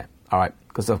 Yeah. All right.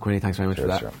 Good stuff, Quinny. Thanks very much for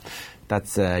that. Sure.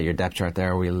 That's your depth chart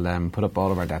there. We'll put up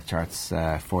all of our depth charts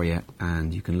for you,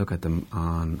 and you can look at them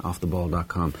on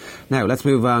offtheball.com. Now, let's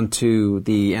move on to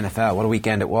the NFL. What a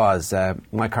weekend it was.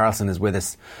 Mike Carlson is with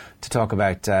us to talk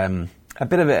about a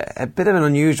bit of an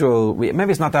unusual.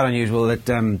 Maybe it's not that unusual that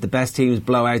the best teams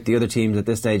blow out the other teams at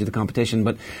this stage of the competition.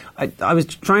 But I was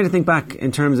trying to think back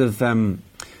in terms of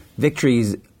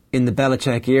victories in the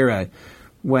Belichick era,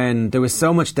 when there was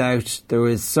so much doubt, there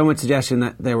was so much suggestion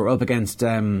that they were up against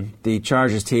the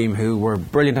Chargers team, who were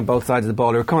brilliant on both sides of the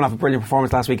ball. They were coming off a brilliant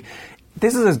performance last week.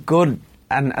 This is as good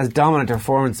and as dominant a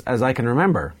performance as I can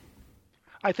remember.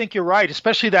 I think you're right,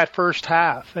 especially that first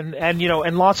half,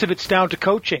 and lots of it's down to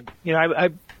coaching.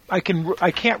 I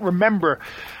can't remember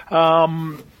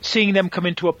seeing them come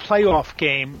into a playoff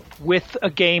game with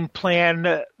a game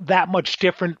plan that much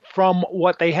different from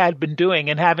what they had been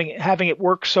doing and having it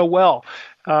work so well.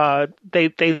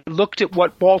 They looked at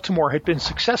what Baltimore had been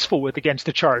successful with against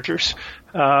the Chargers,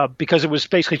 because it was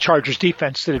basically Chargers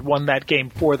defense that had won that game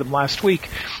for them last week,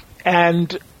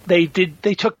 and they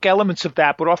took elements of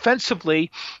that, but offensively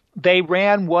they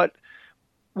ran what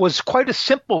was quite a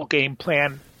simple game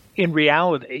plan in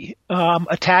reality,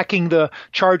 attacking the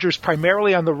Chargers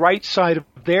primarily on the right side of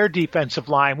their defensive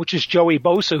line, which is Joey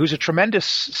Bosa, who's a tremendous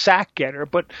sack getter,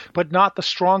 but not the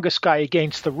strongest guy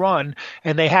against the run.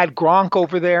 And they had Gronk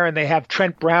over there, and they have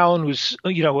Trent Brown, who's a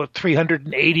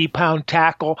 380-pound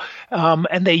tackle,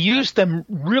 and they used them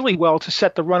really well to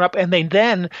set the run up. And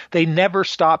they never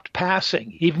stopped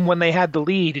passing, even when they had the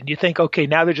lead. And you think, okay,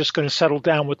 now they're just going to settle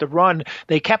down with the run.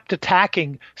 They kept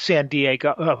attacking San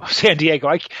Diego.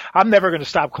 I'm never going to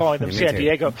stop calling them San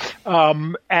Diego,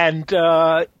 and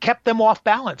kept them off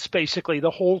balance basically the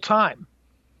whole time.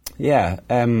 Yeah,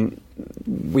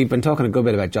 we've been talking a good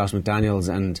bit about Josh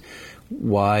McDaniels and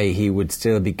why he would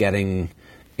still be getting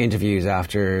interviews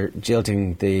after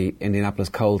jilting the Indianapolis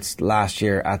Colts last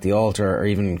year at the altar, or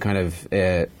even kind of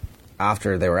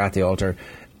after they were at the altar.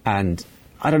 And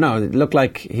I don't know, it looked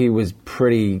like he was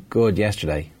pretty good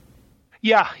yesterday.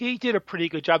 Yeah, he did a pretty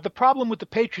good job. The problem with the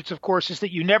Patriots, of course, is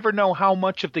that you never know how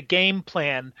much of the game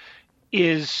plan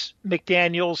is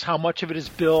McDaniels, how much of it is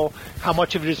Bill, how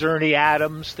much of it is Ernie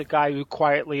Adams, the guy who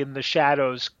quietly in the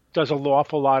shadows does an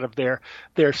awful lot of their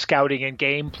scouting and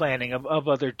game planning of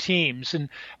other teams.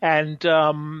 And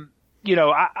I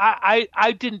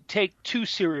didn't take too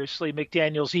seriously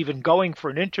McDaniels even going for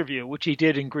an interview, which he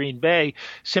did in Green Bay,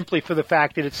 simply for the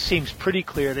fact that it seems pretty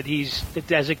clear that he's the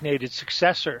designated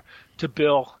successor to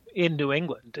Bill in New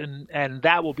England, and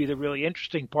that will be the really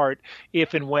interesting part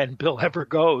if and when Bill ever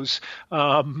goes,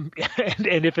 and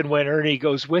if and when Ernie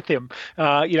goes with him,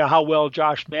 how well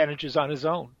Josh manages on his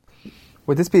own.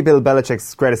 Would this be Bill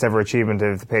Belichick's greatest ever achievement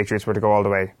if the Patriots were to go all the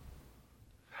way?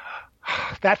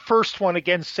 That first one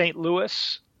against St.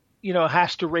 Louis,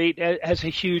 has to rate as a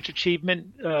huge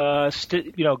achievement.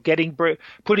 Putting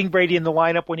Brady in the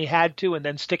lineup when he had to, and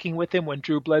then sticking with him when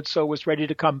Drew Bledsoe was ready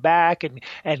to come back, and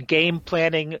game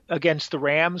planning against the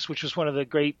Rams, which was one of the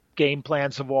great game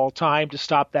plans of all time to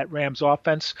stop that Rams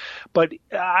offense. But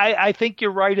I think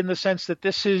you're right in the sense that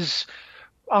this is,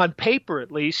 on paper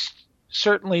at least,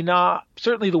 certainly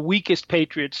the weakest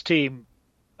Patriots team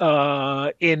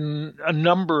in a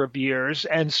number of years,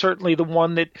 and certainly the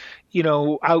one that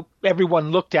everyone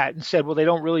looked at and said, well, they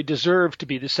don't really deserve to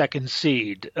be the second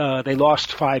seed. They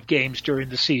lost 5 games during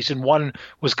the season. One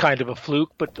was kind of a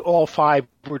fluke, but all 5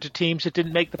 were to teams that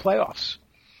didn't make the playoffs.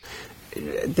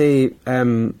 The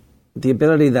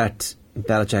ability that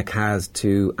Belichick has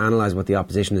to analyse what the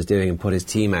opposition is doing and put his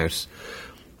team out,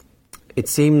 it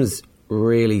seems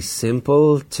really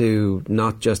simple to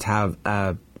not just have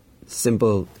a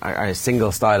single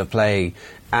style of play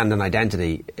and an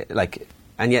identity,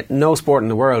 and yet no sport in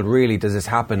the world really does this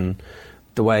happen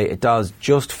the way it does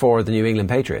just for the New England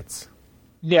Patriots.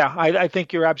 Yeah, I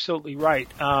think you're absolutely right.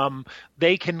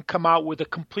 They can come out with a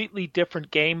completely different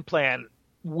game plan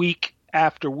week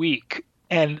after week,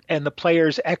 and the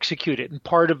players execute it. And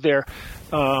part of their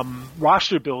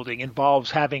roster building involves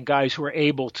having guys who are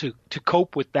able to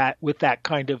cope with that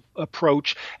kind of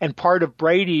approach. And part of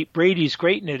Brady's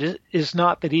greatness is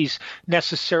not that he's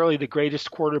necessarily the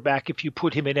greatest quarterback if you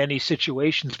put him in any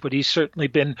situations, but he's certainly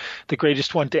been the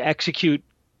greatest one to execute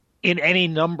in any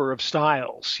number of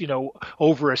styles.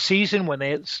 Over a season when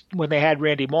they had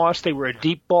Randy Moss, they were a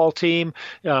deep ball team.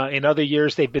 In other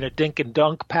years, they've been a dink and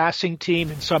dunk passing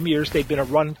team. In some years, they've been a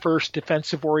run first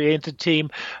defensive oriented team.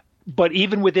 But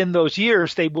even within those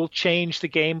years, they will change the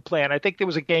game plan. I think there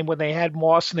was a game when they had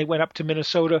Moss and they went up to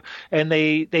Minnesota and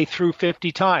they threw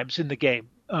 50 times in the game.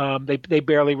 They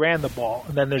barely ran the ball,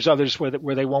 and then there's others where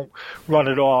they won't run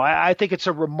at all. I think it's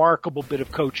a remarkable bit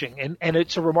of coaching, and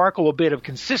it's a remarkable bit of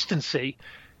consistency,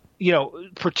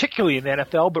 particularly in the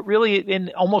NFL, but really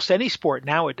in almost any sport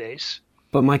nowadays.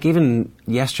 But Mike, even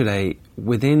yesterday,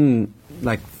 within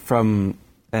from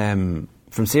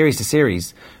series to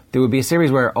series, there would be a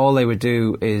series where all they would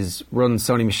do is run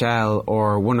Sony Michel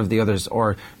or one of the others,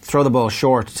 or throw the ball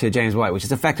short to James White, which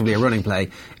is effectively a running play.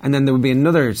 And then there would be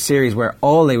another series where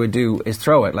all they would do is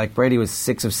throw it. Like Brady was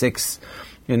 6 of 6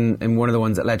 in one of the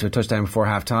ones that led to a touchdown before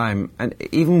half time. And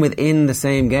even within the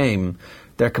same game,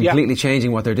 they're completely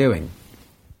changing what they're doing.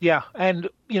 Yeah, and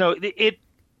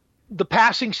the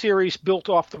passing series built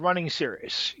off the running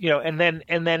series, and then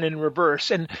in reverse.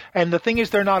 And the thing is,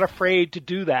 they're not afraid to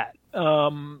do that.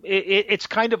 It's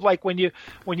kind of like when you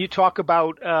talk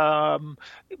about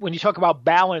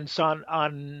balance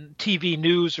on TV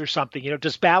news or something.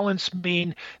 Does balance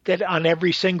mean that on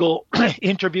every single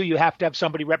interview you have to have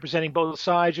somebody representing both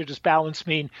sides, or does balance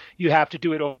mean you have to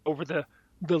do it over the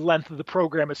length of the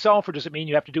program itself, or does it mean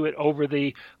you have to do it over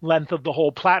the length of the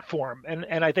whole platform?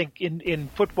 And I think in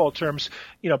football terms,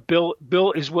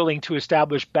 Bill is willing to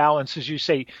establish balance, as you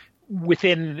say,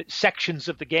 within sections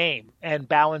of the game, and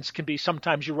balance can be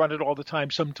sometimes you run it all the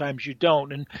time, sometimes you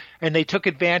don't, and they took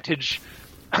advantage,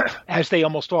 as they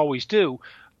almost always do,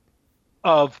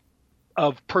 of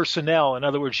personnel. In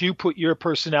other words, you put your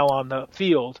personnel on the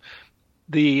field,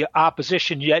 the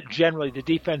opposition, yet generally the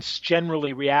defense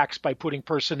generally reacts by putting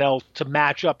personnel to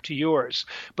match up to yours,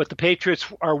 but the Patriots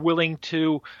are willing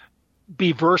to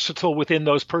be versatile within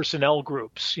those personnel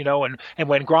groups, and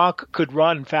when Gronk could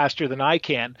run faster than I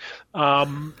can,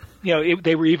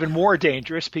 they were even more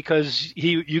dangerous because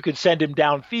you could send him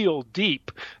downfield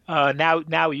deep.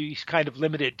 Now he's kind of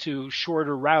limited to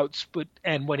shorter routes,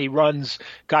 and when he runs,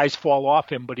 guys fall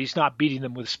off him, but he's not beating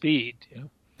them with speed.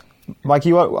 Mike,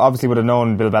 you obviously would have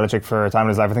known Bill Belichick for a time in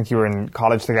his life. I think you were in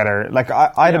college together.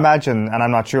 I'd imagine, and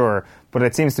I'm not sure, but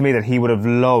it seems to me that he would have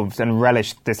loved and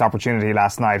relished this opportunity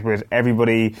last night with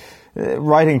everybody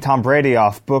writing Tom Brady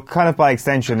off, but kind of by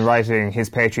extension writing his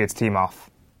Patriots team off.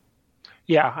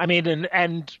 Yeah, I mean,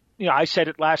 and I said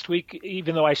it last week,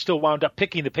 even though I still wound up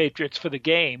picking the Patriots for the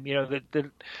game. That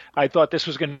I thought this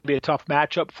was going to be a tough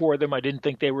matchup for them. I didn't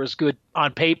think they were as good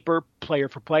on paper, player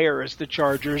for player, as the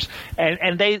Chargers,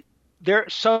 and they're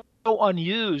so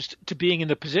unused to being in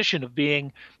the position of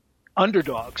being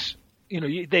underdogs.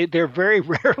 They're very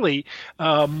rarely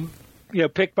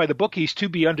picked by the bookies to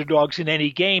be underdogs in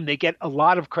any game. They get a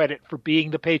lot of credit for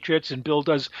being the Patriots, and Bill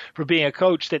does for being a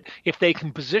coach, that if they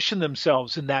can position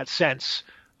themselves in that sense,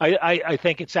 I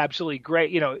think it's absolutely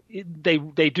great.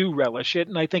 They do relish it,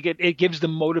 and I think it gives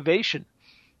them motivation.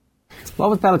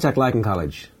 What was Belichick like in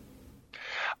college?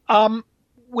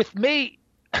 With me,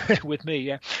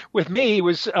 he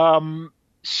was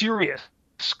serious,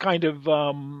 kind of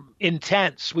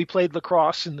intense. We played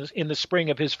lacrosse in the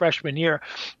spring of his freshman year,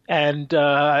 and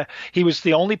he was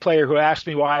the only player who asked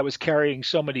me why I was carrying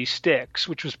so many sticks,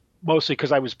 which was mostly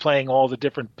because I was playing all the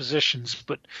different positions,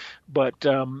 but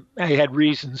I had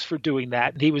reasons for doing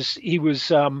that. And he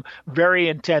was very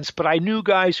intense, but I knew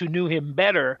guys who knew him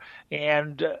better,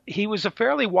 and he was a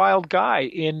fairly wild guy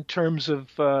in terms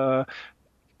of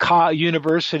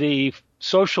university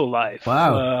social life.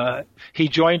 Wow. He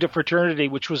joined a fraternity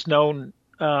which was known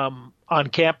on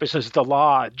campus as the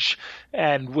Lodge,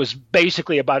 and was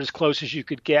basically about as close as you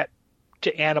could get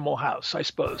to Animal House, I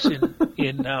suppose,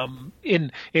 in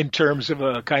terms of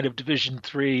a kind of Division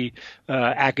III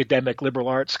academic liberal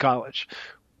arts college.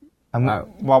 And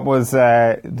what was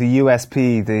the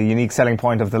USP, the unique selling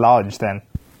point of the Lodge then?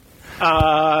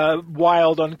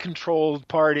 Wild, uncontrolled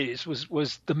parties was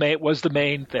the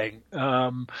main thing.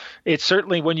 It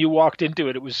certainly, when you walked into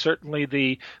it, it was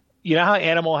certainly how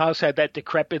Animal House had that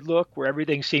decrepit look where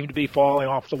everything seemed to be falling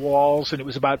off the walls and it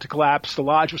was about to collapse. The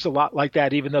Lodge was a lot like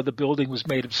that, even though the building was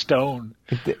made of stone.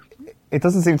 It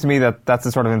doesn't seem to me that that's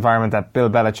the sort of environment that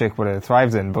Bill Belichick would have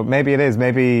thrived in, but maybe it is.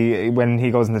 Maybe when he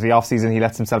goes into the off-season, he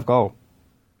lets himself go.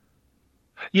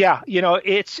 Yeah,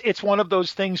 it's one of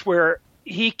those things where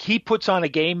he puts on a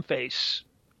game face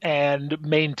and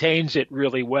maintains it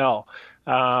really well.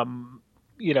 But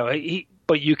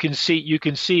you can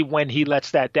see when he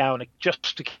lets that down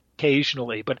just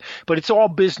occasionally. But it's all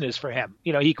business for him.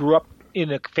 He grew up in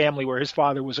a family where his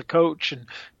father was a coach,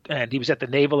 and he was at the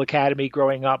Naval Academy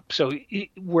growing up. So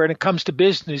when it comes to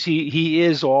business, he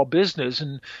is all business,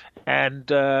 and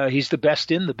he's the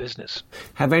best in the business.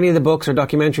 Have any of the books or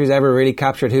documentaries ever really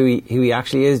captured who he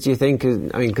actually is, do you think?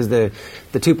 Because the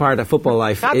two-part of football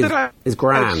life is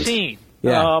grand. I've seen.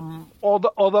 Yeah.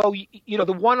 Although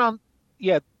the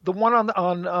one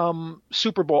on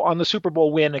Super Bowl, on the Super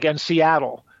Bowl win against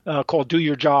Seattle, called "Do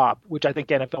Your Job," which I think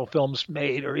NFL Films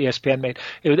made or ESPN made.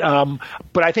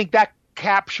 But I think that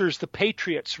captures the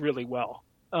Patriots really well,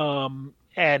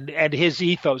 and his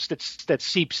ethos that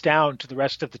seeps down to the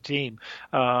rest of the team.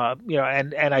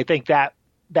 And I think that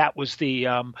was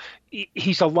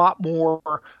he's a lot more,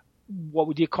 what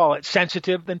would you call it,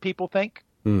 sensitive than people think.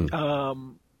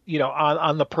 On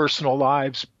the personal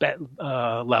lives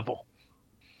level.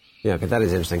 Yeah, okay, that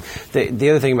is interesting.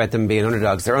 The other thing about them being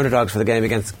underdogs, they're underdogs for the game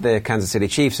against the Kansas City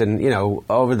Chiefs, and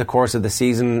over the course of the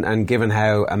season, and given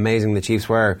how amazing the Chiefs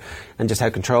were and just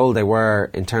how controlled they were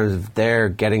in terms of their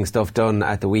getting stuff done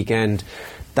at the weekend,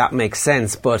 that makes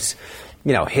sense. But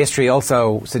history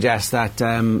also suggests that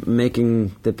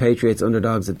making the Patriots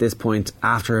underdogs at this point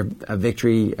after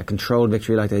a controlled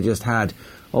victory like they just had,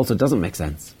 also doesn't make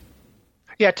sense.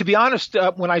 Yeah, to be honest,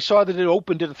 when I saw that it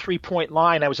opened at a 3-point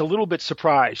line, I was a little bit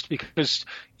surprised because,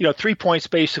 3 points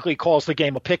basically calls the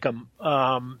game a pick'em,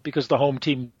 because the home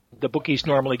team, the bookies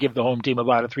normally give the home team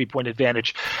about a 3-point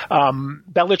advantage.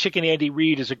 Belichick and Andy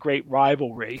Reid is a great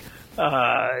rivalry,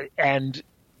 and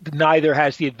neither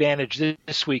has the advantage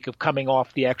this week of coming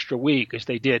off the extra week as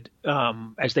they did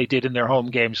in their home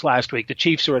games last week. The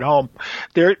Chiefs are at home.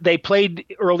 They played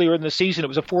earlier in the season. It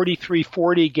was a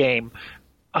 43-40 game.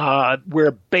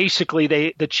 Where basically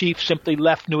the Chiefs simply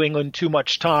left New England too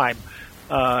much time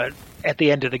at the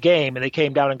end of the game, and they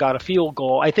came down and got a field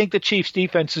goal. I think the Chiefs'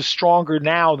 defense is stronger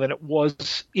now than it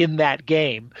was in that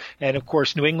game, and of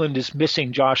course New England is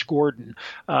missing Josh Gordon.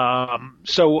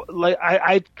 So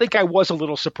I think I was a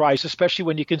little surprised, especially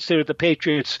when you consider the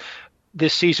Patriots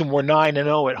this season were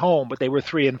 9-0 at home, but they were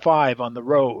 3-5 on the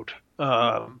road.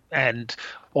 And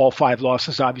all 5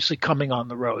 losses obviously coming on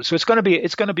the road. So it's going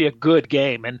to be a good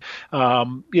game, and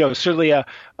certainly a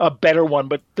better one.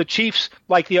 But the Chiefs,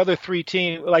 like the other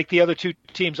 2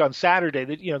 teams on Saturday,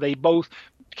 that they both,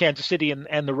 Kansas City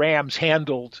and the Rams,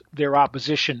 handled their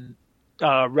opposition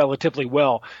relatively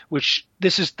well. Which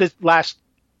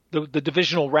the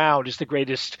divisional round is the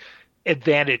greatest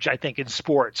advantage, I think, in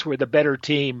sports, where the better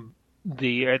team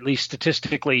at least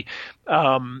statistically,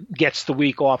 gets the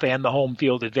week off and the home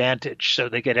field advantage. So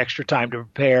they get extra time to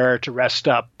prepare, to rest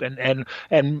up, and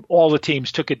all the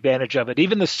teams took advantage of it.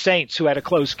 Even the Saints, who had a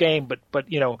close game, but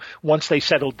once they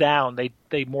settled down,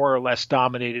 they more or less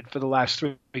dominated for the last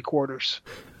three quarters.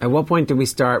 At what point do we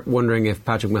start wondering if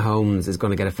Patrick Mahomes is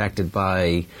going to get affected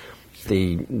by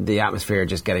the atmosphere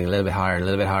just getting a little bit higher and a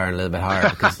little bit higher and a little bit higher?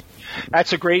 Because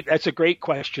That's a great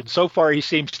question. So far, he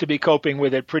seems to be coping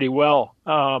with it pretty well.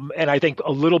 And I think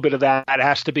a little bit of that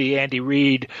has to be Andy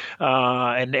Reid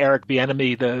and Eric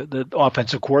Bieniemy, the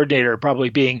offensive coordinator, probably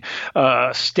being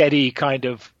a steady kind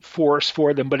of force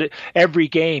for them. But every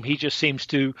game, he just seems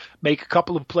to make a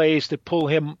couple of plays that pull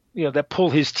him, that pull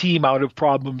his team out of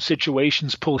problem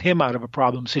situations, pull him out of a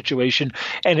problem situation.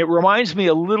 And it reminds me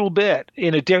a little bit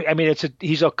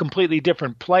he's a completely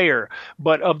different player,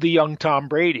 but of the young Tom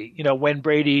Brady. When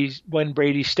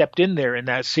Brady stepped in there in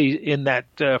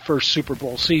that first Super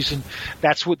Bowl season,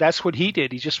 that's what he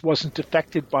did. He just wasn't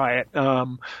affected by it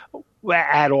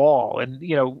at all.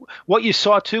 And what you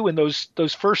saw too in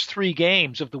those first three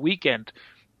games of the weekend,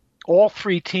 all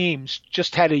three teams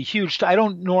just had a huge. I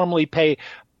don't normally pay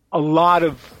a lot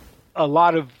of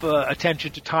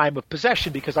attention to time of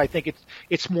possession because I think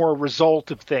it's more a result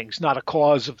of things, not a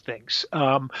cause of things.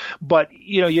 But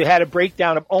you had a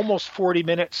breakdown of almost 40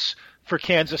 minutes for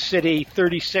Kansas City,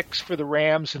 36 for the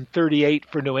Rams, and 38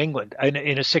 for New England in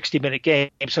a 60-minute game.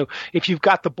 So if you've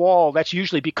got the ball, that's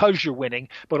usually because you're winning,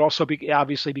 but also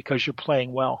obviously because you're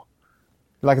playing well.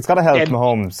 Like, it's got to help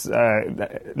Mahomes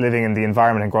living in the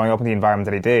environment and growing up in the environment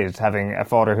that he did, having a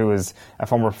father who was a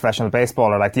former professional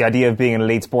baseballer. Like, the idea of being an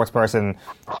elite sports person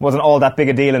wasn't all that big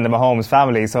a deal in the Mahomes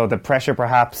family, so the pressure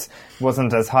perhaps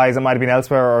wasn't as high as it might have been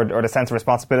elsewhere, or the sense of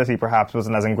responsibility perhaps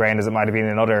wasn't as ingrained as it might have been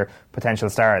in other potential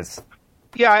stars.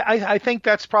 Yeah, I think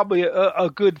that's probably a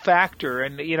good factor,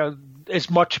 and as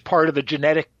much part of the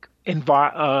genetic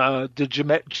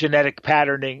genetic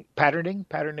patterning,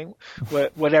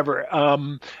 whatever,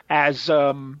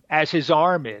 as his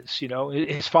arm is.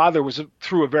 His father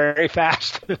threw a very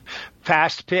fast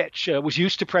pitch, was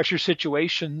used to pressure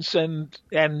situations,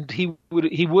 and he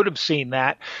would have seen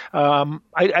that.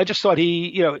 I just thought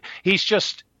he's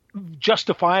just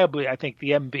justifiably, I think,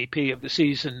 the MVP of the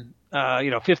season.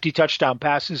 50 touchdown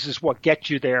passes is what gets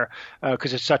you there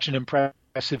because it's such an impressive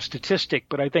statistic.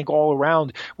 But I think all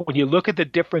around, when you look at the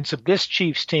difference of this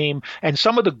Chiefs team and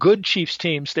some of the good Chiefs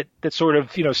teams that sort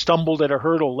of stumbled at a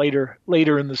hurdle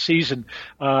later in the season,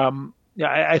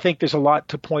 I think there's a lot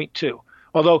to point to.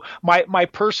 Although my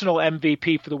personal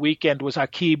MVP for the weekend was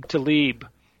Aqib Talib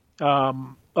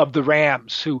of the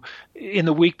Rams, who in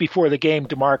the week before the game,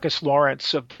 DeMarcus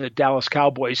Lawrence of the Dallas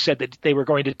Cowboys said that they were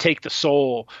going to take the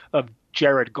soul of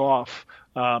Jared Goff,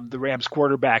 the Rams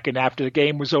quarterback. And after the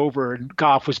game was over and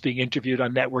Goff was being interviewed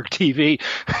on network TV,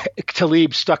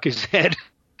 Talib stuck his head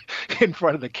in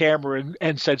front of the camera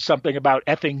and said something about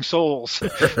effing souls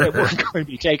that weren't going to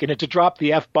be taken. And to drop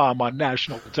the F-bomb on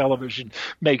national television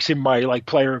makes him my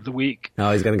player of the week.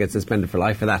 No, he's going to get suspended for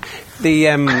life for that.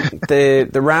 The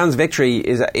Rams victory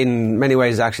is in many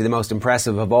ways actually the most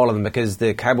impressive of all of them, because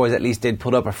the Cowboys at least did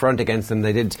put up a front against them.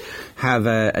 They did have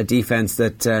a defense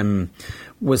that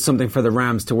was something for the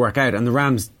Rams to work out, and the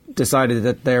Rams decided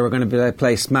that they were going to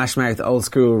play smash mouth old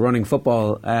school running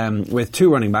football with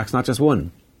two running backs, not just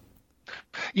one.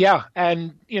 Yeah,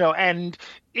 and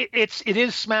it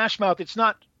is smash mouth. It's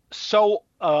not so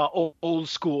old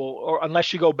school, or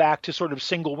unless you go back to sort of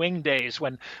single wing days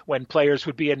when players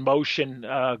would be in motion,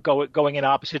 going in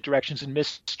opposite directions and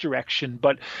misdirection.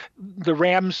 But the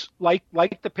Rams, like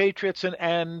the Patriots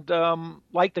and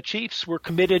like the Chiefs, were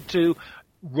committed to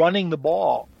running the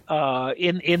ball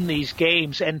in these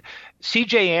games. And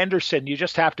C.J. Anderson, you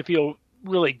just have to feel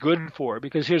really good for,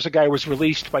 because here's a guy who was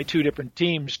released by two different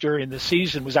teams during the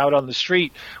season, was out on the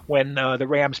street when the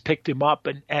Rams picked him up.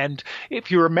 And if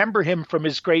you remember him from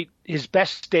his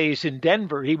best days in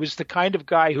Denver, he was the kind of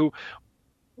guy who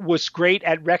was great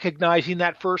at recognizing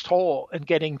that first hole and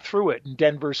getting through it. And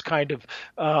Denver's kind of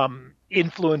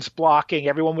influence blocking.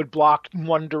 Everyone would block in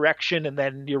one direction, and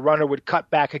then your runner would cut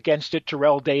back against it.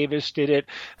 Terrell Davis did it.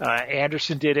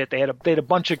 Anderson did it. They had a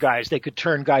bunch of guys. They could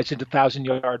turn guys into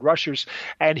 1,000-yard rushers,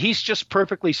 and he's just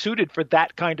perfectly suited for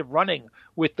that kind of running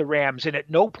with the Rams. And at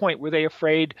no point were they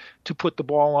afraid to put the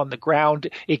ball on the ground.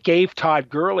 It gave Todd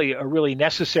Gurley a really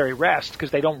necessary rest,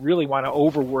 because they don't really want to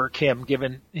overwork him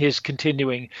given his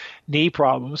continuing knee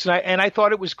problems. And I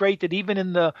thought it was great that even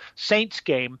in the Saints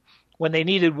game, when they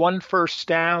needed one first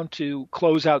down to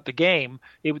close out the game,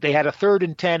 they had a 3rd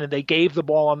and 10, and they gave the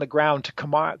ball on the ground to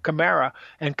Kamara,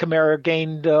 and Kamara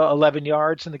gained 11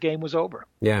 yards, and the game was over.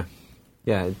 Yeah.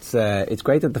 Yeah, it's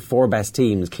great that the 4 best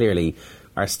teams clearly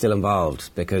are still involved,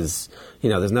 because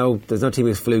there's no team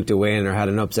who's fluked a win or had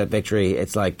an upset victory.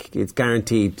 It's like it's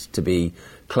guaranteed to be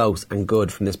close and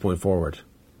good from this point forward.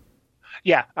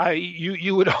 Yeah,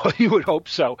 you would hope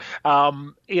so.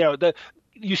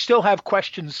 You still have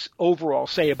questions overall,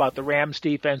 say about the Rams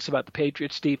defense, about the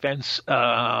Patriots defense,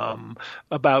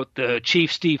 about the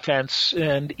Chiefs defense,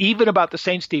 and even about the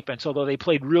Saints defense, although they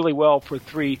played really well for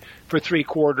three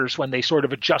quarters when they sort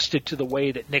of adjusted to the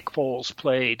way that Nick Foles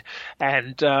played.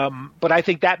 And but I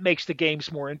think that makes the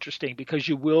games more interesting, because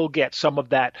you will get some of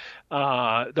that,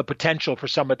 the potential for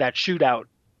some of that shootout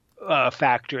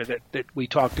factor that we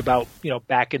talked about,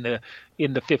 back in the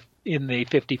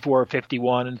 54,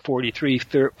 51, and 43,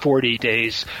 40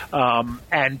 days.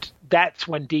 And that's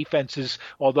when defenses,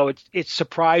 although it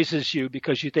surprises you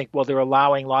because you think, well, they're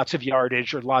allowing lots of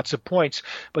yardage or lots of points,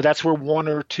 but that's where 1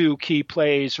 or 2 key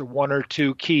plays or 1 or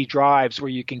 2 key drives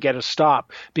where you can get a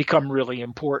stop become really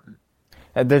important.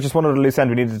 There's just one other loose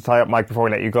end we needed to tie up, Mike, before we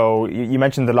let you go. You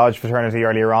mentioned the Lodge fraternity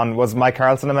earlier on. Was Mike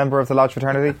Carlson a member of the Lodge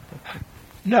fraternity?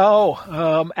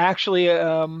 No, actually,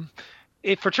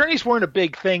 fraternities weren't a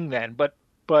big thing then, but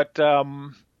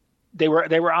they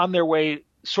were on their way,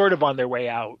 sort of on their way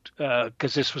out,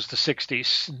 because this was the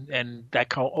 60s, and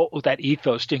that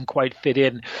ethos didn't quite fit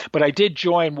in. But I did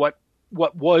join what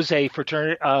was a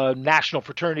fraternity, national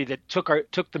fraternity that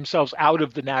took themselves out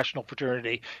of the national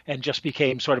fraternity and just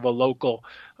became sort of a local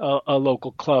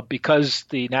club, because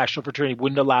the national fraternity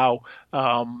wouldn't allow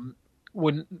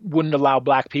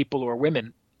black people or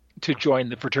women to join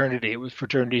the fraternity. It was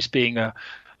fraternities being a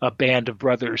band of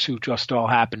brothers who just all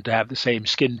happened to have the same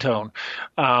skin tone.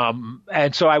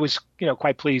 And so I was,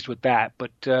 quite pleased with that.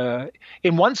 But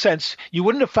in one sense, you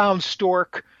wouldn't have found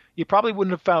Stork. You probably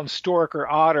wouldn't have found Stork or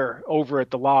Otter over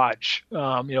at the Lodge.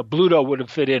 Bluto would have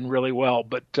fit in really well,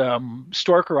 but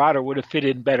Stork or Otter would have fit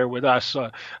in better with us.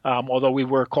 Although we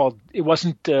were called, it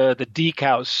wasn't the Deke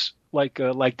House, like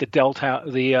the Delt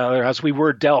house, the other house. We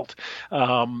were Delt.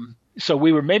 So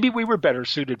we were better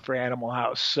suited for Animal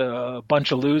House. A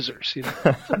bunch of losers.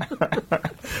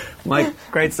 Mike,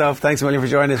 great stuff. Thanks a million for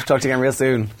joining us. We'll talk to you again real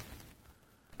soon.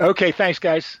 Okay, thanks,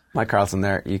 guys. Mike Carlson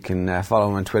there. You can follow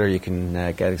him on Twitter. You can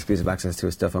get exclusive access to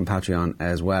his stuff on Patreon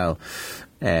as well.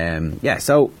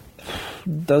 So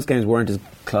those games weren't as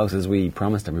close as we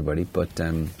promised everybody, but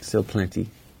still plenty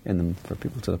in them for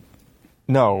people to...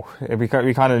 No, we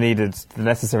kind of needed the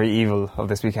necessary evil of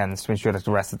this weekend to ensure that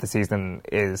the rest of the season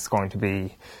is going to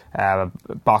be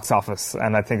box office,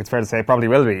 and I think it's fair to say it probably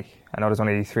will be. I know there's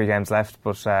only 3 games left,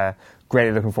 but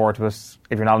greatly looking forward to it.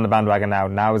 If you're not on the bandwagon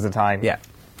now is the time. Yeah.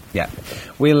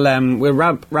 We'll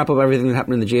wrap up everything that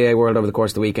happened in the GAA world over the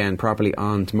course of the weekend properly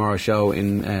on tomorrow's show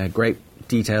in great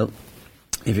detail.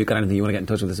 If you've got anything you want to get in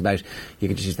touch with us about, you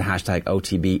can just use the hashtag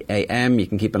OTB AM. You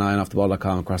can keep an eye on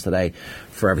offtheball.com across the day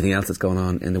for everything else that's going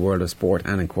on in the world of sport,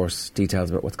 and of course details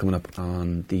about what's coming up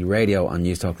on the radio on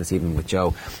News Talk this evening with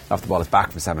Joe. Off the Ball is back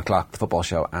from 7 o'clock, the football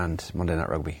show and Monday Night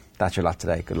Rugby. That's your lot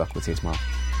today. Good luck. We'll see you tomorrow.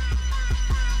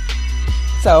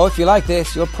 So, if you like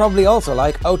this, you'll probably also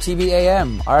like OTB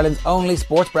AM, Ireland's only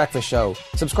sports breakfast show.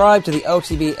 Subscribe to the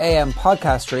OTB AM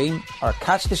podcast stream or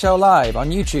catch the show live on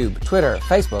YouTube, Twitter,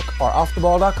 Facebook or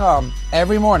offtheball.com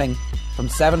every morning from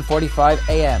 7:45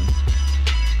 AM.